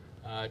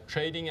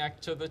 Trading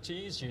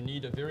activities, you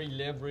need a very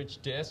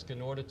leveraged desk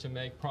in order to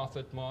make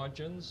profit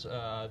margins.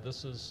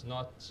 This is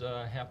not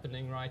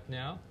happening right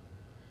now.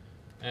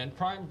 And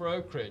prime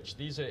brokerage,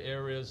 these are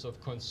areas of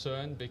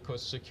concern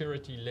because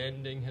security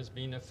lending has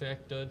been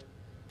affected,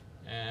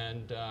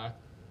 and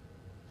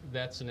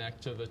that's an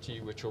activity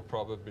which will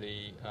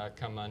probably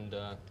come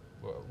under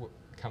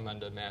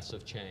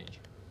massive change.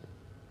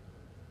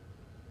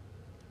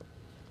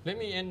 Let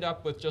me end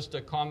up with just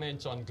a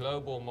comment on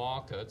global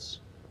markets.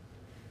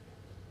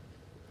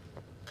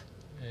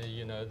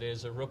 You know,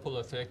 there's a ripple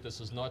effect. This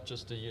is not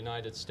just a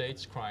United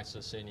States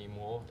crisis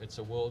anymore. It's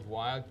a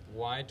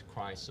worldwide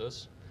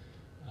crisis.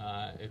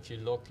 If you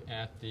look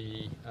at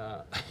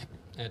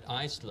at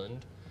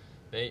Iceland,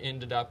 they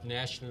ended up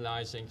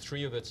nationalizing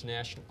 3 of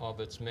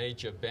its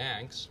major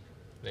banks.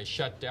 They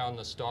shut down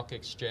the stock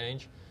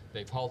exchange.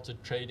 They've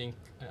halted trading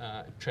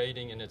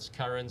in its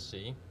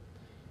currency,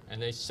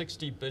 and they're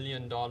 $60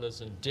 billion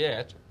in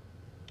debt.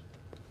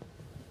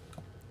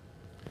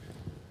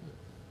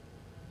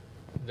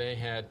 They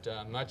had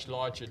much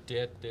larger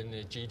debt than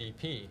their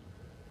GDP.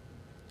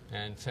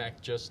 And in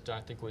fact, just I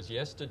think it was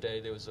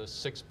yesterday, there was a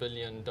 $6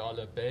 billion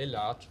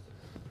bailout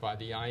by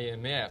the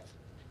IMF.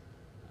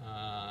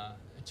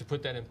 To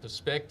put that in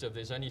perspective,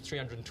 there's only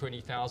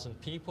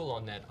 320,000 people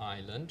on that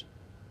island.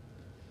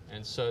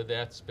 And so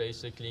that's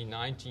basically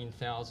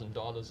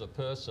 $19,000 a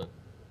person.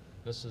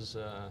 This is,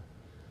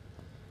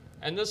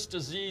 and this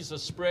disease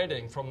is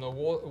spreading. From the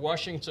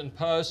Washington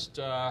Post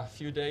a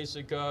few days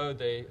ago,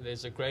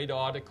 there's a great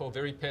article,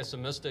 very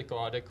pessimistic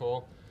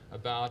article,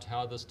 about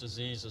how this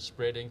disease is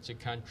spreading to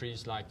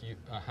countries like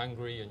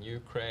Hungary and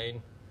Ukraine.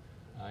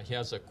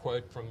 Here's a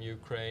quote from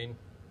Ukraine.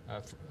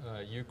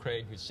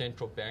 Ukraine, whose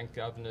central bank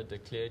governor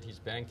declared his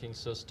banking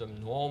system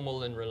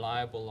normal and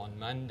reliable on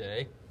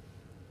Monday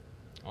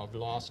of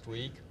last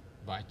week.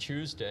 By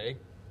Tuesday,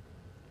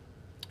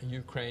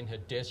 Ukraine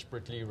had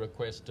desperately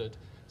requested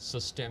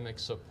systemic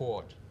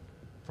support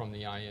from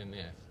the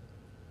IMF.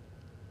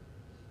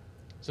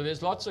 So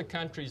there's lots of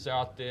countries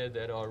out there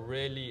that are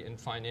really in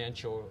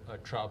financial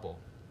trouble.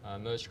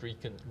 Most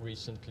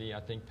recently,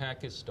 I think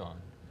Pakistan,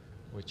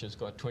 which has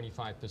got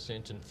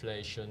 25%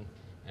 inflation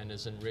and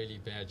is in really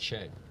bad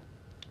shape.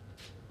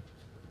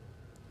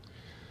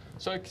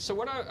 So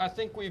what I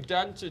think we've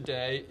done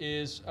today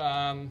is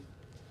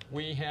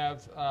we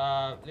have,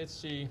 let's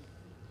see,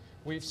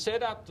 we've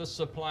set up the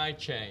supply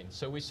chain.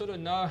 So we sort of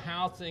know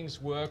how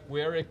things work,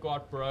 where it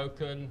got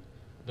broken,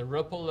 the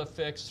ripple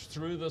effects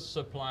through the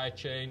supply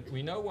chain.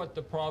 We know what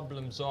the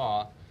problems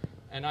are.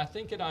 And I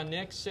think at our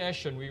next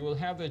session, we will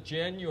have a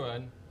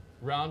genuine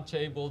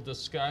roundtable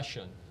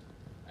discussion.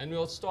 And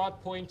we'll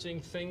start pointing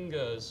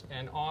fingers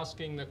and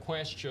asking the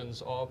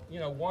questions of, you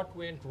know, what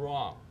went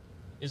wrong?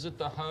 Is it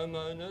the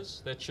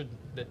homeowners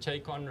that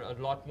take on a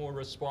lot more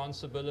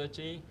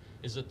responsibility?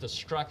 Is it the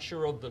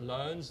structure of the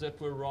loans that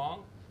were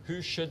wrong?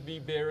 Who should be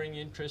bearing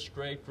interest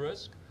rate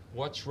risk?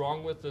 What's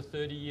wrong with the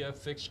 30-year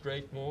fixed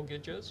rate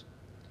mortgages?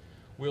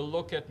 We'll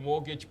look at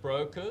mortgage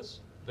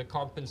brokers, the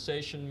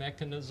compensation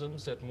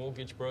mechanisms that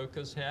mortgage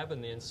brokers have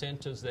and the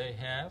incentives they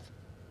have.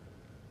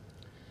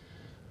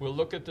 We'll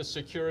look at the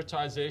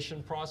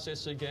securitization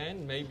process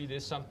again. Maybe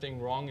there's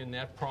something wrong in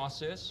that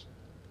process.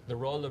 The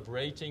role of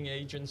rating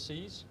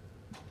agencies.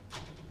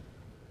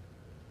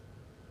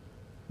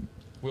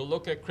 We'll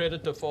look at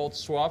credit default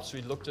swaps.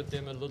 We looked at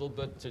them a little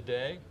bit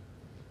today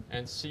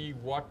and see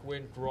what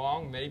went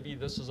wrong. Maybe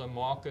this is a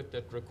market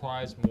that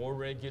requires more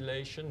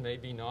regulation,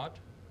 maybe not.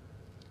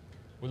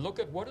 We'll look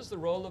at what is the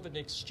role of an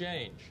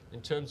exchange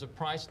in terms of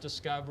price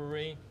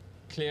discovery,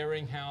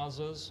 clearing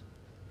houses,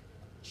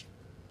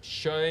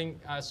 showing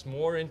us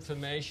more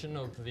information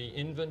of the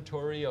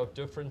inventory of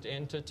different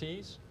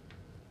entities.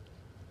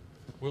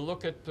 We'll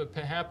look at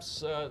perhaps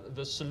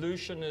the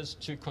solution is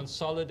to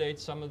consolidate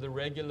some of the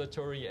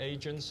regulatory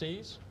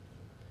agencies.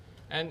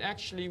 And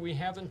actually, we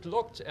haven't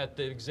looked at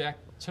the exact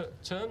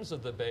terms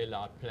of the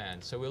bailout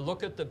plan. So we'll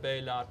look at the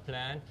bailout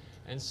plan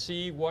and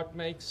see what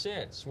makes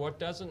sense, what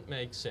doesn't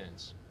make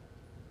sense.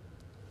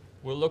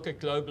 We'll look at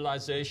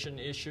globalization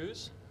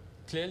issues.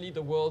 Clearly,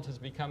 the world has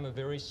become a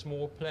very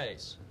small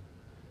place.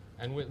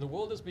 And when the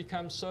world has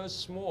become so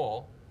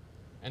small,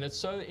 and it's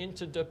so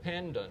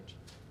interdependent,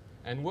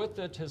 and with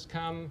it has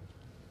come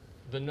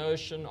the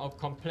notion of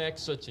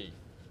complexity.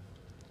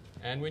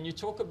 And when you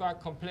talk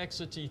about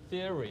complexity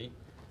theory,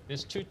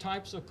 there's two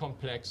types of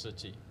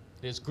complexity.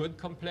 There's good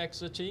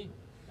complexity,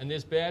 and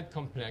there's bad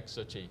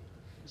complexity.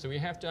 So we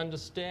have to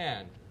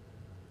understand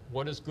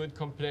what is good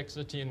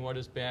complexity and what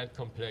is bad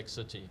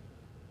complexity.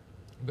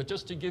 But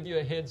just to give you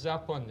a heads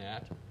up on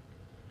that,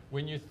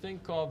 when you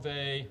think of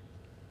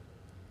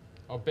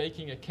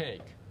baking a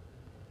cake,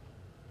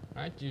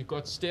 right? You've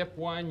got step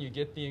one, you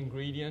get the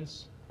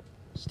ingredients.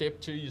 Step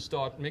two, you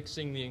start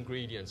mixing the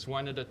ingredients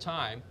one at a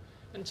time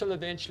until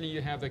eventually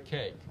you have a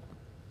cake.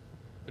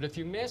 But if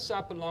you mess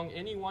up along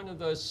any one of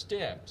those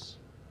steps,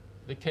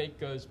 the cake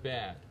goes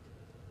bad.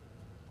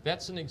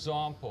 That's an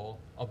example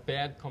of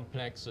bad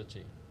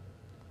complexity.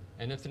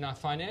 And if in our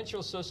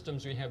financial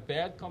systems we have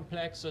bad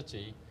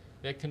complexity,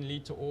 that can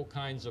lead to all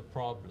kinds of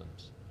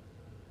problems.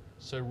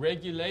 So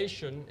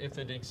regulation, if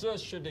it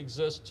exists, should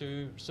exist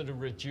to sort of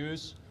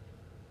reduce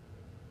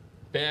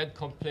bad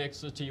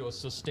complexity or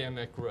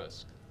systemic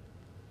risk.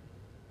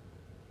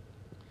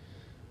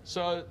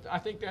 So I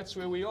think that's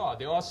where we are.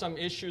 There are some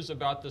issues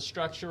about the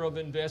structure of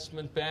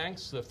investment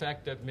banks, the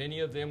fact that many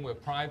of them were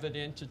private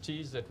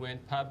entities that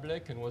went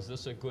public, and was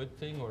this a good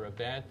thing or a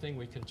bad thing?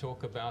 We can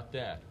talk about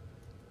that.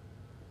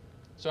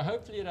 So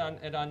hopefully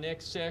at our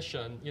next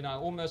session, you know, I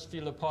almost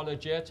feel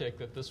apologetic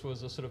that this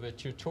was a sort of a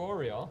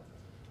tutorial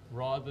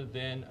rather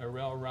than a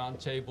real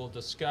roundtable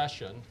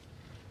discussion.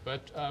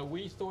 But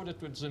we thought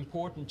it was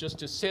important just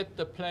to set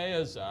the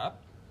players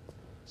up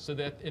so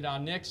that in our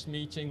next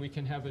meeting we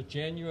can have a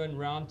genuine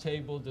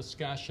roundtable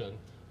discussion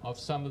of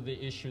some of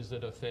the issues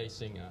that are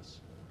facing us.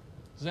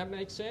 Does that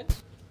make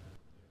sense?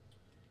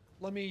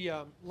 Let me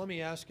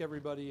ask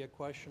everybody a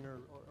question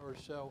or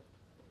so.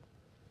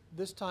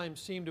 This time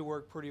seemed to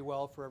work pretty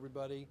well for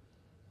everybody.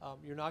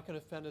 You're not going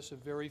to offend us if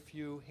very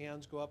few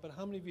hands go up. But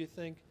how many of you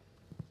think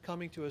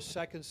coming to a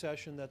second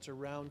session that's a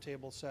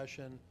roundtable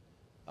session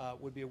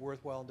would be a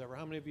worthwhile endeavor?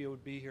 How many of you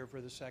would be here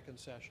for the second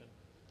session?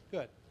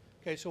 Good.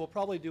 Okay, so we'll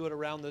probably do it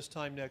around this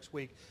time next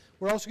week.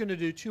 We're also going to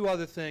do two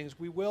other things.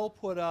 We will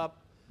put up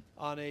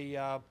on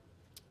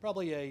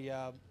probably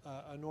a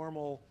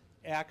normal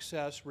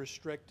access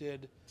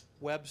restricted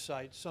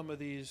website some of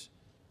these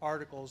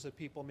articles that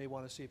people may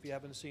want to see. If you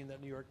haven't seen that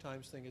New York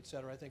Times thing, et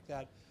cetera, I think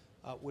that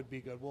would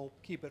be good. We'll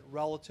keep it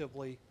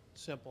relatively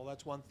simple.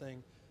 That's one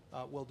thing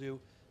we'll do.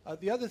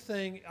 The other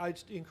thing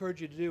I'd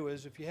encourage you to do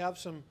is if you have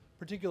some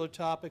particular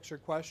topics or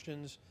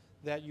questions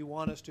that you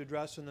want us to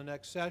address in the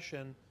next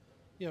session,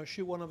 you know,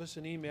 shoot one of us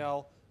an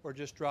email or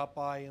just drop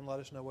by and let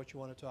us know what you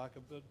want to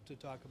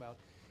talk about.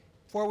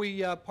 Before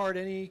we part,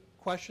 any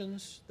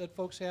questions that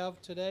folks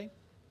have today?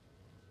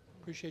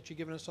 Appreciate you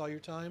giving us all your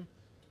time.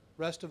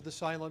 Rest of the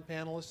silent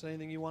panelists,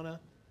 anything you want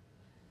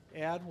to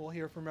add? We'll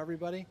hear from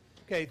everybody.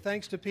 Okay,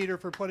 thanks to Peter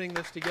for putting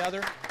this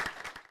together.